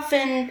pissed off,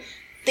 and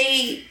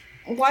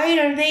why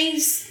are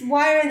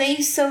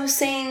they so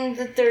saying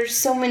that there's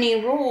so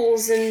many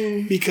rules?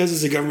 And because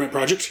it's a government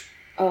project.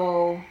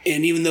 Oh.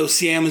 And even though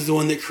Sam is the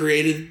one that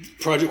created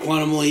Project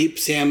Quantum Leap,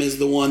 Sam is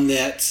the one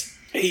that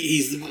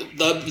he's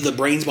the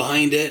brains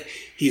behind it.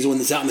 He's the one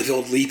that's out in the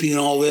field leaping and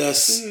all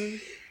this. Mm-hmm.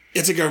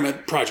 It's a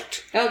government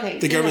project. Okay.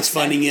 The government's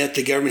funding it.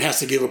 The government has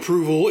to give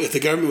approval. If the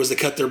government was to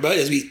cut their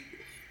budget, as we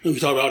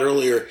talked about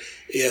earlier,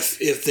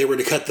 if they were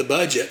to cut the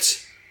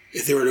budget,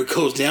 if they were to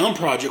close down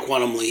Project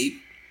Quantum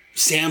Leap,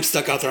 Sam's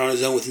stuck out there on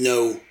his own with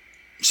no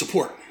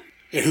support.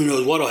 And who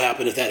knows what will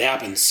happen if that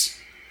happens.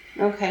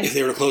 Okay. If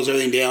they were to close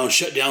everything down,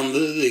 shut down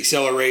the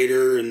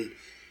accelerator and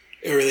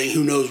everything,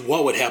 who knows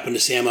what would happen to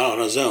Sam out on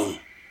his own.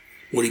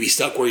 Would he be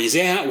stuck where he's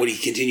at? Would he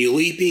continue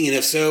leaping? And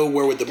if so,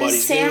 where would the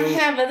bodies go? Does Sam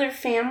have other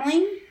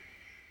family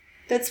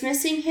that's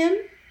missing him?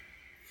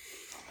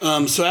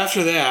 So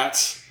after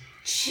that...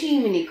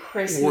 Jiminy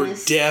Christmas. We're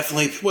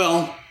definitely...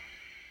 Well...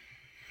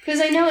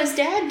 Because I know his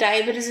dad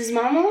died, but is his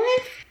mom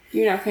alive?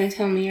 You're not going to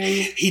tell me, are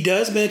you? He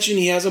does mention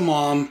he has a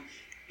mom.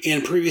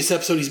 In a previous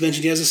episode, he's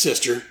mentioned he has a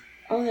sister.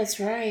 Oh, that's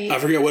right. I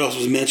forget what else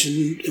was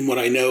mentioned and what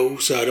I know,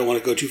 so I don't want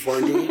to go too far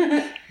into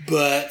it.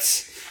 But,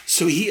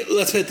 so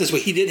let's put it this way.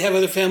 He did have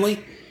other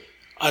family.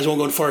 I just won't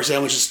go as far as that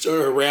much just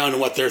around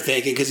and what they're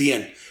thinking, because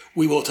again,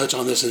 we will touch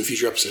on this in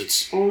future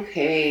episodes.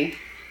 Okay.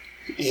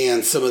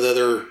 And some of the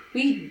other...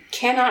 We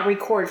cannot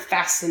record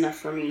fast enough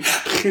for me.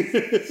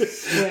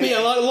 Yeah,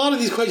 a lot of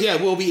these questions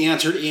will be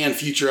answered in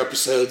future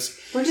episodes.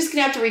 We're just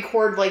going to have to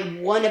record like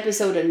one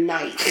episode a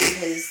night,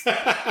 because...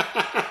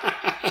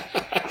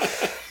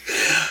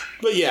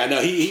 But yeah, no,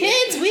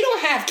 kids? We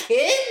don't have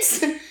kids!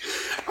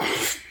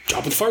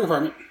 Job with the fire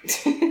department.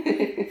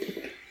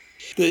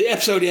 The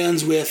episode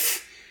ends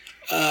with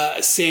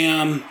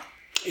Sam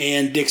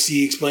and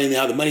Dixie explaining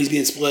how the money's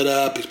being split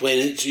up,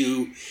 explaining it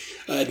to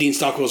Dean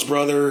Stockwell's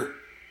brother.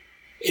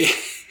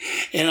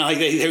 And like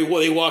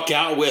they walk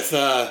out with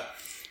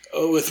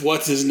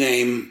what's his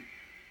name?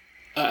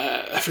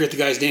 I forget the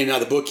guy's name now.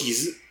 The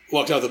bookies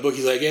walked out of the book.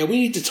 He's like, yeah, we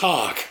need to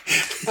talk.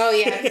 Oh,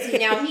 yeah, because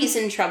now he's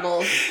in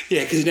trouble.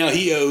 Yeah, because now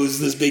he owes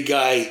this big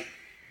guy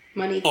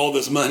all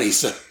this money.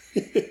 So,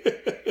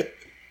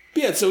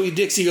 yeah, so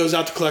Dixie goes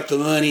out to collect the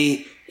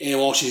money, and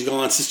while she's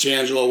gone, Sister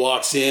Angela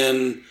walks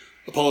in,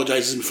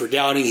 apologizes for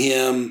doubting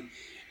him,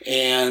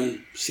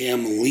 and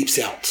Sam leaps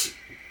out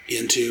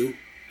into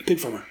a pig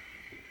farmer.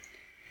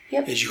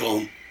 Yep. As you call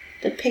him.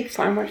 The pig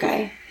farmer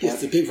guy.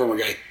 Yes, the pig farmer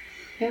guy.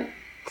 Yep.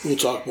 We'll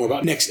talk more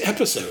about next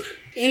episode.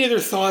 Any other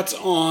thoughts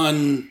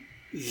on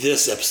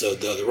this episode,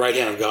 though, The Right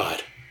Hand of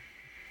God?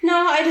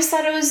 No, I just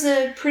thought it was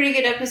a pretty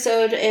good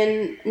episode,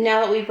 and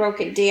now that we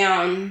broke it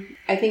down,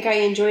 I think I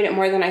enjoyed it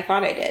more than I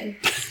thought I did.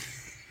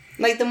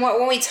 Like, the more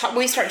when we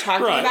start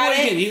talking about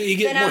it, you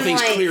get more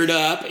things cleared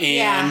up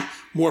and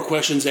more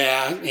questions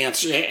asked.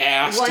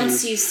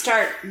 Once you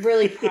start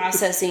really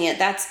processing it,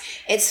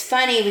 it's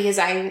funny because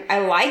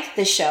I like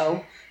the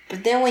show.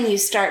 But then when you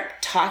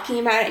start talking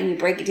about it and you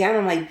break it down,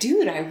 I'm like,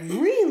 dude, I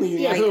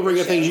really like it. It'll bring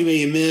up things you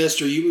may have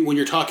missed, or when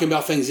you're talking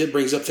about things, it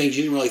brings up things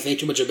you didn't really think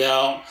too much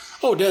about.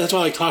 Oh, that's why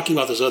I like talking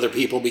about those other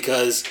people,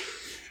 because,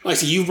 like I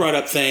said, you brought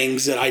up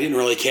things that I didn't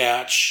really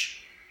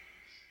catch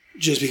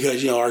just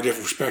because, our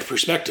different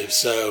perspectives.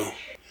 So,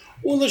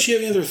 well, unless you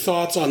have any other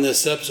thoughts on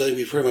this episode, I think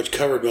we've pretty much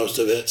covered most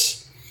of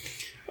it.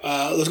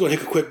 Let's go and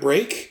take a quick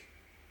break,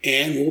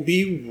 and we'll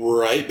be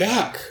right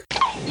back.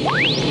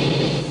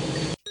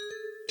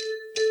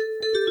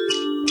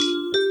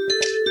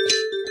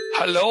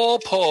 Hello,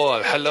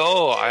 Paul.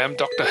 Hello, I am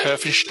Dr.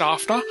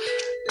 Herfenstaffner.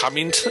 Come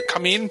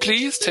in,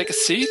 please. Take a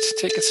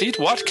seat.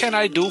 What can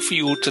I do for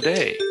you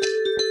today?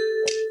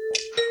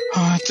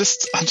 I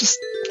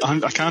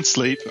can't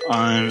sleep.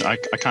 I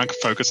can't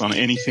focus on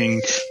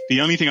anything.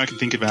 The only thing I can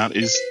think about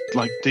is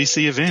like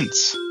DC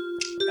events.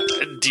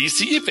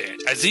 DC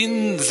event, as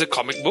in the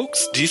comic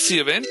books. DC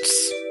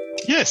events.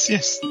 Yes,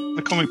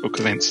 the comic book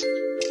events.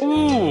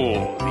 Ooh,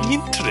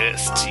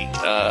 interesting.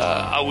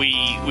 Are we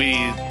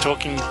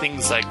talking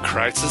things like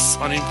Crisis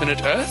on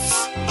Infinite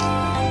Earths?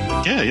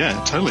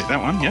 Yeah, totally.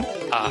 That one, yeah.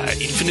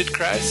 Infinite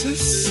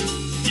Crisis?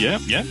 Yeah,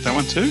 that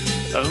one too.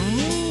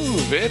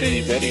 Oh,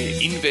 very,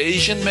 very.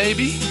 Invasion,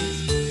 maybe?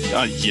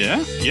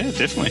 Yeah,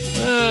 definitely.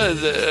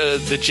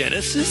 The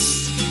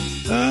Genesis?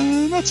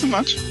 Not so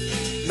much.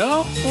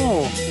 No?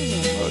 Oh.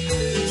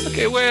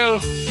 Okay, well,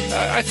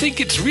 I think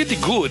it's really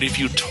good if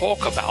you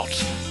talk about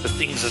the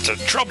things that are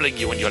troubling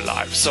you in your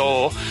life.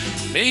 So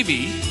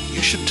maybe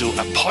you should do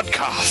a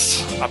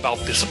podcast about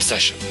this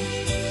obsession.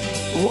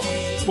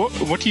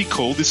 What do you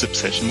call this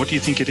obsession? What do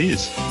you think it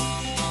is?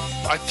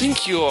 I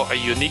think you're a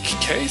unique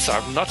case.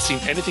 I've not seen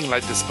anything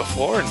like this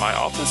before in my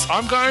office.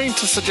 I'm going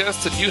to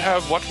suggest that you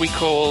have what we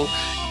call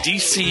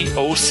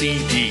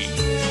DCOCD.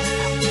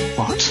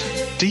 What?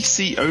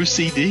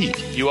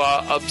 DCOCD? You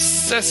are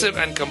obsessive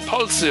and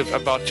compulsive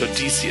about your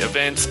DC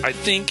events. I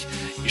think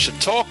you should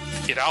talk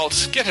it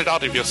out, get it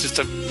out of your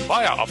system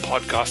via a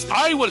podcast.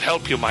 I will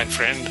help you, my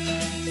friend.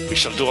 We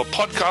shall do a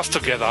podcast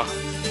together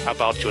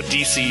about your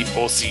DC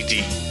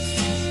OCD.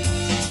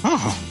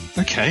 Oh,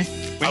 okay.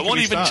 I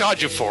won't even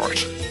charge you for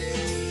it.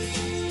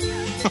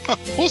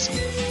 Awesome.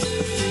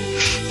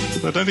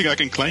 I don't think I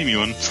can claim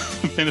you on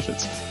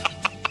benefits.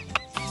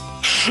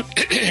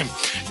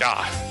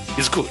 Yeah,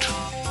 it's good.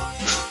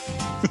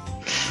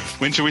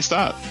 When shall we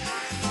start?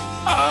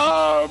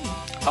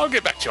 I'll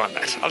get back to you on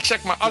that. I'll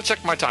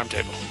check my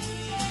timetable.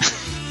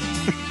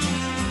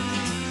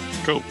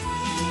 Cool.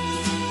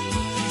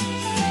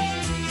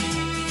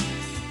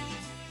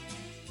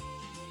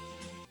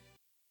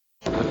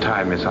 The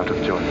time is out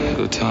of joint.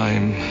 The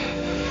time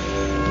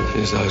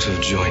is out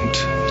of joint.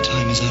 The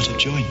time is out of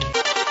joint.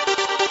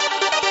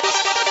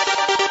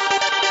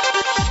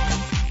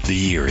 The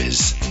year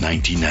is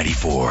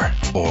 1994,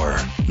 or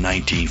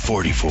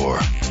 1944,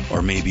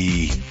 or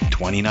maybe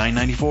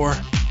 2994.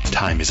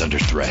 Time is under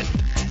threat,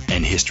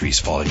 and history's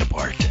falling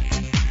apart.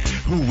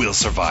 Who will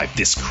survive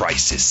this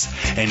crisis,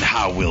 and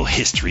how will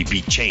history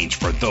be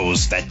changed for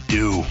those that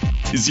do?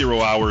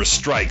 0 Hour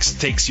Strikes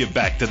takes you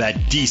back to that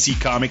DC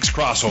Comics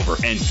crossover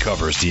and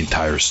covers the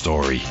entire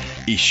story,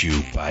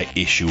 issue by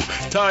issue,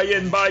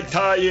 tie-in by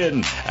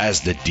tie-in,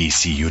 as the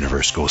DC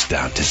universe goes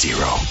down to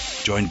zero.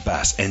 Join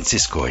Bass and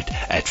Siskoid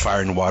at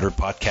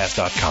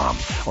fireandwaterpodcast.com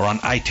or on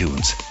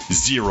iTunes.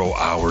 0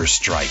 Hour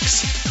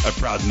Strikes, a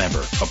proud member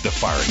of the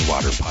Fire and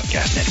Water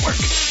Podcast Network.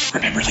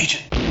 Remember,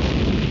 Legion.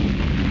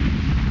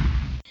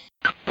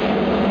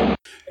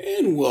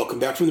 And welcome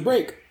back from the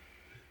break.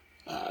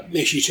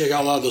 Make sure you check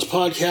out a lot of those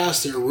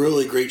podcasts. They're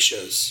really great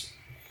shows.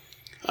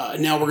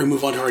 Now we're going to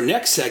move on to our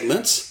next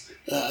segments.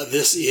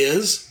 This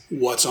is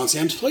What's on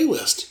Sam's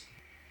Playlist.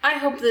 I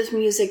hope this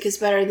music is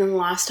better than the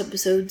last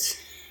episodes.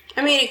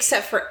 I mean,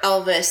 except for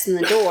Elvis and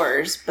the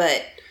Doors,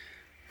 but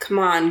come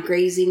on,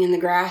 grazing in the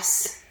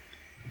grass.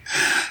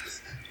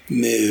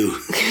 Moo.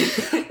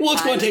 Well,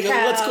 let's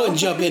go and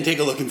jump in and take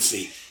a look and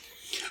see.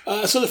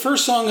 So the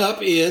first song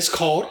up is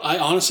called I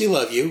Honestly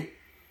Love You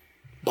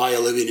by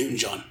Olivia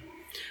Newton-John.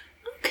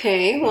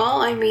 Okay,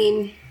 well, I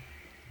mean,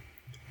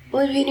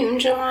 Olivia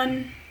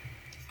Newton-John,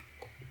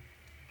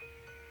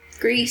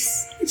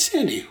 Grease. It's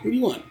Sandy. What do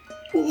you want?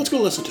 Well, let's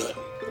go listen to it.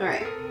 All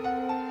right.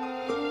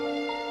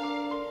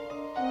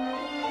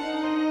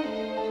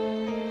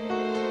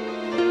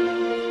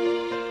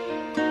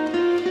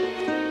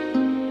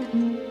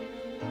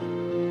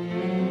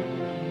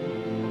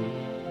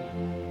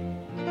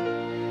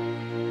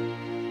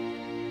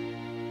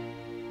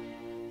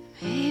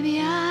 Maybe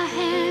I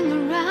hang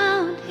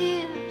around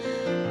here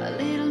a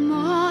little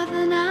more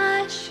than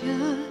I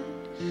should.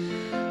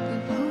 We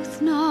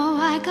both know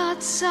I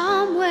got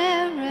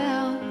somewhere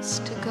else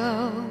to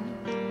go.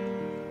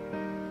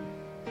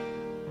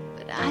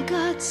 But I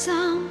got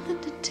something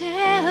to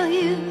tell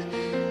you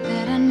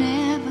that I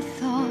never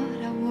thought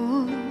I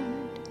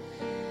would.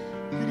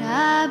 But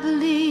I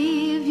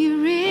believe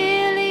you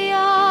really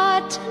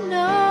ought to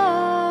know.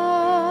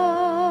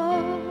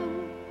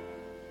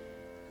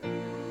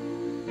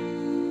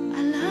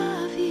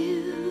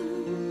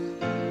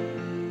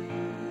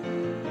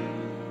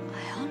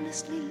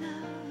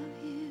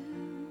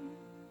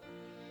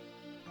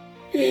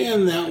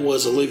 And that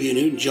was Olivia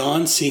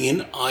Newton-John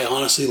singing I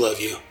Honestly Love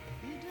You.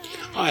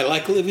 I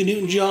like Olivia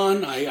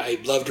Newton-John. I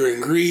loved her in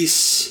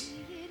Grease.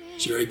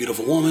 She's a very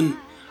beautiful woman.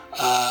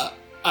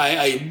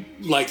 I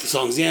like the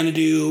song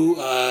Xanadu.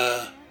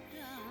 A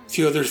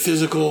few others,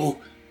 Physical.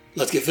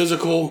 Let's Get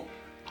Physical.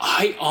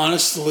 I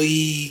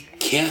honestly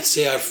can't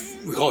say I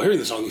recall hearing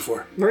the song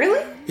before.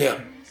 Really?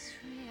 Yeah.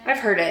 I've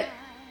heard it.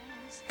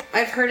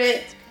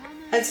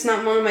 It's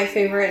not one of my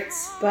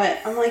favorites, but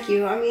I'm like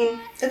you. I mean,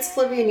 it's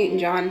Olivia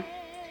Newton-John.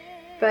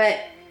 But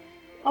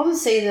I'll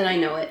just say that I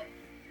know it.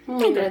 I'll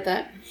leave it at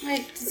that.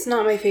 It's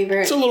not my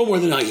favorite. It's a little more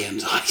than I am.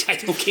 I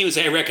can't even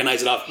say I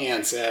recognize it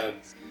offhand, so...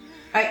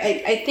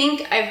 I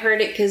think I've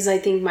heard it because I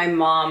think my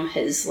mom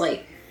has,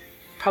 like,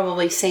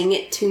 probably sang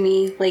it to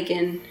me, like,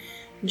 in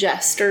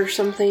jest or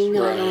something.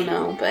 Right. I don't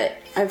know, but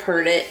I've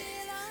heard it.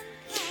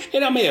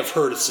 And I may have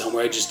heard it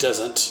somewhere. It just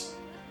doesn't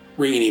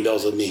ring any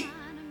bells with me.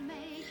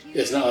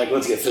 It's not like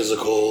Let's Get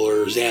Physical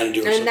or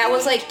Xanadu or something. And that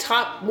was, like,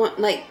 top one,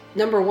 like,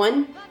 number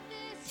one?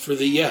 For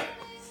that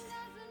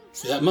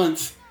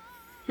month.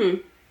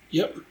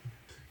 Yep.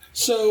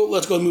 So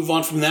let's go and move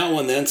on from that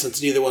one then,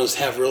 since neither one of us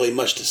have really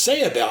much to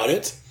say about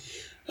it.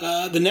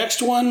 The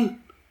next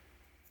one,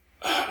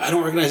 I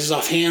don't recognize this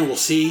offhand. We'll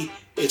see.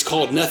 It's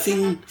called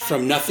Nothing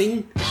from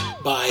Nothing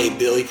by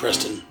Billy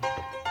Preston.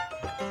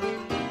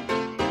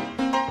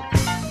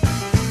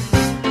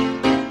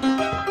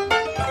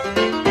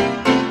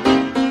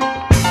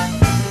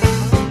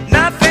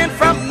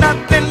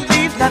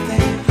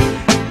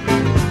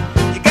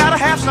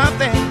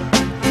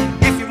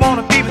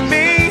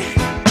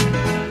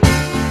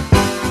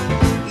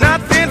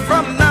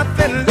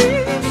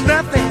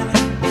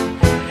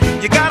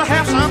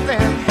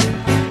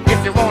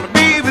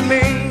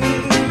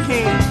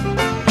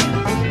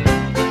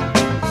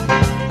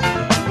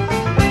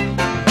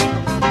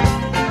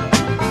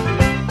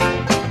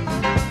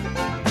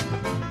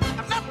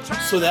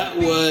 that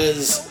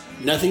was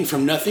Nothing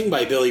from Nothing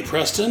by Billy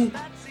Preston.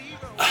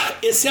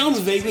 It sounds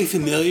vaguely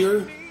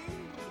familiar.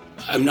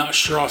 I'm not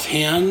sure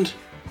offhand.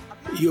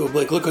 You have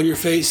like look on your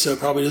face, so it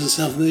probably doesn't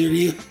sound familiar to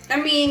you. I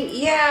mean,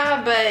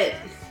 yeah, but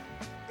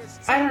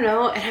I don't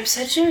know. And I'm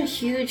such a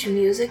huge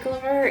music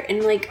lover,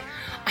 and like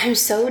I'm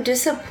so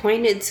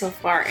disappointed so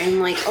far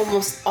in like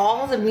almost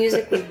all the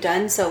music we've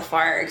done so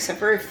far, except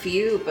for a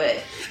few.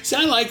 But see,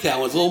 I like that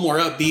one. It's a little more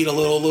upbeat, a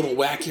little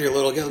wackier, a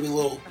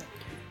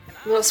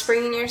little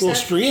spring in your step.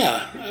 Spring,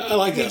 yeah. I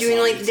like that. You're doing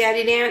song. like the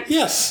daddy dance.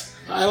 Yes,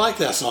 I like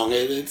that song.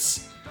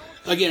 It's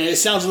again, it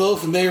sounds a little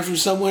familiar from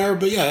somewhere,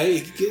 but yeah.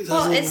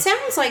 It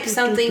sounds like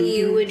something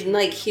you would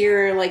like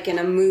hear like in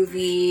a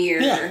movie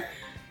or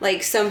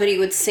like somebody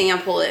would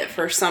sample it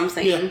for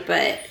something,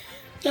 but.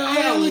 Yeah,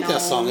 I like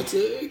that song. It's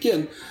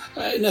again,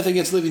 nothing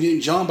against Olivia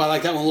Newton-John, but I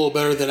like that one a little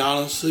better than I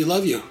Honestly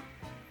Love You.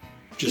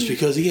 Just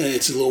because, again,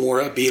 it's a little more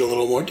upbeat, a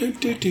little more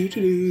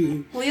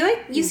do-do-do-do. Well,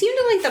 you seem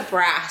to like the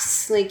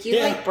brass. Like,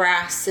 you like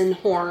brass and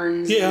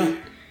horns and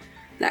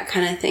that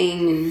kind of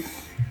thing. And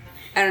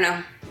I don't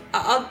know.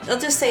 I'll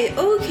just say,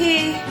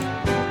 okay.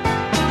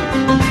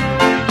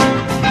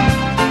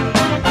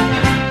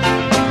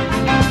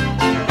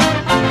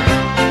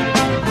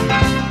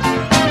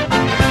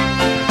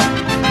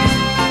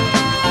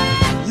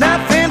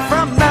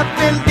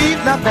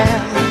 Nothing.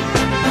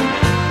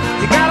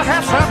 You gotta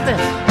have something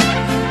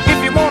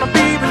if you wanna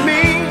be with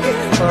me,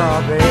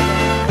 oh baby.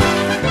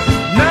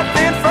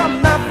 Nothing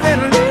from nothing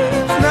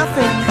leaves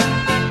nothing.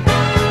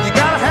 You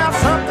gotta have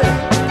something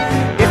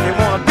if you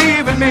wanna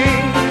be with me.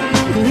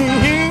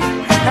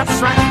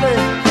 That's right, baby.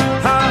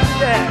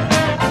 Yeah.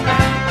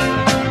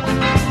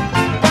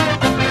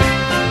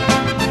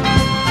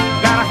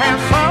 Gotta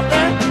have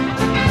something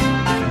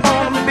if you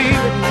wanna be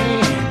with me.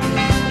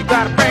 You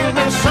gotta bring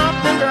me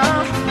something,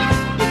 girl.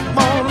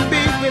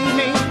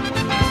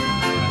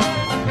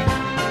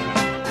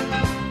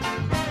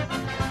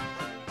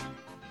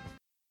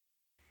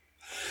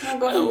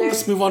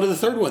 Let's move on to the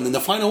third one, then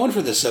the final one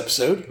for this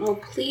episode. Oh,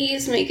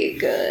 please make it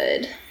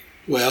good.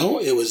 Well,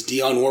 it was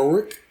Dionne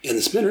Warwick and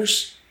the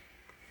Spinners.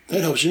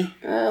 That helps you.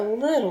 A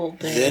little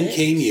bit. Then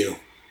Came You.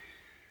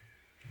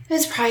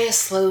 It's probably a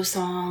slow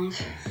song.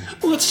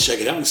 Well, let's check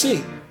it out and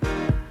see.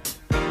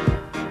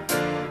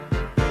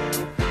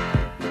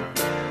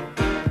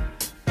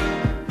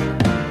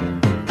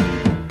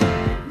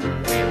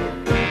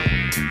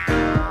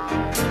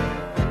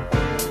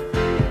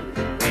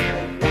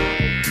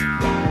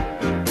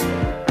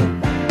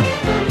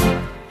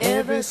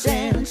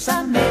 Since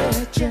I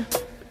met you,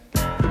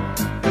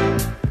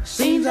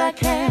 seems I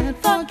can't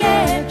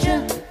forget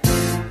you.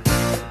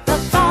 The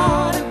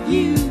thought of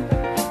you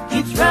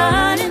keeps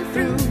running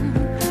through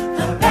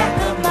the back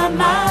of my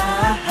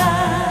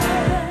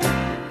mind.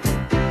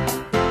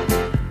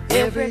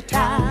 Every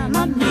time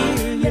I'm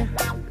near you,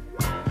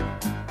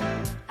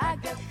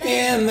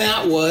 and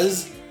that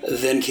was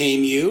Then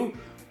Came You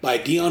by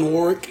Dionne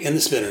Warwick and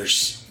the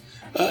Spinners.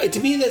 To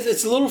me,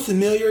 it's a little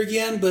familiar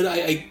again, but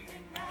I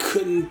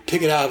couldn't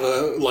pick it out of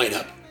a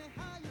lineup.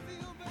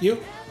 You?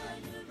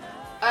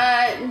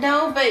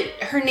 No, but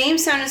her name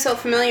sounded so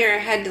familiar I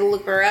had to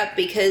look her up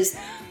because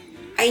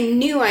I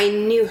knew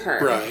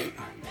her. Right.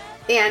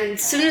 And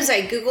as soon as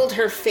I Googled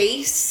her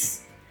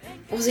face,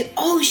 I was like,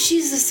 oh,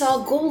 she's the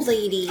Saul Gold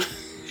lady.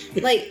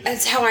 Like,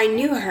 that's how I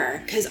knew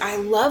her, because I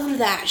loved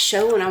that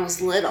show when I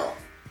was little.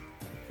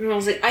 And I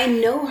was like, I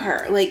know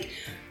her. Like,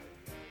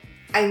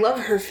 I love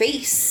her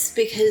face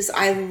because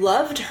I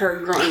loved her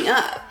growing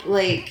up.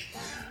 Like...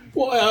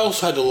 Well, I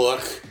also had to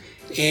look,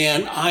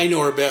 and I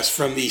know her best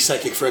from the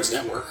Psychic Friends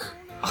Network.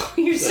 Oh,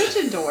 you're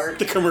such a dork.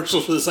 The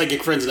commercials for the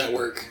Psychic Friends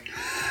Network.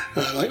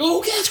 Like,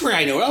 oh, that's where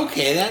I know her.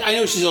 Okay, I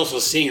know she's also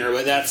a singer,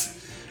 but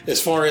that's, as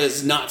far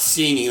as not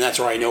singing, that's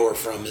where I know her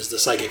from, is the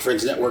Psychic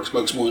Friends Network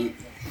spokeswoman.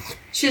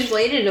 She's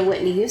related to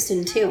Whitney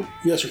Houston, too.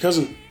 Yes, her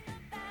cousin.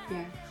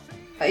 Yeah.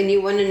 And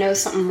you want to know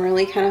something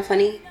really kind of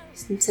funny?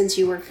 Since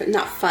you were,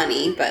 not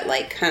funny, but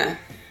like kind of...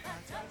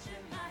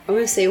 I'm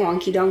going to say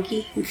wonky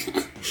donkey.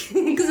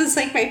 Because it's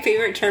like my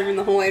favorite term in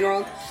the whole wide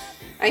world.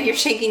 You're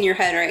shaking your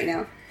head right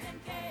now.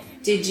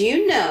 Did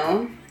you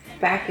know,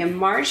 back in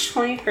March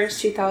 21st,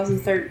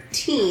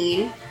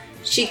 2013,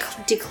 she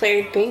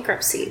declared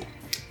bankruptcy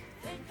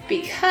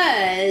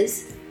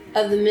because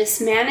of the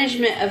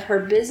mismanagement of her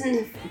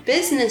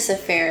business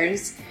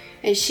affairs,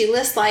 and she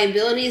lists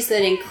liabilities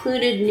that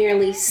included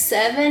nearly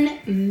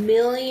 $7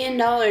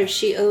 million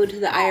she owed to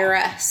the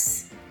IRS.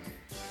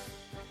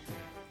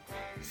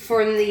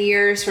 From the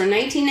years from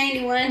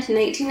 1991 to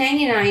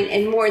 1999,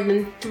 and more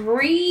than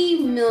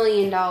 $3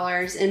 million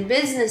in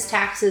business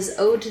taxes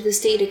owed to the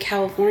state of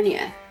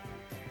California.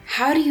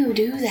 How do you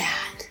do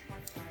that?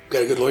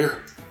 Got a good lawyer?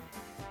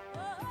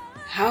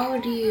 How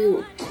do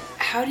you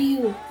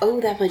owe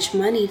that much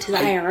money to the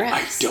IRS?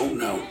 I don't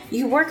know.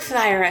 You work for the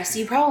IRS.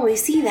 You probably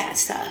see that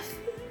stuff.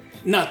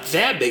 Not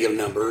that big of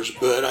numbers,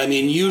 but I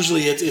mean,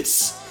 usually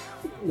it's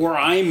where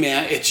I'm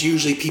at, it's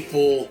usually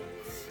people...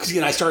 Because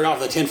again, I started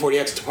off in the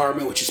 1040X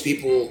department, which is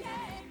people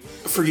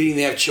forgetting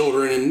they have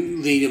children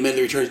and leading them in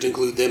the returns to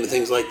include them and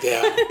things like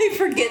that. They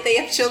forget they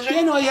have children?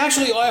 Yeah, no,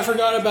 I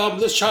forgot about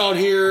this child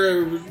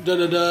here.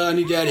 I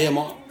need to add him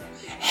on.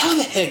 How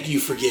the heck do you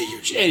forget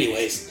your...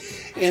 Anyways.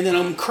 And then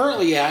I'm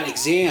currently at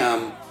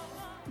exam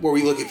where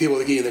we look at people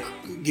that are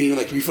getting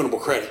like refundable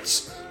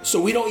credits.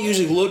 So we don't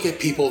usually look at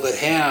people that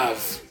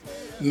have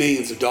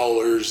millions of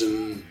dollars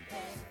and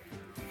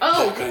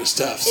that kind of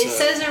stuff. It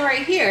says it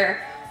right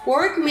here.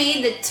 Work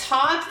made the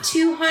top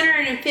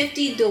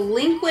 250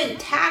 delinquent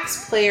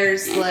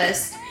taxpayers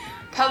list,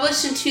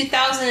 published in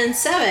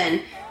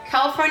 2007.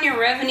 California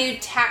Revenue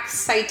Tax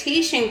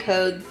Citation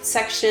Code,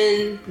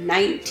 Section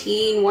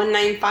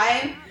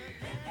 19195.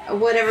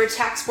 Whatever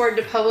tax board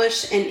to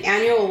publish an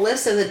annual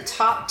list of the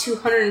top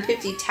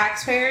 250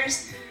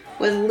 taxpayers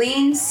with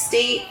lien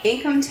state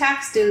income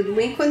tax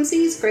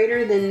delinquencies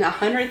greater than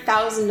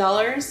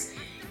 $100,000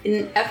 in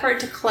an effort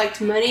to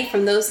collect money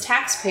from those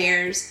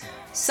taxpayers,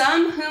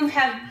 some whom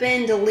have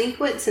been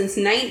delinquent since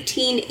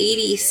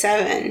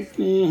 1987.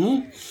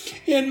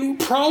 Mm-hmm. And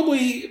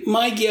probably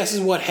my guess is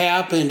what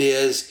happened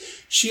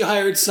is she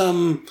hired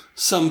some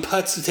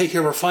putz to take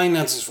care of her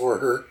finances for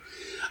her.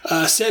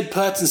 Said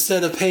putz,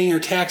 instead of paying her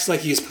tax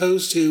like he's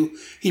supposed to,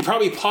 he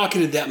probably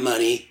pocketed that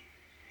money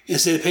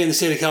instead of paying the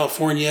state of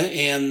California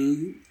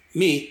and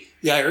me,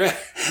 the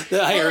IRS.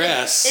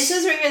 Well, it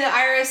says right here the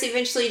IRS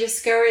eventually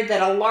discovered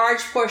that a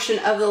large portion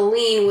of the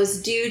lien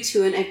was due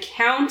to an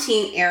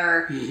accounting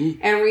error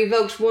and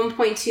revoked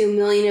 $1.2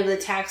 million of the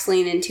tax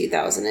lien in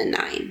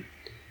 2009.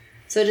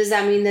 So does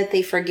that mean that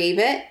they forgave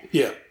it?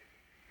 Yeah.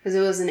 Because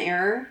it was an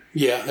error?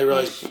 Yeah, they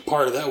realized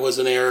part of that was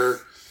an error.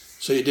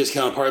 So you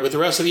discount part, but the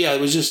rest of it,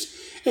 it was just,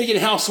 again,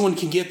 how someone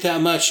can get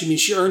that much. I mean,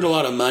 she earned a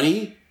lot of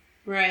money.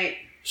 Right.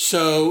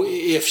 So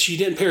if she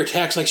didn't pay her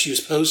tax like she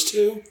was supposed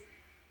to,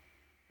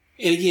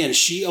 and again,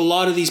 a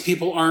lot of these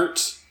people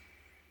aren't,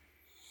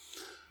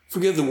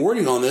 forgive the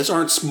wording on this,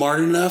 aren't smart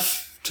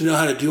enough to know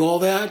how to do all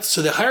that.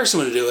 So they hire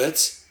someone to do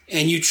it,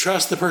 and you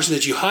trust the person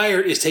that you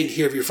hired is taking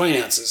care of your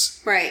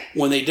finances. Right.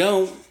 When they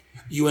don't,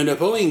 you end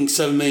up owing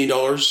 $7 million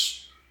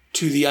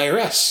to the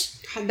IRS.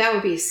 God, that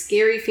would be a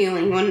scary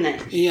feeling, wouldn't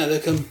it? Yeah, they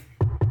come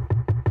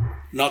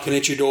knocking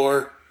at your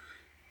door.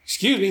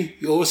 Excuse me,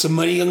 you owe us some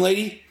money, young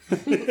lady?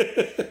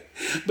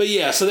 But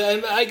yeah,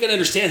 so I can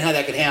understand how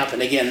that could happen.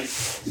 Again,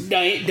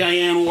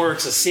 Diane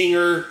works, a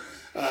singer,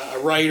 a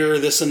writer,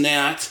 this and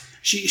that.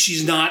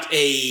 She's not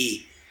a...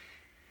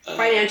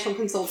 financial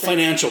consultant.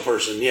 Financial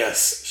person,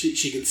 yes.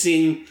 She can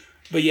sing,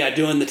 but yeah,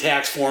 doing the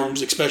tax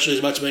forms, especially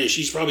as much money as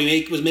she's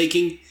probably was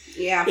making,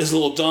 is a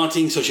little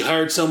daunting, so she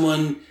hired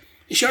someone...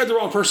 She hired the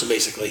wrong person,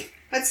 basically.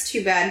 That's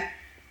too bad.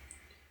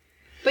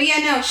 But yeah,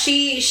 no,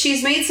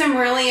 she's made some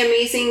really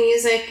amazing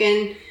music,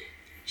 and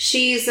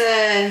she's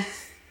done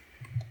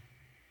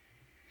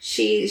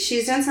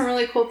some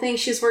really cool things.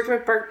 She's worked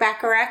with Burt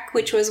Bacharach,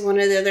 which was one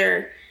of the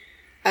other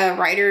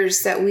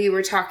writers that we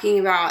were talking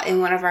about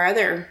in one of our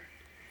other...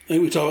 I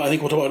think we'll talk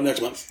about it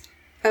next month.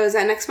 Oh, is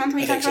that next month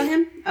we talk about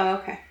him? Oh,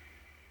 okay.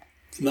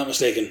 If I'm not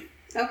mistaken.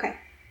 Okay.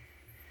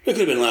 It could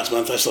have been last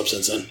month. I slept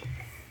since then.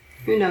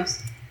 Who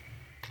knows?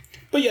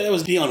 But yeah, that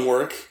was Beyond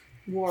Work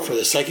for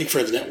the Psychic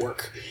Friends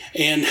Network.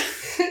 And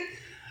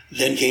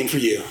then came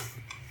you.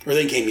 Well,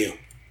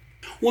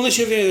 unless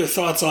you have any other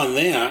thoughts on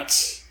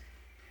that,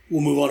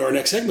 we'll move on to our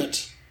next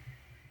segment.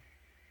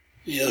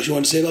 Anything else you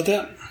want to say about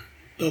that?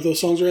 About those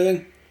songs or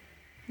anything?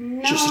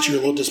 No. Just that you're a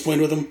little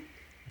disappointed with them?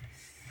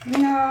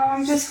 No,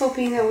 I'm just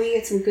hoping that we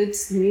get some good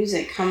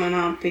music coming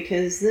up,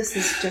 because this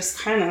is just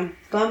kind of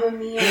bumming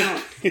me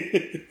out.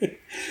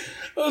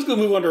 I was going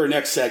to move on to our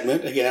next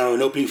segment. Again, I don't have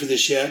an opening for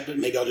this yet, but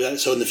maybe I'll do that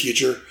so in the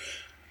future.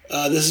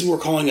 This is what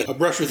we're calling a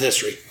brush with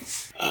history.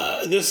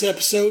 This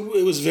episode,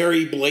 it was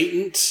very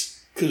blatant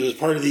because it was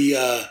part of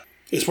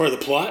the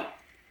plot.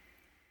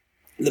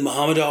 The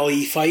Muhammad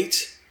Ali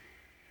fight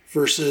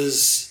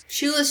versus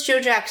Shoeless Joe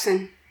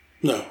Jackson.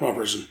 No, wrong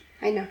person.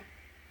 I know.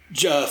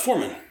 George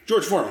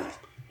Foreman.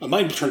 My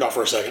mind turned off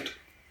for a second.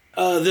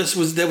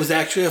 That was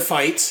actually a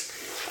fight.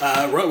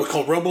 It was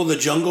called Rumble in the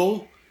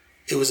Jungle.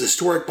 It was a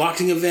historic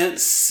boxing event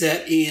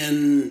set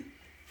in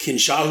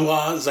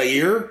Kinshasa,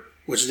 Zaire,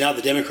 which is now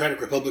the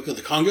Democratic Republic of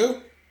the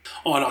Congo,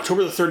 on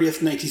October the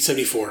 30th,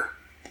 1974.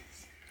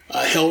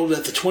 Held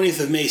at the 20th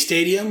of May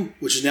Stadium,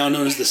 which is now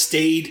known as the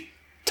Stade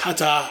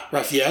Tata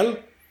Raphael.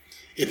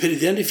 It pitted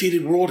the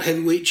undefeated world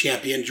heavyweight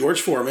champion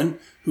George Foreman,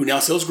 who now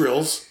sells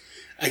grills,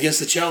 against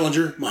the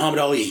challenger Muhammad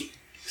Ali.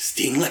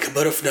 Sting like a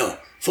butterfly,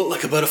 float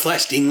like a butterfly,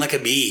 sting like a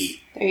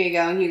bee. There you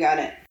go, you got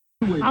it.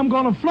 I'm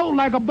gonna float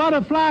like a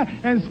butterfly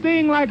and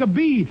sting like a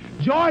bee.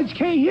 George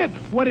can't hit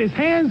what his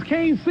hands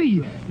can't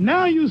see.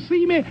 Now you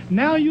see me,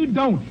 now you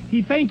don't.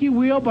 He think he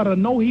will, but I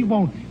know he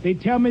won't. They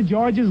tell me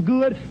George is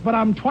good, but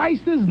I'm twice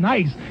as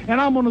nice.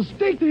 And I'm gonna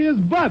stick to his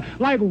butt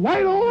like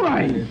white on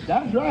rice.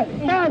 That's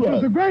right.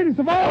 That's the greatest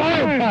of all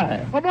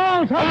time. Of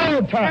all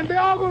time. And they're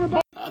all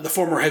gonna... The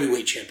former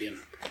heavyweight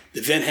champion. The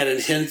event had an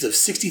attendance of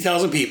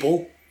 60,000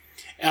 people.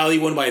 Ali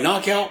won by a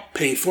knockout,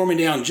 pinning Foreman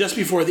down just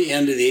before the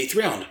end of the 8th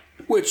round.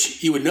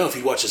 Which you would know if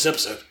you watched this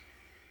episode.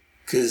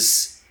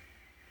 Because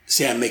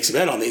Sam makes a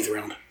bet on the 8th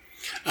round.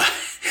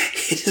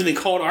 It has been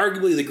called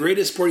arguably the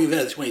greatest sporting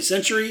event of the 20th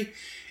century.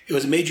 It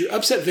was a major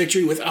upset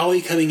victory with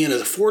Ali coming in as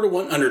a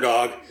 4-1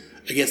 underdog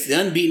against the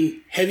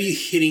unbeaten,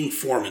 heavy-hitting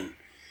Foreman.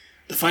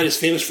 The fight is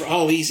famous for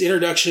Ali's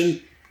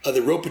introduction of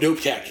the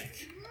rope-a-dope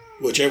tactic,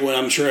 which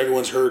I'm sure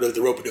everyone's heard of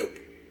the rope-a-dope.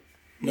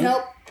 No?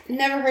 Nope,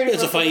 never heard of it.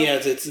 It's a fight,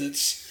 yeah, it's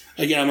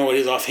again, I don't know what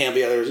it is offhand,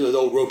 but yeah, there's the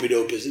old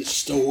rope-a-dope.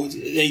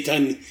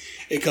 Anytime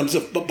it comes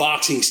to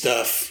boxing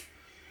stuff,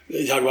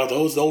 they talk about the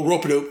old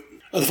rope-a-dope.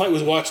 The fight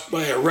was watched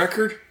by a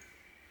record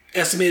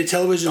estimated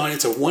television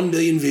audience of 1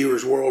 billion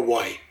viewers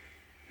worldwide,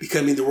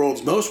 becoming the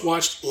world's most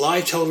watched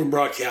live television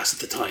broadcast at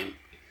the time.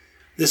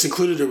 This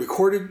included a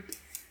recorded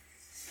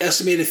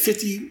estimated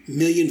 50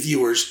 million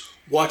viewers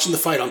watching the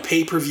fight on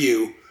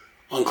pay-per-view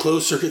on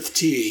closed-circuit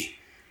TV.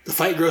 The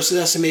fight grossed an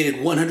estimated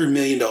 $100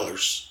 million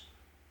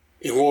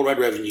in worldwide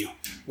revenue,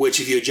 which,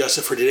 if you adjust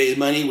it for today's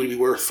money, would be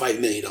worth $5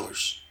 million.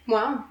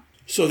 Wow.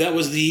 So that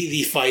was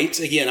the fight.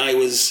 Again, I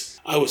was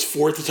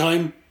 4 at the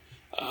time.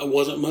 I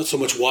wasn't so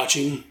much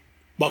watching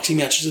boxing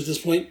matches at this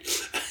point.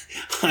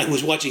 I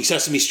was watching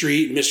Sesame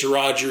Street and Mr.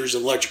 Rogers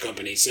and Electric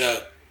Company.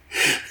 So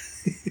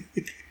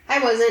I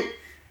wasn't.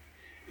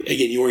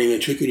 Again, you weren't even a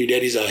twinkle in your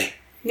daddy's eye.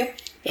 Yep.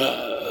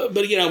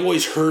 But again, I've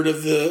always heard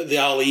of the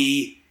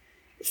Ali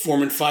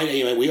Foreman fight.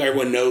 Anyway,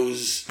 everyone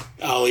knows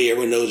Ali.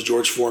 Everyone knows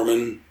George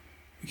Foreman.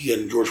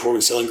 Again, George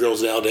Foreman selling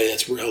girls nowadays.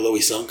 That's how low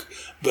he sunk.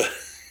 But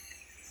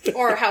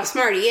or how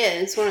smart he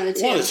is. One of the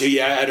two. One of the two.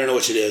 Yeah, I don't know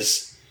which it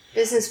is.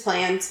 Business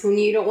plans. When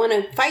you don't want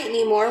to fight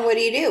anymore, what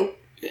do?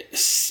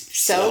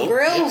 Sell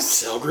grills. Yeah,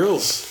 sell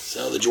grills.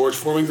 Sell the George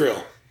Foreman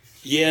grill.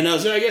 Yeah, no,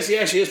 so I guess he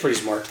actually is pretty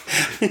smart.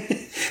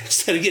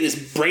 Instead of getting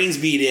his brains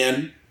beat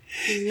in.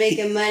 He's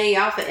making money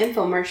off of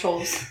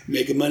infomercials.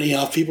 Making money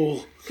off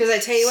people. Because I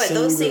tell you what,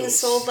 those grills. things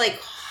sold like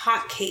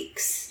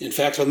hotcakes. In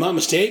fact, if I'm not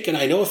mistaken,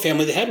 I know a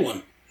family that had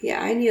one.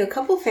 Yeah, I knew a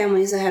couple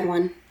families that had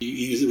one. We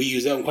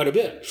used that one quite a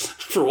bit.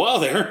 For a while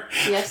there.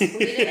 Yes, we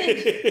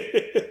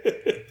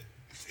did.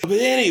 But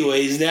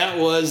anyways, that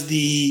was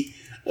the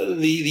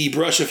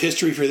brush of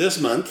history for this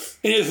month.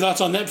 Any other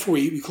thoughts on that before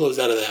we close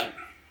out of that?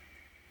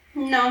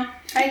 No,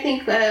 I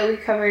think we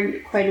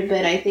covered quite a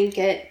bit. I think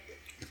it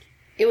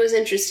was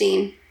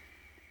interesting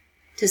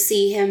to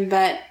see him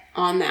bet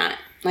on that,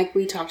 like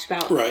we talked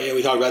about. Right, yeah,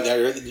 we talked about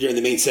that during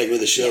the main segment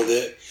of the show.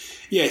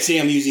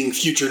 Sam using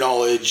future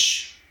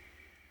knowledge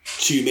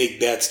to make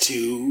bets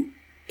to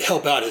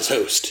help out his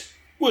host.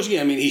 Which,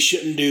 again, he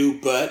shouldn't do,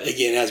 but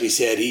again, as we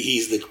said,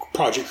 he's the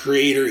project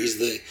creator, he's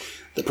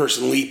the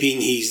person leaping,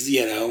 he's,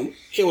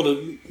 able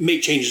to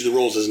make changes to the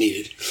rules as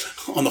needed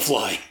on the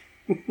fly.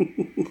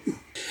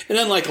 And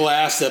unlike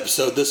last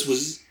episode, this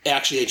was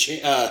actually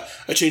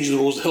a change in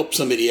the rules to help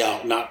somebody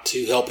out, not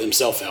to help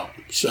himself out.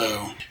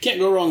 So, can't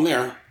go wrong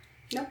there.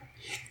 Nope.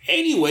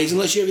 Anyways,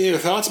 unless you have any other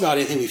thoughts about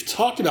anything we've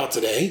talked about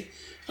today,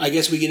 I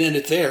guess we can end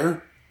it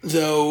there.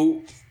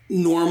 Though,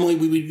 normally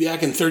we would be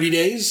back in 30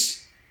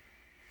 days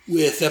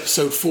with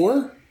episode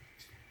 4,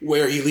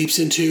 where he leaps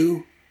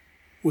into...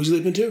 What does he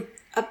leap into?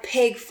 A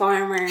pig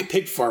farmer. A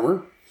pig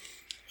farmer.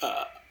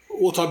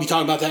 We'll be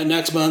talking about that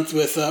next month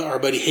with our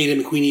buddy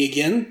Hayden McQueenie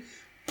again.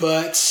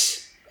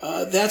 But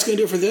that's going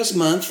to do it for this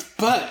month.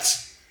 But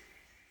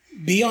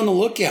be on the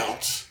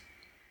lookout.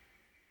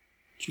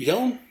 Should we tell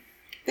him?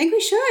 I think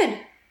we should.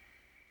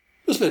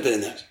 Let's put a bit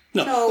in that.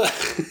 No.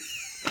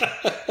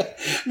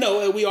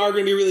 No, we are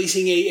going to be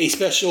releasing a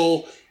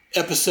special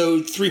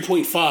episode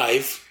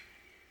 3.5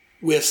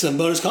 with some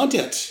bonus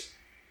content.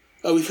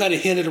 We've kind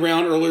of hinted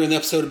around earlier in the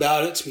episode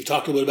about it. So we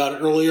talked a little bit about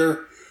it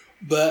earlier.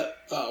 But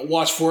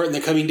watch for it in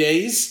the coming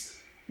days.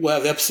 We'll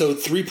have episode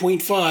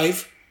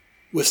 3.5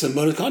 with some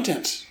bonus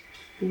content.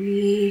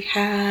 We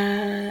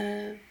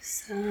have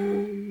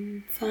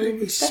some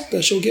fun stuff.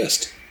 Special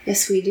guest.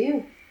 Yes, we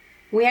do.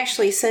 We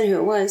actually said who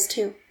it was,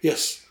 too.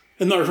 Yes.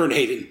 I'm not referring to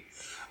Hayden.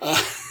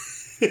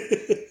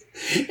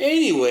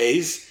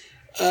 Anyways,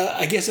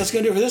 I guess that's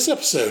going to do it for this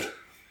episode.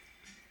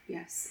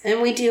 Yes.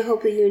 And we do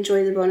hope that you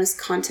enjoy the bonus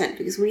content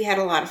because we had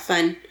a lot of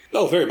fun.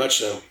 Oh, very much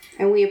so.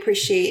 And we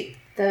appreciate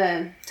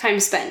the time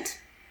spent.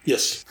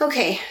 Yes.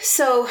 Okay,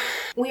 so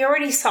we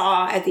already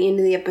saw at the end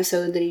of the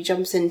episode that he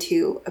jumps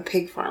into a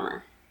pig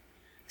farmer.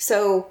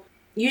 So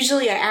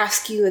usually I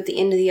ask you at the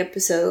end of the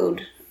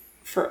episode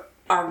for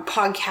our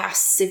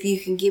podcasts if you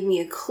can give me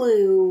a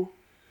clue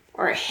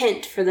or a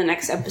hint for the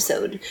next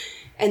episode.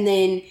 And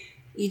then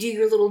you do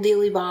your little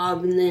dealy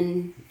bob and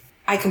then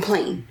I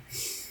complain.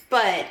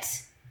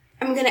 But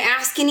I'm going to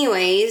ask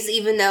anyways,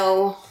 even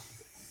though...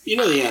 You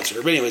know the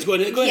answer. But anyways, go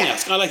ahead and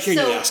ask. I like hearing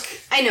you ask.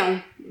 I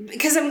know.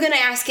 Because I'm going to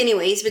ask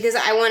anyways, because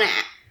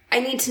I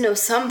need to know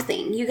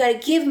something. You got to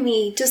give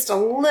me just a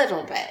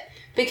little bit.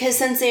 Because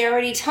since they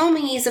already tell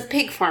me he's a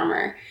pig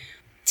farmer,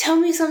 tell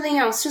me something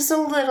else, just a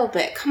little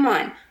bit. Come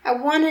on. I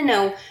want to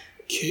know.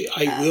 Okay,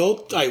 I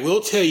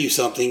will tell you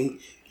something.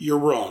 You're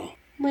wrong.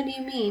 What do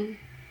you mean?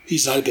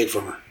 He's not a pig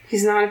farmer.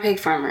 He's not a pig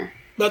farmer.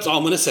 That's all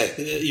I'm going to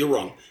say. You're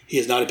wrong. He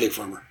is not a pig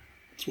farmer.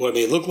 It's what it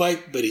may look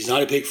like, but he's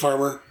not a pig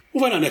farmer.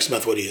 We'll find out next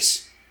month what he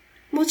is.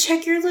 Well,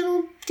 check your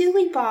little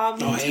Dilly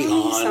Bob and hang tell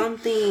me on.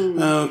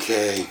 something.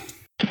 Okay.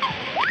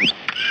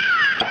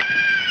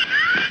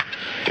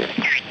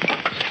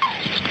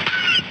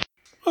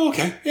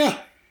 Okay, yeah.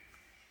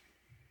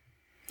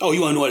 Oh,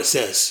 you want to know what it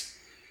says?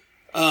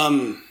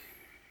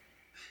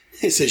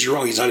 It says you're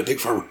wrong. He's not a pig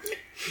farmer.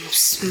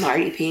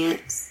 Smarty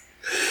pants.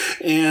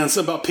 And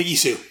something about Piggy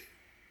Sue.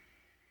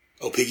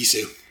 Oh, Piggy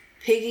Sue.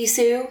 Piggy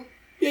Sue?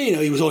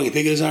 Yeah, he was holding a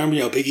pig in his arm.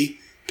 Piggy,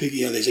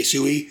 they say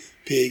Suey,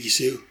 Piggy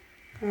Sue.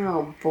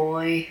 Oh,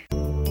 boy.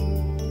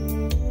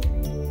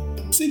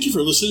 Thank you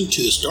for listening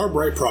to the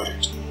Starbright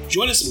Project.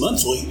 Join us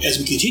monthly as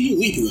we continue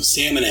leaping with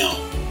Sam and Al.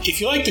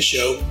 If you like the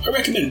show, I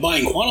recommend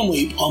buying Quantum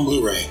Leap on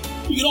Blu-ray.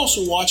 You can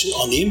also watch it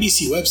on the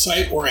NBC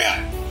website or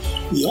app.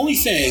 The only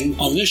thing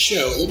on this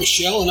show that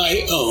Michelle and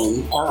I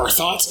own are our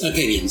thoughts and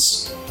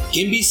opinions.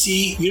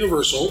 NBC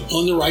Universal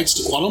own the rights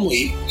to Quantum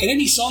Leap, and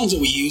any songs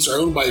that we use are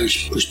owned by their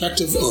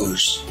respective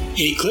owners.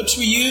 Any clips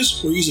we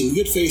use, we're using in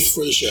good faith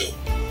for the show.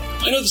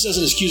 I know this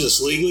doesn't excuse us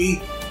legally,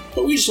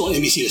 but we just don't want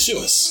NBC to sue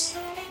us.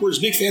 We're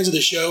just big fans of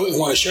the show and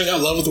want to share that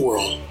love with the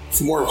world.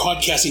 For more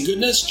podcasting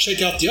goodness,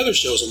 check out the other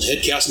shows on the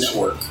Headcast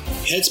Network.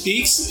 Head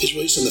Speaks is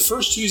released on the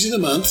first Tuesday of the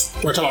month,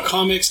 where I talk about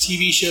comics,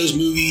 TV shows,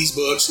 movies,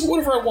 books,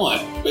 whatever I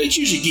want, but it's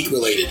usually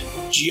geek-related.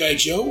 G.I.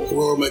 Joe, a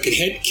Royal American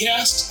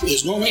Headcast,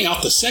 is normally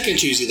out the second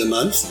Tuesday of the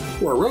month,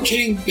 where a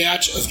rotating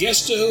batch of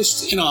guest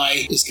hosts and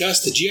I discuss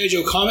the G.I.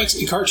 Joe comics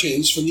and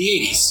cartoons from the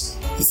 80s.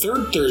 The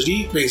third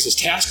Thursday brings us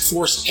Task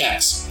Force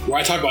X, where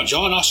I talk about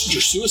John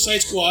Ossinger's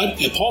Suicide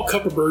Squad and Paul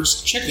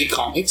Kupperberg's Checkmate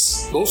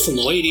comics, both from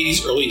the late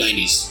 80s, early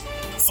 90s.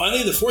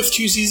 Finally, the fourth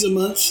Tuesdays of the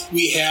month,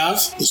 we have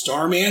the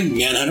Starman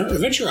Manhunter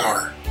Adventure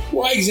Hour,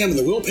 where I examine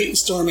the Will Payton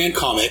Starman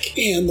comic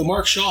and the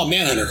Mark Shaw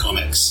Manhunter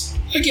comics,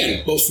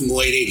 again, both from the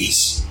late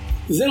 80s.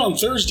 Then on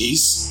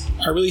Thursdays,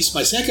 I release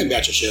my second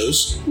batch of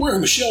shows, where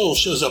Michelle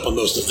shows up on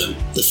most of them.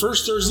 The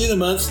first Thursday of the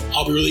month,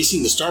 I'll be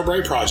releasing the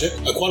Starbright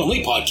Project, a Quantum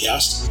Leap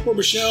podcast, where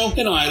Michelle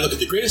and I look at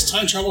the greatest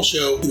time travel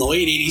show in the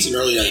late 80s and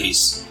early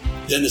 90s.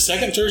 Then the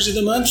second Thursday of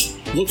the month,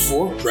 look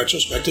for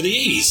Retrospect to the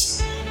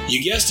 80s.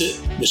 You guessed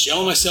it, Michelle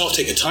and myself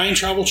take a time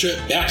travel trip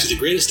back to the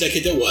greatest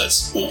decade that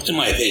was, well, in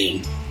my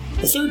opinion.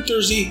 The third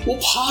Thursday,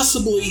 we'll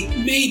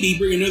maybe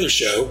bring another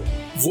show,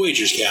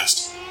 Voyager's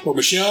Cast, where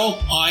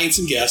Michelle, I, and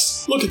some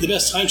guests look at the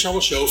best time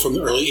travel show from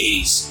the early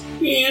 80s.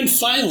 And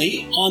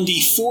finally, on the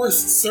fourth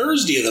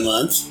Thursday of the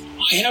month,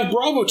 I have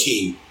Bravo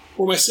Team,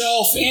 where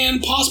myself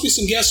and possibly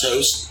some guest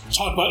hosts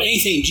talk about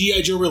anything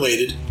G.I. Joe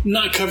related,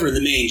 not covering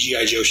the main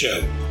G.I. Joe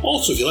show.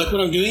 Also, if you like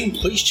what I'm doing,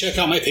 please check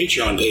out my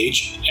Patreon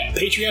page at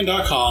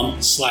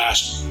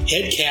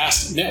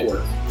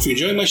patreon.com/headcastnetwork. If you're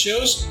enjoying my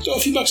shows, throw a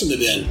few bucks in the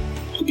bin.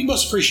 It'd be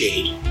most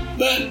appreciated.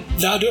 But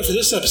that'll do it for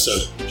this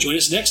episode. Join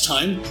us next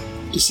time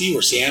to see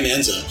where Sam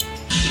ends up.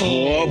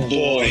 Oh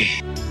boy.